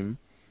team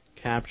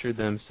captured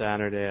them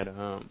Saturday at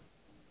home.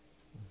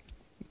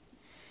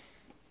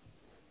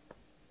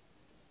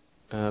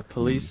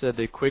 Police said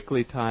they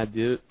quickly tied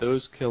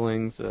those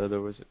killings.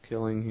 There was a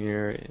killing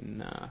here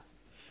in,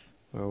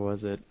 where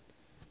was it?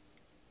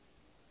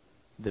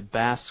 The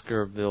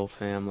Baskerville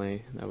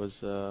family. That was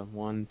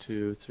 1,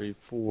 2, 3,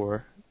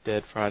 4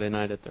 dead Friday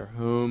night at their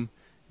home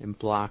in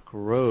Block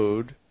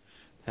Road.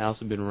 The house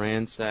had been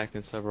ransacked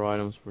and several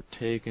items were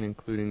taken,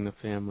 including the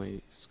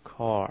family's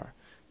car.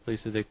 Police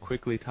said they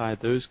quickly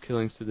tied those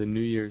killings to the New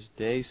Year's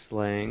Day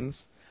slayings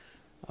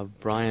of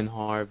Brian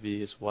Harvey,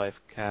 his wife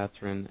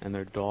Catherine, and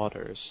their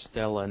daughters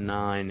Stella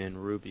 9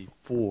 and Ruby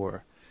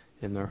 4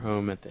 in their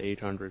home at the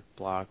 800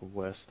 block of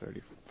West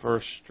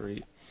 31st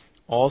Street.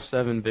 All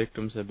 7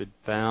 victims have been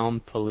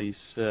found, police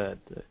said.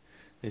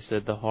 They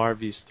said the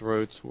Harveys'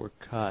 throats were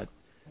cut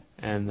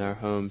and their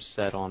homes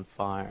set on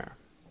fire.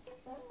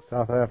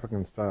 South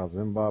African style,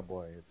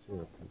 Zimbabwe, it's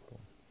here, people.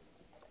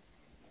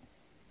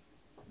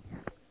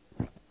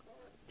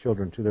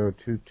 Children, too. There were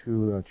two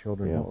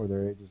children. Yeah. What were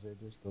their ages?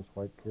 Those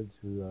white kids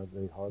who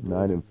they harbored.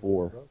 9 and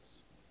 4.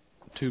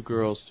 2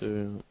 girls,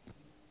 too.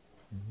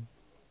 Mm-hmm.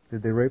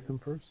 Did they rape them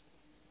first?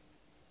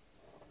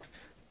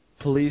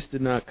 Police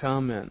did not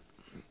comment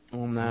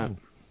on that.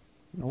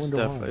 I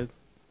wonder why.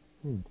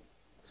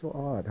 So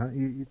odd. Huh?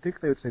 You'd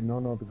think they would say,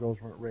 no, the girls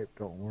weren't raped,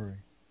 don't worry.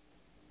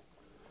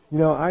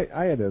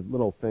 I had a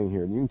little thing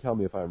here, and you can tell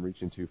me if I'm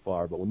reaching too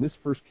far, but when this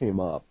first came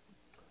up,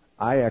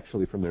 I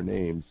actually, from their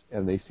names,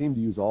 and they seem to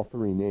use all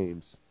 3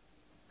 names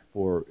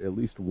for at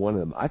least one of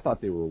them, I thought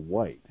they were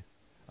white.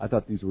 I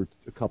thought these were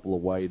a couple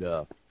of white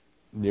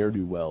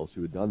ne'er-do-wells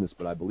who had done this,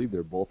 but I believe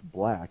they're both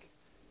black,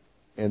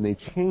 and they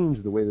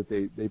changed the way that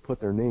they put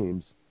their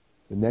names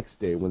the next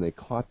day when they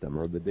caught them,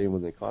 or the day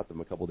when they caught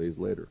them a couple days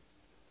later.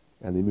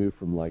 And they moved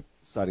from,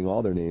 citing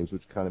all their names,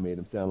 which kind of made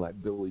them sound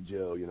like Billy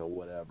Joe,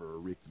 whatever,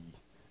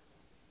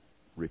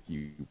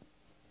 Ricky,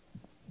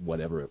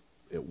 whatever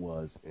it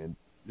was, and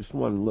just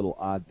one little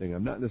odd thing.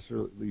 I'm not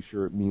necessarily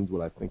sure it means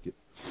what I think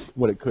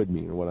what it could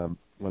mean, or what I'm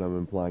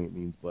implying it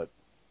means, but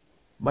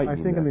might mean.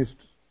 I think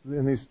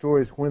in these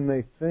stories, when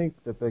they think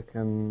that they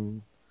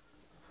can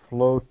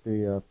float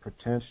the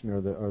pretension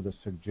or the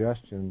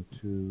suggestion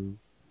to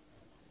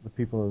the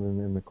people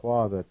in the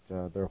qua that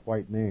they're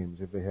white names,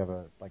 if they have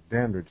like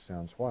Dandridge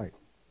sounds white,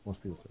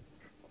 most people say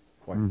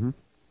white. Mm-hmm.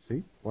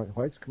 See,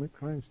 whites commit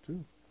crimes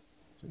too.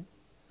 See,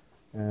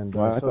 and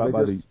I so thought they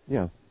about just,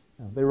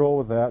 they roll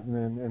with that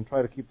and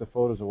try to keep the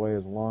photos away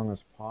as long as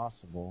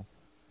possible.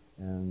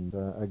 And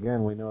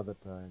again, we know that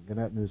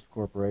Gannett News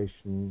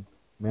Corporation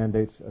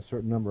mandates a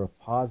certain number of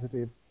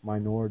positive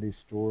minority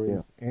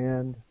stories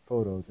and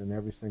photos in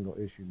every single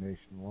issue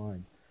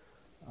nationwide.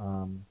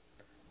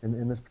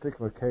 In this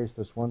particular case,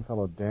 this one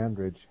fellow,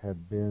 Dandridge,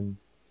 had been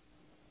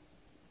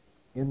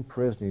in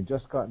prison. He'd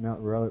just gotten out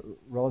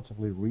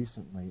relatively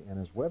recently, and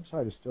his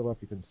website is still up.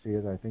 You can see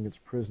it. I think it's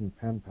Prison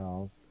Pen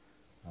Pals.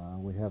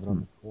 We have it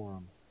on the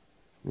forum.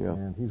 Yeah.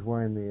 And he's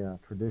wearing the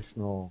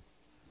traditional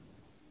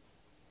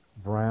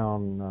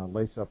brown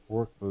lace-up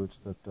work boots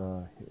that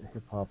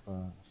hip-hop,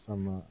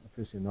 some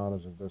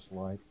aficionados of this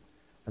like.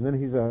 And then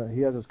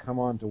he has his come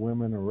on to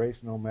women, a race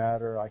no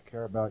matter, I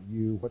care about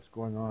you, what's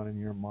going on in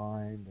your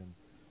mind, and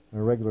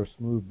a regular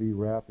smooth B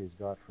rap he's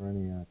got for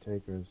any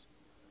takers.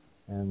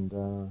 And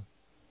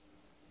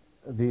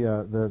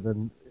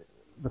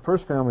the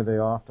first family they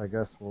offed, I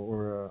guess,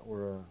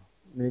 were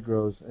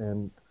Negroes,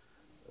 and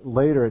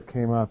later it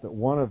came out that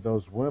one of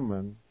those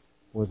women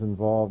was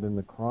involved in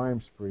the crime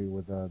spree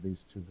with these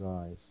two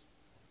guys.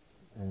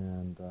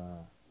 And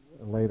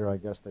later, I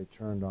guess, they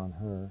turned on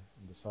her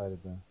and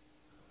decided to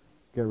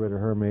get rid of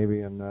her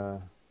maybe, and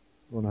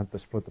we'll not have to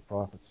split the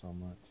profits so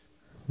much.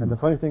 And the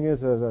funny thing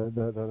is,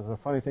 the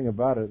funny thing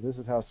about it, this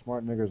is how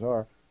smart niggers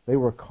are, they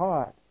were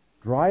caught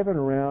driving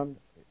around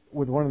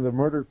with one of the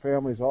murdered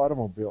family's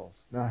automobiles.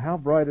 Now, how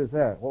bright is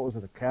that? What was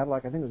it, a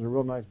Cadillac? I think it was a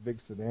real nice big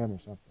sedan or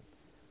something.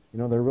 You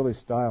know, they're really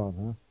styling,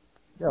 huh?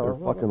 Yeah, they're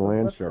fucking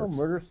land sharks.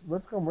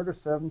 Let's go murder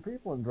 7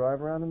 people and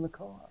drive around in the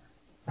car.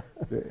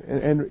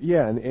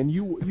 and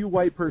you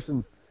white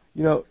person,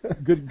 you know,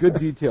 good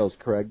details,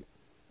 Craig.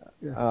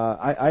 Yeah.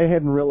 I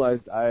hadn't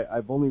realized.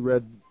 I've only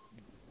read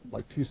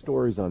like 2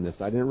 stories on this.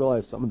 I didn't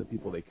realize some of the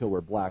people they killed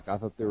were black. I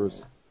thought there was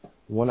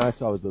one I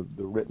saw was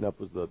the written up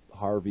was the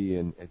Harvey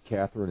and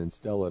Catherine and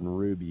Stella and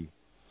Ruby.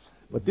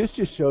 But this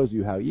just shows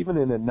you how even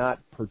in a not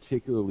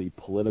particularly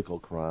political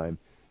crime,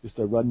 just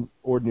a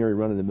ordinary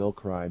run-of-the-mill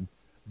crime,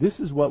 this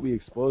is what we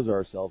expose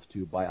ourselves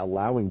to by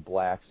allowing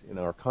blacks in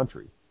our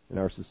country, in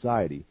our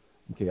society.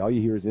 Okay, all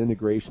you hear is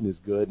integration is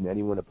good and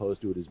anyone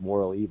opposed to it is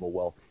moral evil.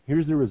 Well,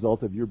 here's the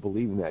result of your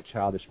believing that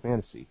childish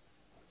fantasy.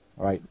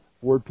 All right,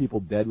 4 people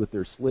dead with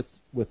their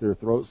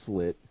throat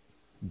slit,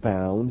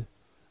 bound,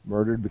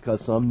 murdered because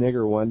some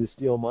nigger wanted to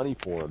steal money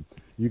for them.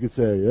 You could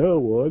say, yeah,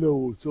 well, I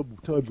know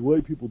sometimes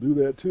white people do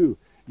that too.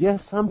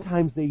 Yes,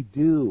 sometimes they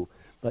do.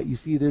 But you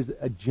see, there's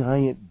a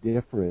giant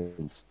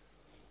difference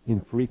in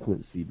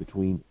frequency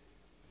between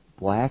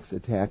blacks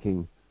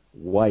attacking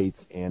whites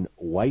and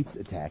whites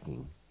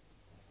attacking,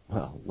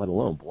 well, let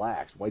alone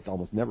blacks. Whites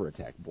almost never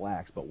attack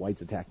blacks, but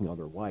whites attacking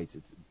other whites,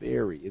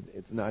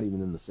 it's not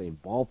even in the same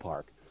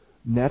ballpark.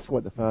 And that's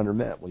what the founder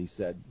meant when he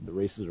said the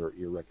races are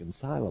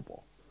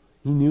irreconcilable.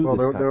 He knew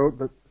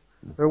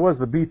there was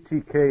the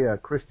BTK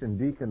Christian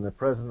deacon, the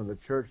president of the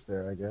church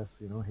there, I guess.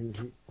 You know, he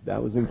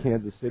that was in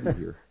Kansas City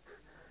here.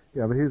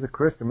 Yeah, but he's a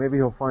Christian. Maybe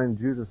he'll find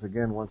Jesus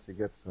again once he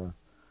gets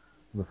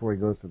before he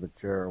goes to the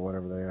chair or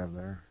whatever they have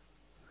there.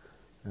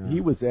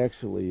 He was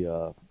actually.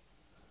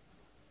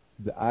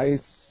 I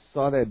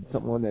saw that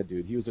something on that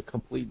dude. He was a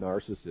complete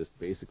narcissist.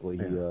 Basically,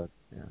 he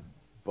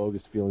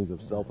bogus feelings of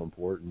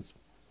self-importance.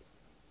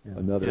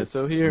 Another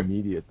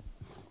immediate.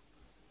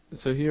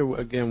 So here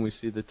again we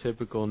see the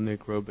typical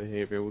Negro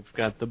behavior. We've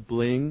got the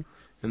bling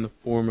in the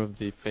form of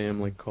the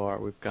family car.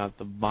 We've got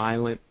the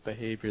violent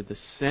behavior, the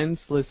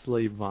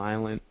senselessly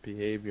violent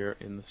behavior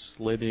in the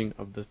slitting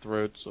of the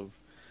throats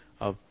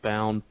of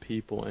bound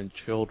people and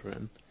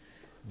children.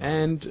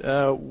 And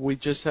we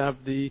just have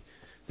the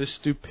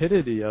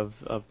stupidity of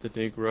the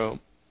Negro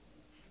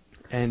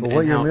and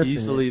how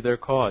easily they're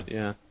caught.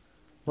 Yeah.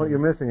 What you're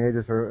missing,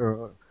 Aegis,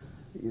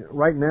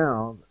 right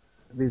now,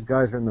 these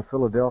guys are in the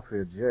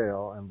Philadelphia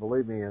jail, and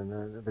believe me,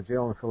 in the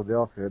jail in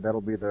Philadelphia,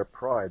 that'll be their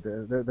pride.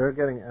 They're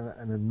getting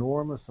an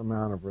enormous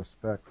amount of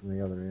respect from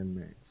the other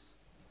inmates.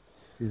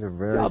 These are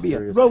very serious guys. Y'all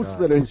be a throat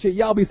slitter and shit.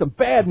 Y'all be some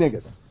bad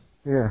niggas.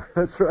 Yeah,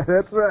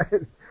 that's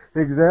right.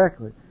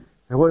 Exactly.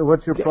 And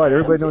what's your pride?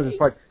 Everybody knows his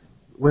pride.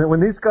 When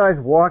these guys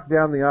walk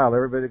down the aisle,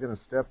 everybody's going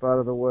to step out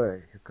of the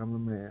way. Here come the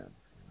man.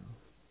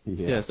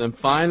 Yes, and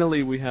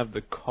finally we have the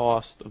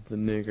cost of the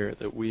nigger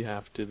that we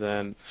have to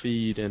then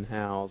feed and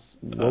house.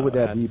 What would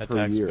that be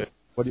per year?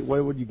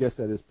 What would you guess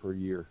that is per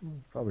year?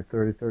 Probably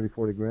 30,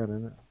 40 grand,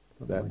 isn't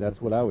it? That's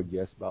what I would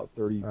guess, about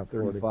 30,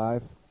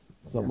 35,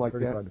 something like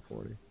 35 that. To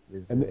 40.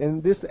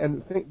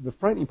 The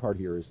frightening part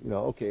here is,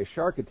 okay, a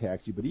shark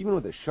attacks you, but even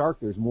with a shark,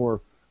 there's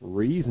more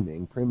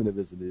reasoning, primitive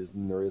as it is,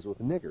 than there is with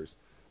the niggers.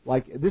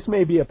 Like, this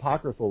may be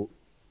apocryphal,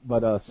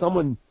 but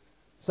someone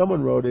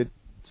wrote it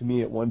to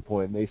me at one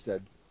point, and they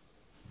said,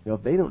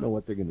 they don't know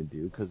what they're going to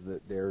do because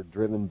they're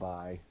driven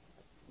by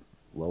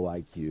low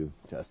IQ,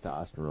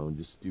 testosterone,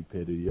 just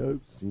stupidity. Oh,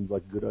 it seems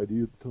like a good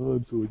idea at the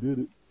time, so I did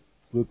it.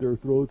 Slit their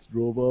throats,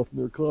 drove off in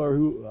their car.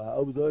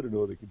 How was I to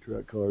know they can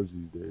track cars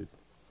these days?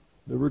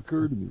 Never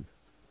occurred to me.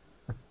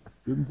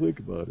 Didn't think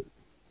about it.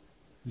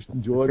 Just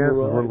enjoy the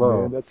ride,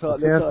 man. That's how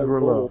I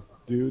roll,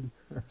 dude.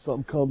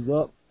 Something comes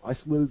up, I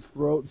slit its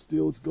throat and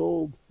steal its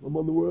gold. I'm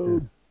on the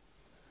road.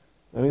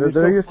 I mean,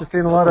 they're used to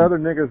seeing a lot of other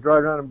niggers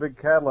driving around in big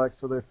Cadillacs,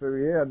 so they figure,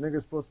 yeah,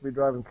 niggers supposed to be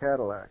driving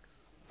Cadillacs.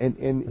 And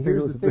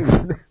here's the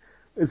thing.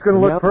 It's going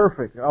to look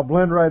perfect. I'll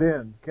blend right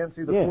in. Can't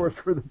see the forest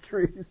for the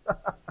trees.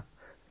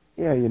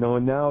 Yeah, you know,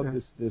 and now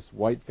this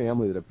white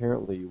family that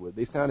apparently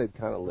they sounded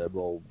kind of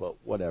liberal, but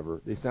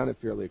whatever. They sounded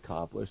fairly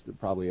accomplished. They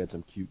probably had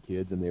some cute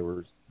kids, and they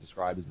were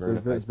described as very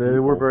nice people. They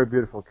were very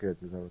beautiful kids,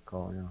 as I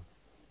recall, yeah.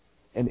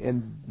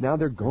 And now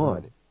they're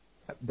gone.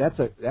 That's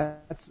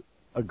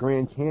a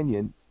Grand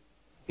Canyon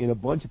in a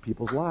bunch of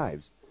people's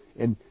lives.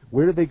 And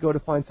where do they go to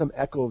find some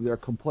echo of their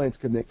complaints?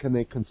 Can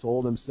they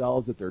console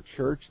themselves at their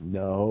church?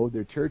 No,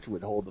 their church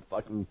would hold a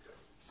fucking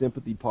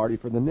sympathy party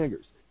for the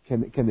niggers.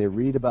 Can they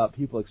read about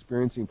people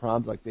experiencing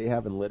problems like they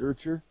have in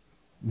literature?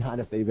 Not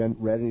if they've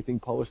read anything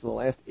published in the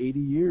last 80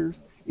 years.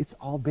 It's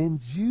all been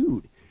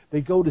Jude.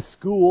 They go to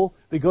school,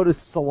 they go to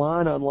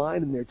Salon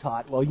online, and they're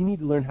taught, well, you need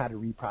to learn how to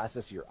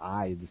reprocess your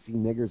eyes to see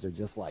niggers are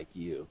just like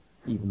you,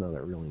 even though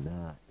they're really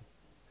not.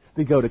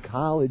 They go to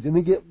college, and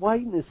they get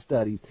whiteness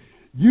studies.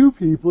 You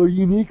people are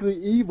uniquely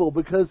evil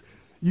because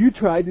you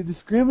tried to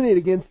discriminate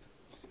against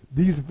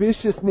these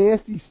vicious,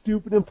 nasty,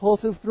 stupid,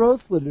 impulsive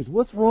throat slitters.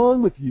 What's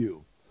wrong with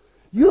you?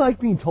 You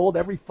like being told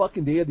every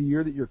fucking day of the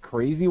year that you're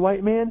crazy,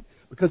 white man?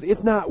 Because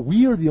if not,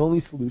 we are the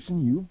only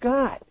solution you've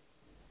got.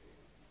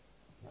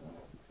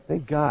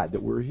 Thank God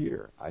that we're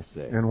here, I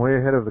say. And way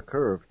ahead of the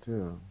curve,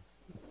 too.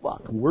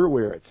 Fuck, we're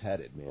where it's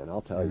headed, man.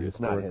 I'll tell you, it's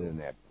not headed in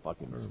that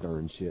fucking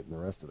Stern shit and the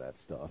rest of that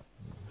stuff.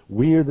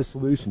 We are the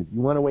solution. If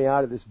you want a way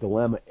out of this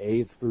dilemma,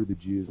 A, it's through the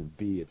Jews, and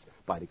B, it's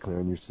by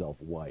declaring yourself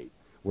white.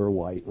 We're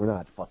white. We're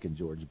not fucking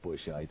George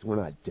Bushites. We're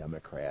not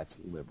Democrats,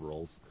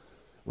 liberals.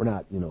 We're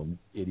not,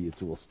 idiots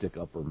who will stick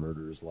up for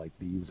murderers like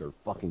these or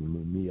fucking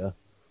Mumia.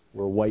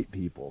 We're white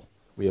people.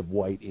 We have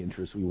white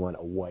interests. We want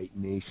a white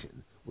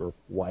nation. We're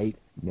white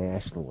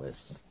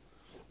nationalists.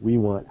 We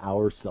want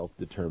our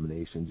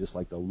self-determination, just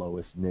like the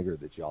lowest nigger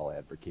that y'all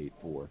advocate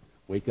for.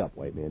 Wake up,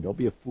 white man. Don't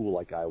be a fool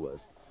like I was.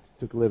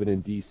 Took living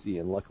in D.C.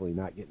 and luckily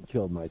not getting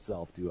killed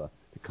myself to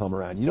come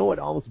around. You know what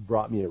almost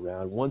brought me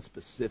around? One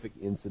specific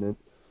incident.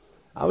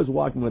 I was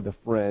walking with a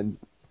friend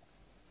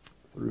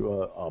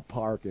through a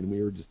park, and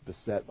we were just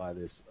beset by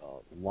this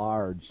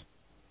large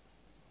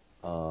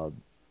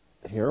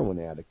heroin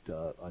addict,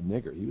 a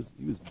nigger. He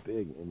was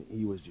big, and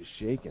he was just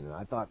shaking. And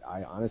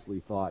I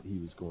honestly thought he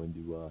was going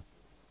to.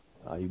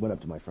 He went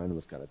up to my friend and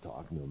was kind of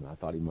talking to him, and I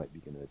thought he might be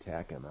going to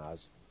attack him. I was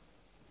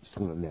just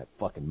in that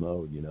fucking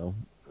mode,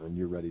 and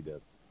you're ready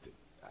to.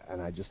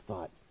 And I just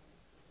thought,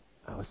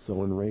 I was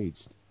so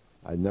enraged.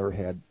 I'd never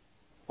had,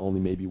 only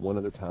maybe one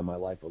other time in my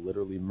life, a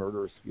literally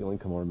murderous feeling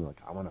come over me, like,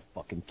 I want to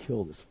fucking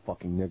kill this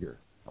fucking nigger.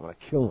 I want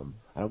to kill him.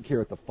 I don't care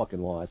what the fucking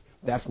law is.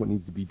 That's what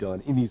needs to be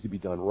done. It needs to be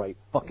done right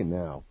fucking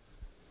now.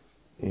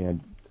 And,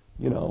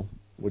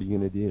 what are you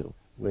going to do?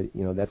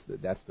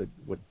 That's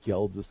what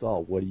gilds us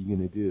all. What are you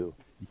going to do?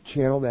 You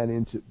channel that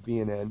into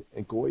BNN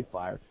and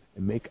GoyFire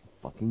and make a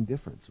fucking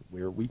difference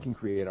where we can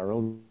create our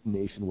own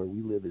nation where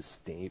we live as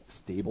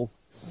stable,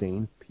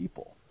 sane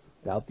people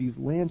without these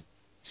land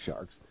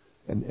sharks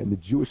and the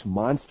Jewish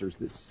monsters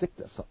that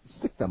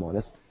sick them on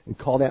us and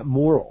call that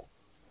moral,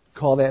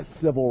 call that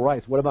civil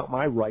rights. What about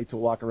my right to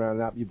walk around and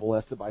not be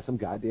molested by some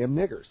goddamn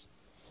niggers?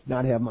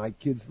 Not have my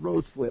kid's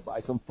throat slit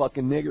by some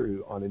fucking nigger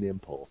who, on an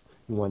impulse,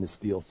 who wanted to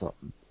steal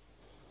something.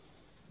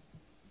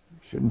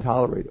 Shouldn't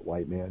tolerate it,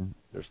 white man.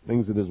 There's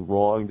things that is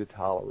wrong to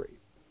tolerate.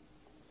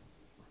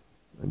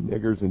 And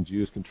niggers and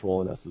Jews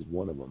controlling us is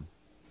one of them.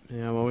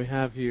 Yeah, well, we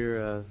have here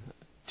a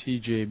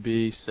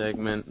TJB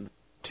segment.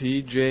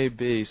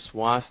 TJB,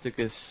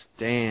 swastika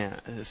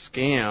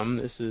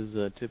scam. This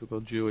is typical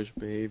Jewish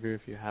behavior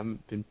if you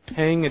haven't been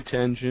paying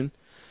attention.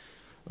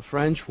 A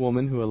French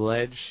woman who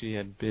alleged she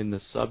had been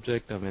the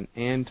subject of an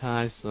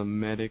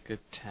anti-Semitic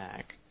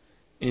attack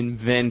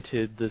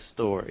invented the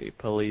story,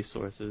 police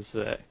sources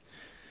say.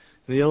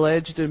 The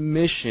alleged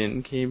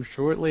admission came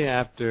shortly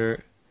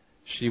after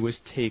she was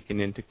taken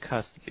into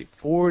custody,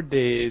 4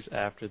 days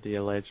after the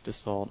alleged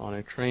assault on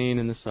a train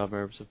in the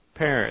suburbs of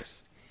Paris.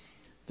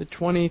 The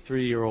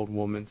 23-year-old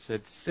woman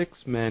said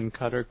 6 men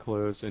cut her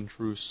clothes and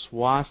drew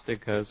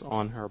swastikas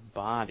on her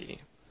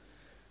body,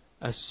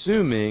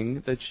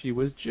 assuming that she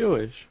was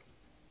Jewish.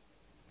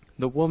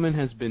 The woman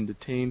has been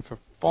detained for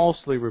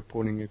falsely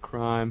reporting a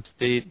crime.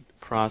 State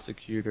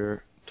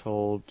prosecutor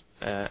told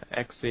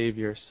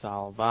Xavier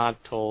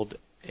Salvat told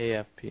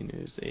AFP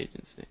News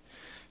Agency.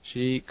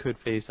 She could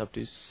face up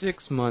to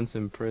 6 months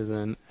in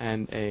prison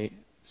and a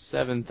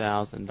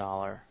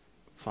 $7,000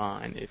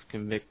 fine if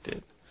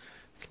convicted.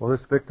 Well,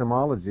 this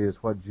victimology is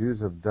what Jews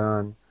have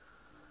done,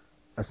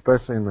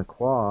 especially in the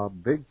Qua,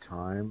 big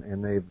time,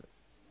 and they've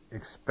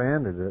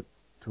expanded it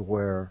to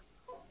where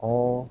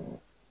all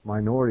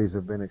minorities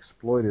have been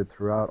exploited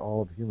throughout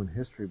all of human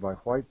history by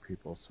white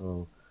people.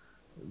 So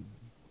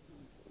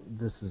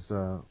this is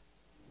their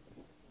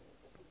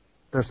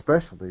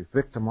specialty,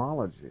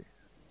 victimology.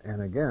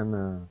 And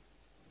again,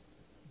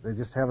 they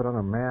just have it on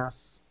a mass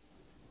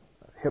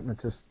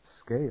hypnotist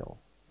scale.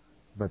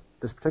 But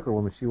this particular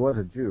woman, she was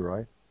a Jew,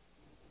 right?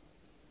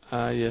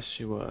 Yes,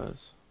 she was.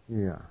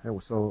 Yeah, a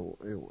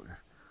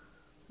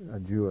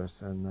Jewess.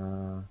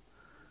 And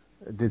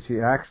did she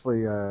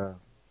actually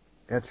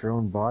etch her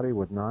own body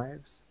with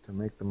knives to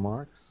make the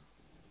marks?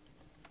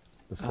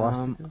 The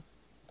swastikas?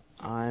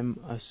 I'm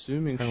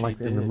assuming kind she of like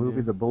did. in the movie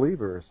Yeah. The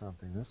Believer or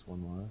something. This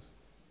one was.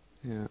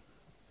 Yeah.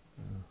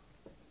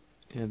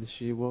 Yeah,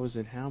 what was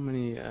it? How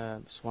many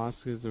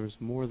swastikas? There was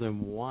more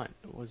than one.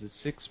 Was it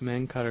 6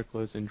 men cut her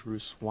clothes and drew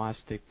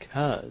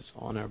swastikas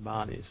on her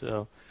body?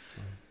 So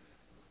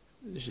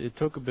it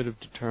took a bit of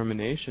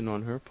determination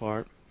on her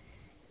part.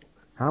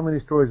 How many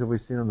stories have we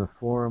seen on the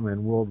forum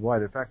and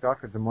worldwide? In fact,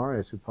 Dr.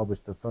 Demarius, who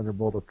published The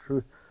Thunderbolt of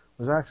Truth,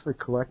 was actually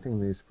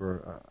collecting these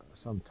for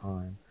some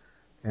time.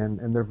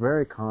 And they're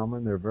very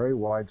common. They're very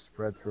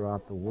widespread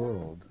throughout the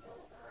world.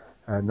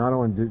 Not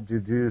only do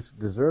Jews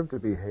deserve to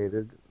be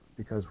hated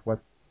because what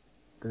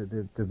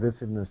the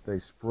divisiveness they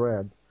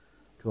spread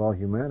to all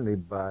humanity,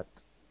 but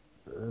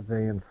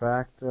they in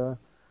fact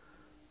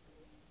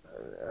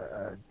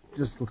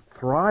just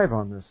thrive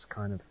on this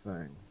kind of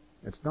thing.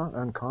 It's not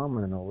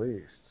uncommon in the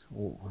least.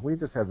 We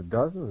just have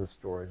dozens of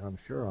stories, I'm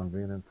sure, on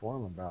being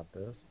informed about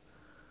this.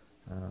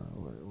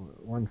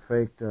 One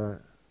faked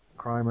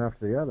crime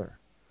after the other.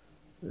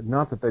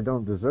 Not that they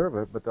don't deserve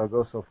it, but they'll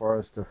go so far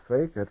as to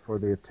fake it for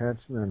the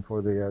attention and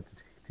for the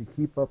to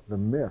keep up the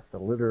myth, the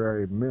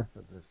literary myth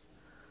of this.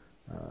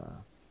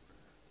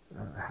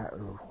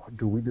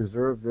 Do we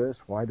deserve this?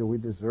 Why do we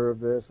deserve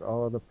this?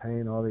 All of the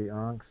pain, all the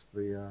angst,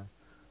 the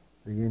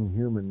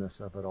inhumanness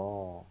of it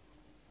all.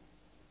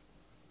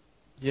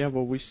 Yeah,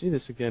 well, we see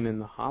this again in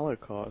the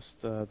Holocaust,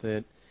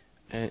 that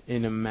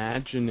an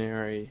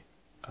imaginary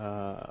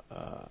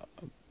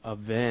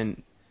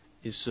event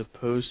is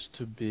supposed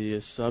to be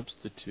a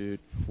substitute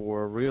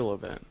for a real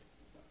event.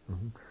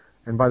 Mm-hmm.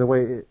 And by the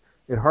way,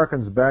 it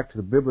harkens back to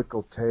the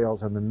biblical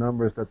tales and the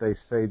numbers that they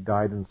say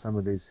died in some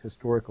of these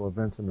historical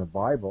events in the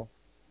Bible.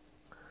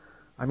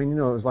 I mean,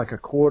 it was like a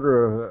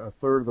quarter or a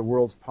third of the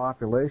world's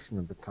population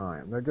at the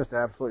time. They're just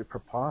absolutely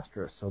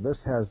preposterous. So this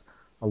has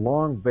a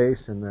long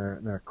base in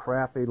their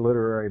crappy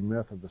literary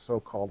myth of the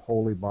so-called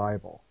Holy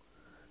Bible.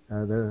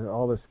 There's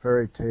all this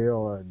fairy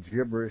tale,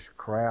 gibberish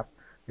crap.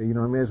 I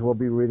may as well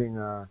be reading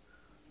the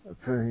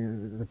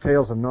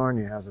Tales of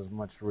Narnia has as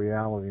much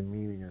reality and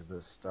meaning as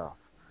this stuff.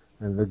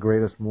 And the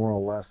greatest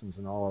moral lessons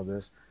and all of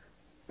this.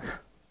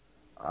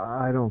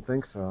 I don't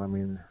think so. I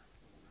mean,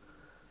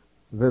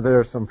 there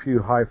are some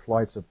few high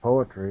flights of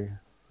poetry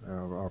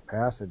or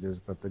passages,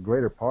 but the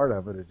greater part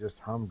of it is just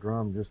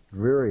humdrum, just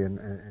dreary,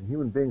 and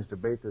human beings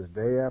debate this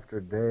day after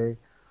day.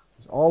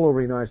 It's all over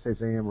the United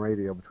States AM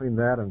radio. Between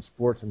that and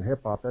sports and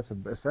hip-hop, that's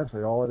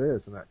essentially all it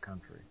is in that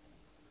country.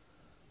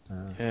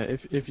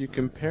 If you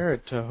compare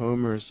it to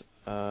Homer's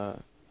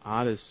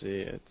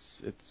Odyssey,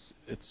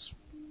 it's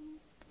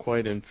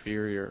quite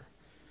inferior.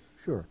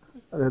 Sure.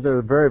 There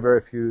are very,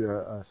 very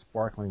few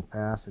sparkling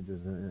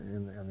passages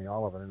in the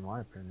Olivet, in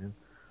my opinion.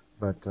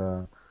 But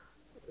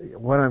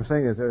what I'm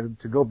saying is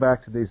to go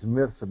back to these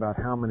myths about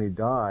how many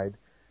died,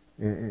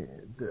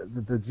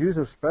 the Jews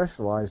have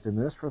specialized in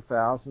this for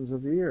thousands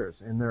of years,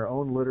 in their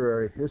own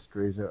literary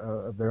histories,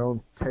 of their own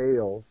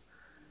tales,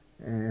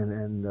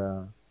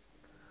 and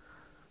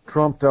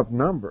trumped up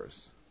numbers.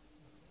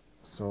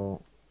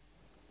 So,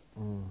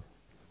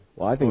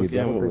 well, I think it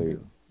definitely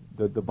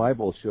the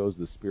Bible shows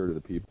the spirit of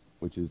the people,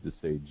 which is to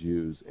say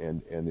Jews,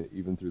 and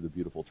even through the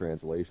beautiful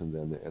translations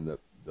and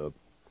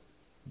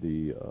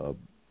the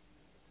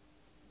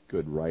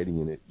good writing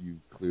in it, you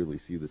clearly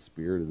see the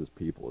spirit of this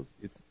people.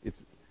 It's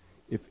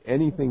if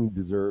anything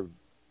deserved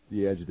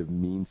the adjective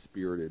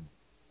mean-spirited,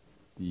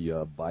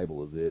 the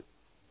Bible is it.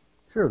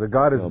 Sure, the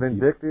God is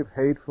vindictive,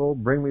 hateful,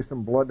 bring me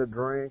some blood to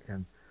drink,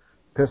 and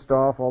pissed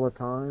off all the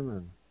time,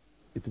 and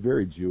it's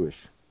very Jewish.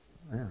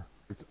 Yeah,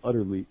 it's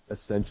utterly,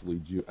 essentially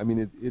Jew. I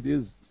mean, it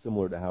is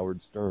similar to Howard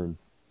Stern.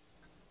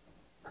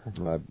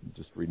 I'm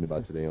just reading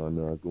about today on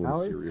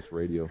Going Serious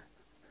Radio.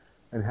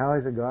 And how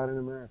is a God in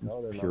America?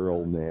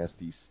 Puerile,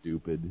 nasty,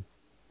 stupid.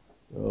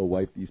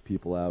 Wipe these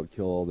people out,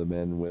 kill all the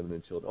men, women,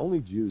 and children. Only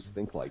Jews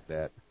think like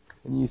that.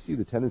 And you see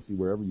the tendency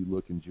wherever you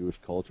look in Jewish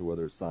culture,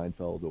 whether it's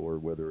Seinfeld or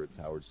whether it's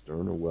Howard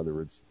Stern or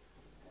whether it's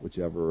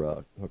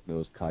whichever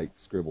hook-nosed kike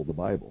scribbled the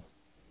Bible.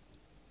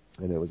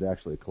 And it was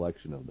actually a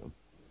collection of them.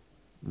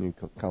 I mean,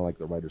 kind of like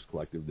the Writers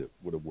Collective that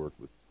would have worked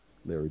with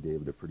Larry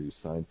David to produce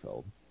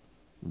Seinfeld.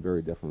 I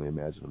very definitely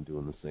imagine them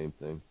doing the same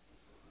thing.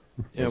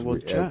 Yeah,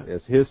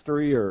 as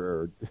history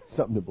or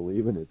something to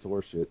believe in, it's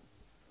horseshit.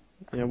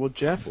 Yeah, well,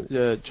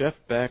 Jeff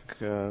Beck,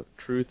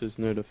 Truth is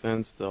No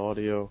Defense, the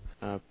audio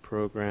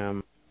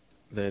program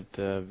that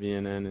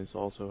VNN is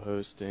also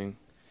hosting,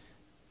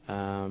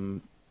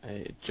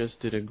 just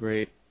did a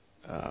great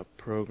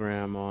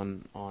program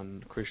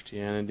on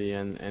Christianity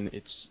and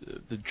it's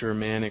the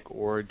Germanic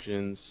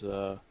origins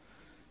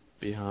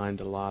behind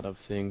a lot of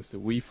things that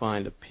we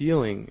find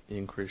appealing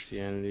in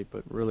Christianity,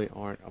 but really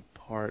aren't a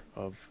part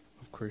of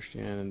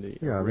Christianity.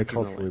 Yeah, originally. they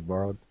culturally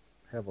borrowed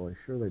heavily.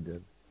 Sure, they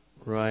did.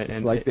 Right. It's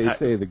and like they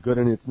say, the good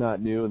in it's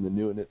not new, and the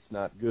new in it's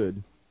not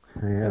good.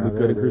 Yeah, and the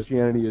good in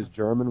Christianity is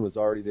German, was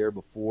already there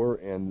before,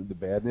 and the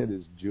bad in it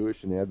is Jewish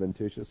and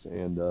adventitious,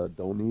 and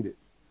don't need it.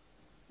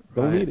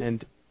 Don't need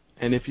it.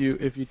 And if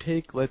you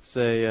take, let's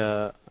say,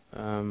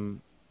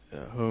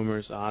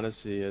 Homer's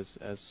Odyssey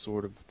as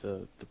sort of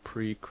the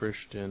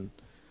pre-Christian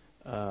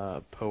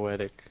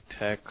poetic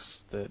text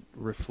that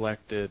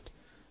reflected,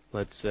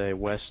 let's say,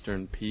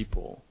 Western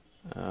people,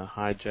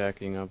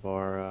 hijacking of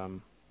our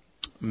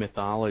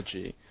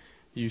mythology,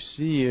 you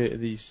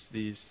see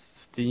these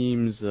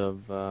themes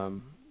of,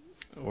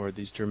 or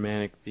these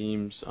Germanic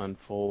themes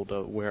unfold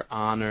where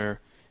honor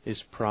is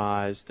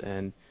prized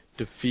and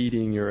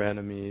defeating your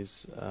enemies,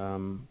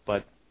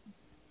 but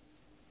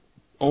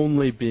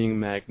only being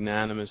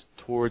magnanimous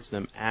towards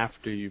them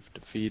after you've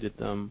defeated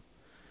them,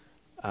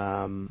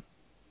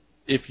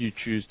 if you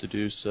choose to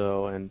do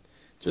so, and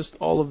just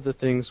all of the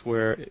things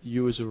where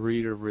you as a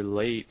reader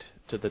relate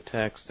to the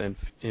text and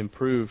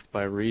improved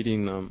by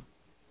reading them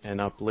and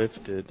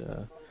uplifted.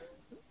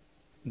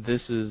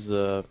 This is,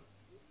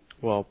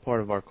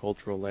 part of our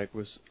cultural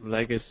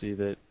legacy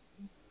that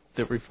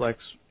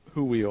reflects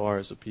who we are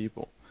as a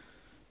people.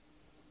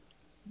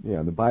 Yeah,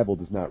 and the Bible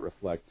does not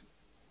reflect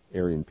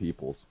Aryan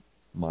people's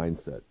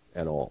mindset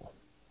at all.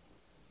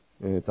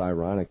 And it's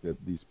ironic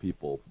that these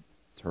people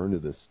turn to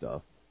this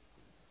stuff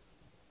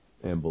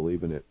and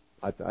believe in it.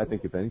 I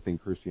think, if anything,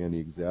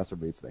 Christianity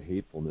exacerbates the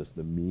hatefulness,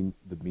 the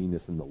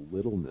meanness, and the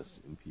littleness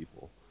in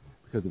people,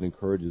 because it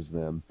encourages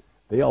them.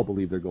 They all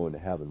believe they're going to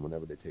heaven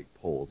whenever they take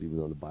polls, even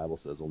though the Bible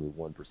says only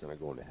 1% are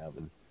going to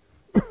heaven,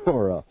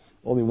 or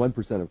only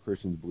 1% of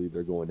Christians believe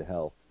they're going to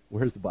hell.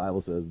 Whereas the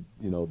Bible says,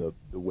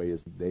 the way is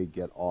they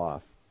get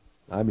off.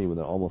 I mean, with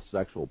an almost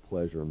sexual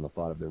pleasure in the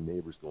thought of their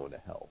neighbors going to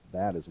hell.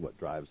 That is what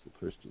drives the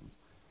Christians.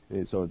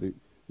 And so the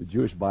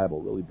Jewish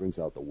Bible really brings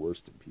out the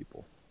worst in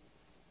people.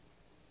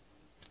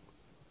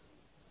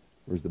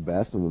 There's the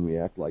best, and when we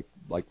act like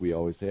we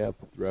always have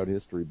throughout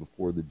history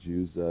before the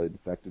Jews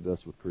infected us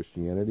with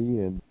Christianity,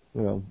 and,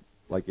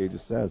 like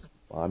Aegis says,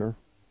 honor,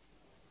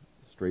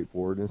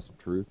 straightforwardness,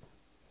 truth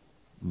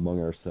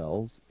among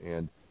ourselves,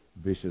 and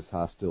vicious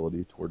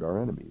hostility toward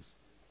our enemies.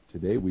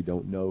 Today we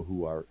don't know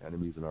who our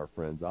enemies and our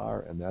friends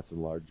are, and that's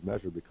in large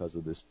measure because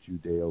of this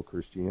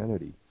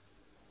Judeo-Christianity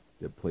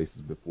that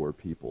places before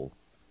people,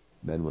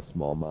 men with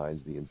small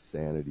minds, the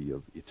insanity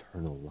of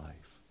eternal life.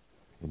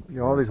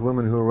 All these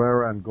women who wear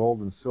around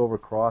gold and silver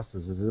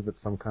crosses as if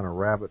it's some kind of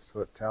rabbit's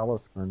foot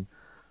talisman.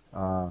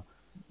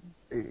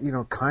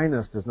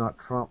 Kindness does not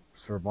trump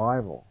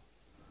survival.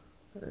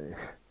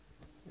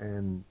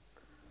 And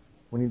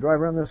when you drive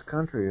around this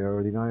country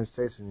or the United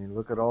States and you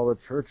look at all the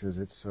churches,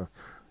 it's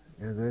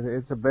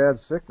a bad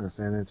sickness,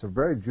 and it's a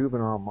very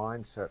juvenile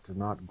mindset to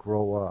not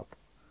grow up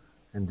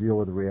and deal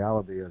with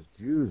reality as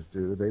Jews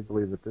do. They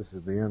believe that this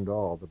is the end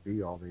all, the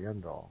be all, the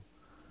end all.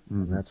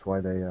 Mm-hmm. And that's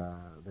why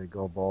they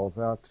go balls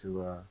out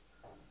to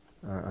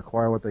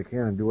acquire what they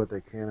can and do what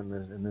they can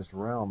in this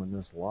realm, in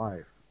this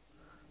life.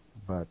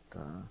 But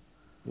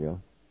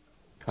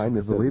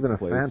kindness. We believe in a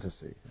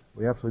fantasy.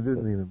 We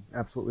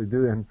absolutely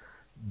do. And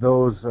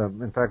those,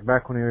 in fact,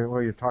 back when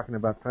you're talking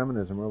about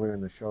feminism earlier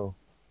in the show,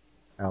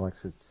 Alex,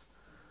 it's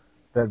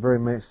that very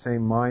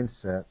same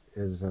mindset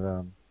is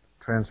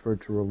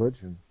transferred to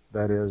religion.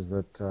 That is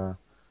that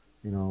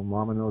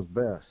Mama knows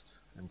best,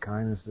 and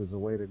kindness is the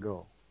way to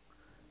go.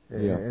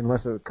 Yeah.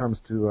 Unless it comes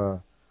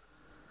to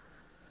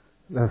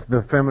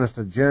the feminist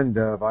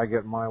agenda of I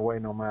get my way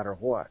no matter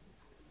what.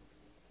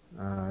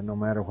 No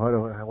matter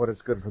what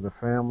it's good for the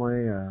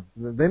family.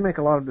 They make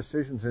a lot of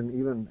decisions in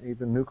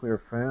even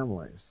nuclear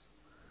families.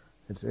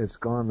 It's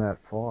gone that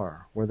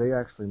far where they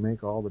actually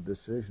make all the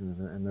decisions,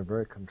 and they're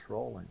very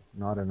controlling.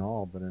 Not in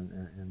all, but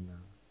in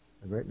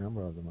a great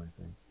number of them, I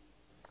think,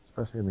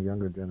 especially in the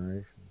younger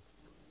generations.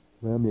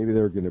 Well, maybe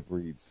they're going to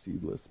breed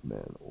seedless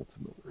men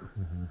ultimately.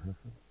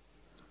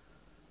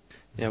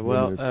 Yeah,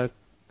 well,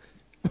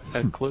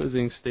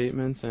 closing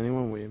statements,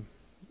 anyone? We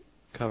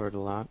covered a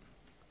lot.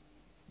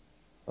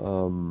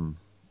 I'm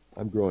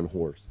growing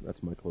hoarse.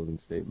 That's my closing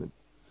statement.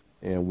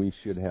 And we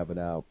should have it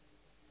out,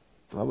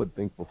 I would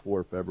think,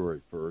 before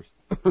February 1st,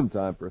 in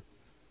time for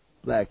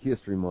Black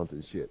History Month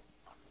and shit.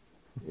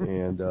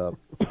 And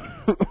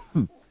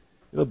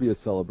it'll be a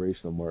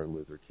celebration of Martin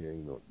Luther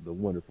King, the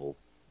wonderful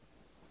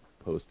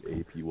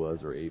post-ape he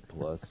was, or ape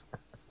plus.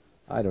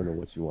 I don't know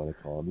what you want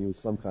to call him. He was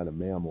some kind of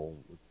mammal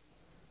with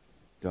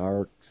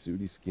dark,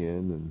 sooty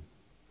skin and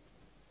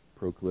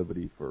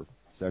proclivity for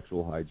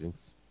sexual hijinks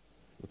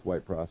with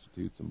white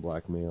prostitutes and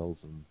black males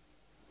and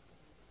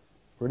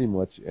pretty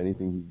much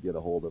anything he could get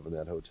a hold of in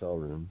that hotel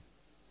room,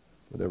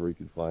 whatever he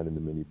could find in the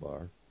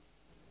minibar.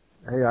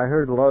 Hey, I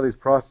heard a lot of these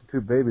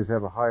prostitute babies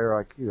have a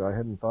higher IQ. I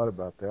hadn't thought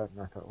about that,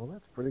 and I thought, well,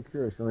 that's pretty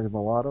curious. You know, these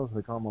mulattoes,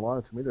 they call them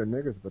mulattoes. To me, they're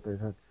niggers, but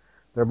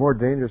they're more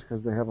dangerous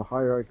because they have a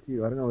higher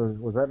IQ. I don't know,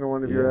 was that in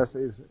one of your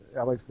essays,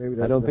 Alex?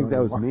 Maybe I don't think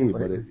that was me,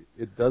 but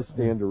it does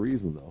stand to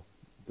reason, though.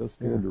 It does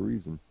stand to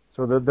reason.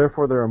 So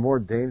therefore, they're a more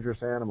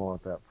dangerous animal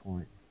at that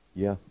point.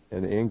 Yeah,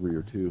 and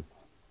angrier, too.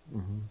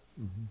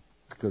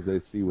 Because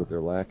they see what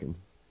they're lacking.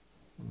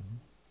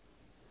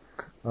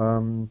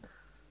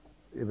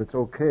 If it's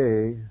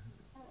okay,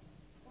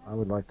 I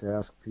would like to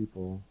ask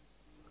people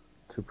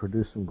to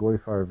produce some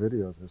GoyFire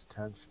videos, as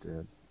Tench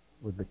did,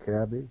 with the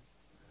cabbie.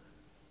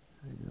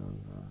 He goes,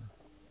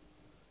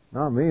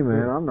 not me,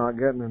 man. I'm not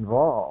getting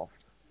involved.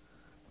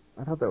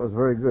 I thought that was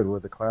very good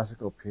with the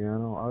classical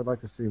piano. I would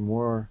like to see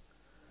more.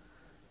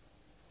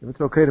 If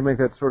it's okay to make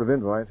that sort of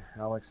invite,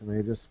 Alex and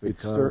Aegis,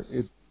 because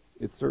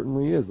it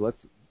certainly is.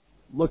 Let's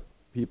look,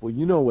 people.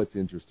 You know what's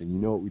interesting. You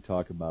know what we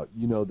talk about.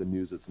 You know the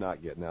news that's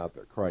not getting out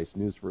there. Christ,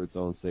 news for its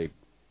own sake.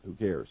 Who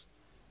cares?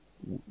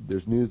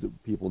 There's news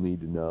that people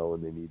need to know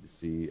and they need to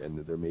see,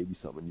 and there may be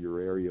something in your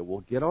area.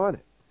 Well, get on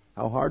it.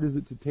 How hard is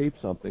it to tape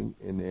something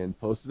and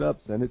post it up,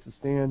 send it to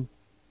Stan?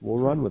 We'll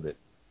run with it.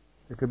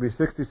 It could be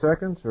 60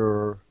 seconds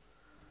or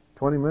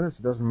 20 minutes.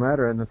 It doesn't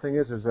matter. And the thing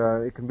is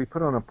it can be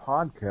put on a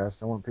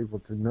podcast. I want people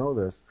to know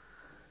this.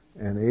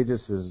 And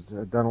Aegis has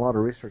done a lot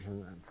of research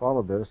and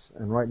followed this.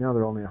 And right now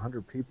there are only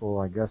 100 people,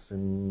 I guess,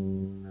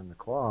 in the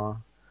claw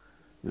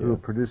who are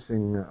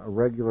producing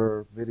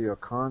regular video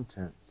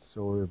content.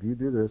 So if you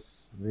do this,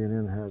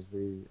 VNN has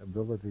the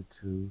ability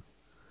to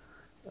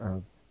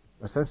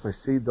essentially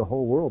seed the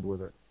whole world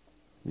with it.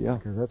 Yeah.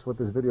 Because that's what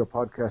this video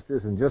podcast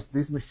is. And just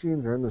these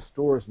machines are in the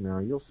stores now.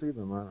 You'll see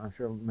them. I'm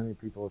sure many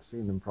people have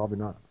seen them. Probably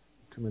not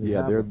too many.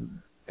 Yeah,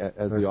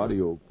 as the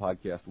audio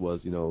podcast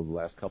was, the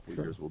last couple of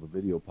years. Well, the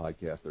video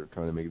podcast, they're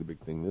trying to make it a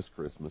big thing this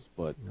Christmas.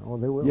 But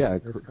they will. Yeah,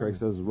 Craig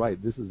says right.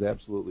 This is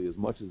absolutely, as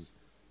much as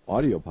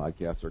audio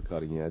podcasts are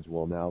cutting edge.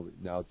 Well, now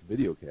it's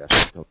video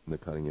casts on the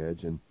cutting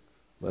edge, and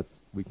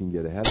we can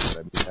get ahead of it.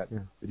 I mean, that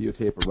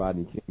videotape of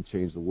Rodney King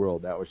changed the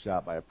world. That was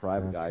shot by a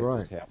private guy who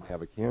just happened to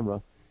have a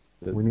camera.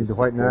 We need the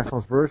white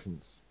nationalist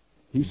versions.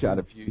 He shot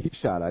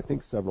I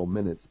think several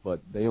minutes,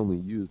 but they only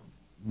used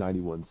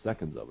 91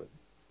 seconds of it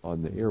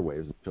on the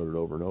airwaves and showed it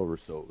over and over,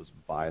 so it was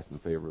biased in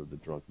favor of the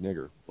drunk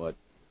nigger. But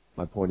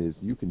my point is,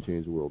 you can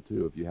change the world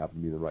too if you happen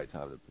to be in the right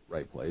time, at the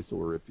right place,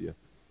 or if you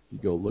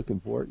go looking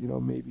for it.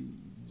 Maybe you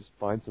just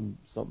find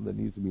something that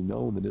needs to be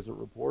known that isn't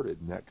reported,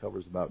 and that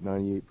covers about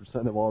 98%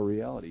 of all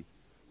reality.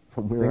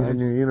 From where in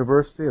your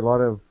university, a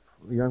lot of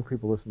young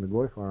people listen to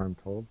GoyFire, I'm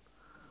told.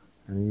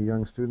 And you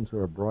young students who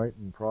are bright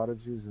and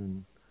prodigies,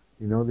 and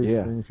you know these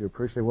things, you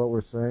appreciate what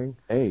we're saying.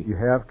 Hey, you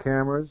have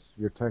cameras,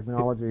 you're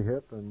technology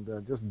hip, and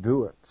just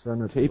do it.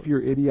 Send it. Tape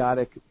your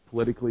idiotic,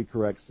 politically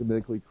correct,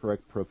 Semitically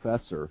correct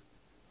professor,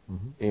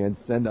 and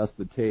send us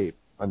the tape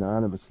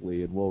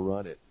anonymously, and we'll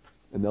run it,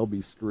 and they'll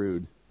be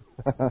screwed.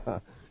 It's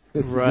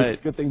a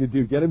good thing to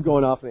do. Get him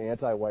going off an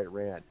anti-white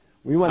rant.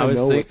 We want to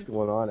know what's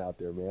going on out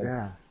there, man.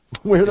 Yeah.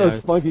 Wear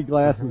those funky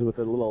glasses with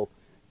a little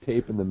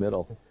tape in the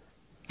middle.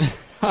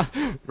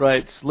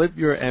 Right, slip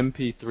your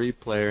MP3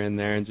 player in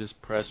there and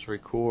just press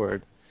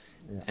record,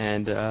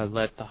 and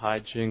let the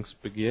hijinks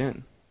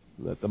begin.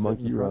 Let the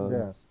monkey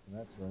run.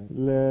 That's right.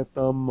 Let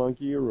the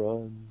monkey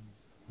run.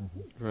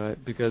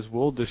 Right, because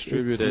we'll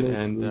distribute it,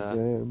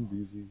 and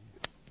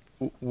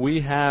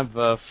we have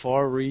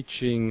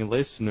far-reaching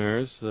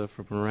listeners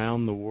from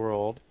around the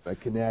world.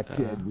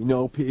 Connected. We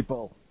know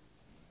people.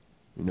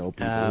 We know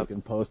people who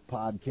can post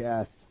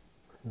podcasts.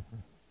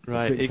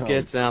 Right, it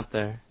gets out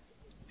there.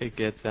 It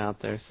gets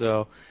out there.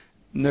 So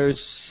there's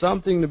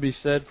something to be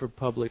said for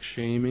public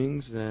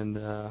shamings,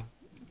 and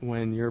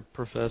when your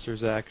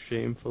professors act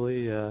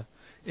shamefully,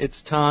 it's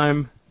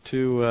time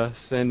to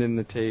send in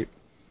the tape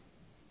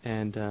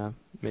and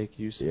make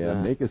use of that. Yeah,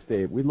 make us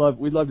tape. We'd love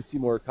to see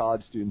more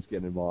college students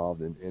get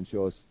involved and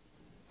show us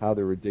how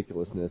their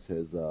ridiculousness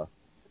has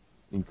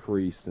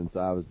increased since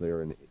I was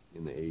there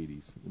in the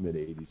 80s, the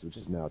mid-80s, which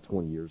is now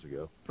 20 years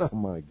ago. Oh,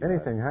 my God.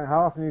 Anything.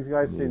 How often have you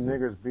guys seen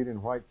niggers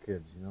beating white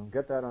kids?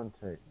 Get that on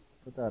tape.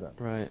 Put that up.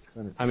 Right.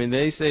 I mean,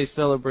 they say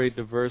celebrate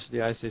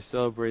diversity. I say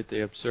celebrate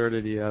the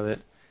absurdity of it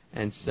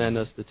and send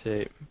us the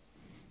tape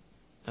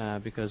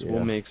because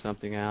we'll make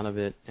something out of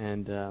it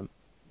and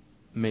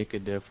make a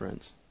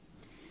difference.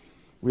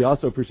 We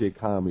also appreciate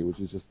comedy, which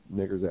is just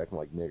niggers acting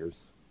like niggers,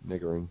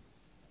 niggering.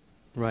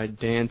 Right,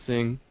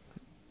 dancing,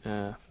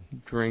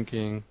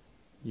 drinking,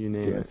 you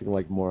name it. Dancing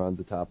like morons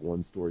atop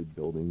one-story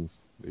buildings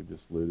they've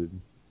just looted.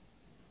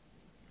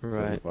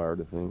 Right. Setting fire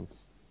to things.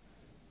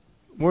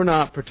 We're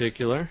not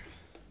particular,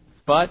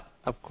 but,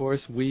 of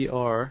course, we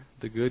are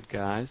the good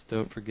guys.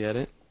 Don't forget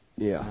it.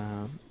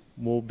 Yeah.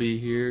 We'll be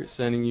here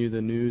sending you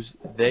the news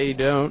they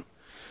don't.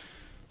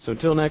 So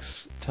until next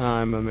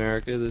time,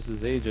 America, this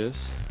is Aegis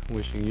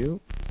wishing you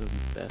the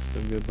best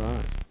of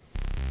goodbyes.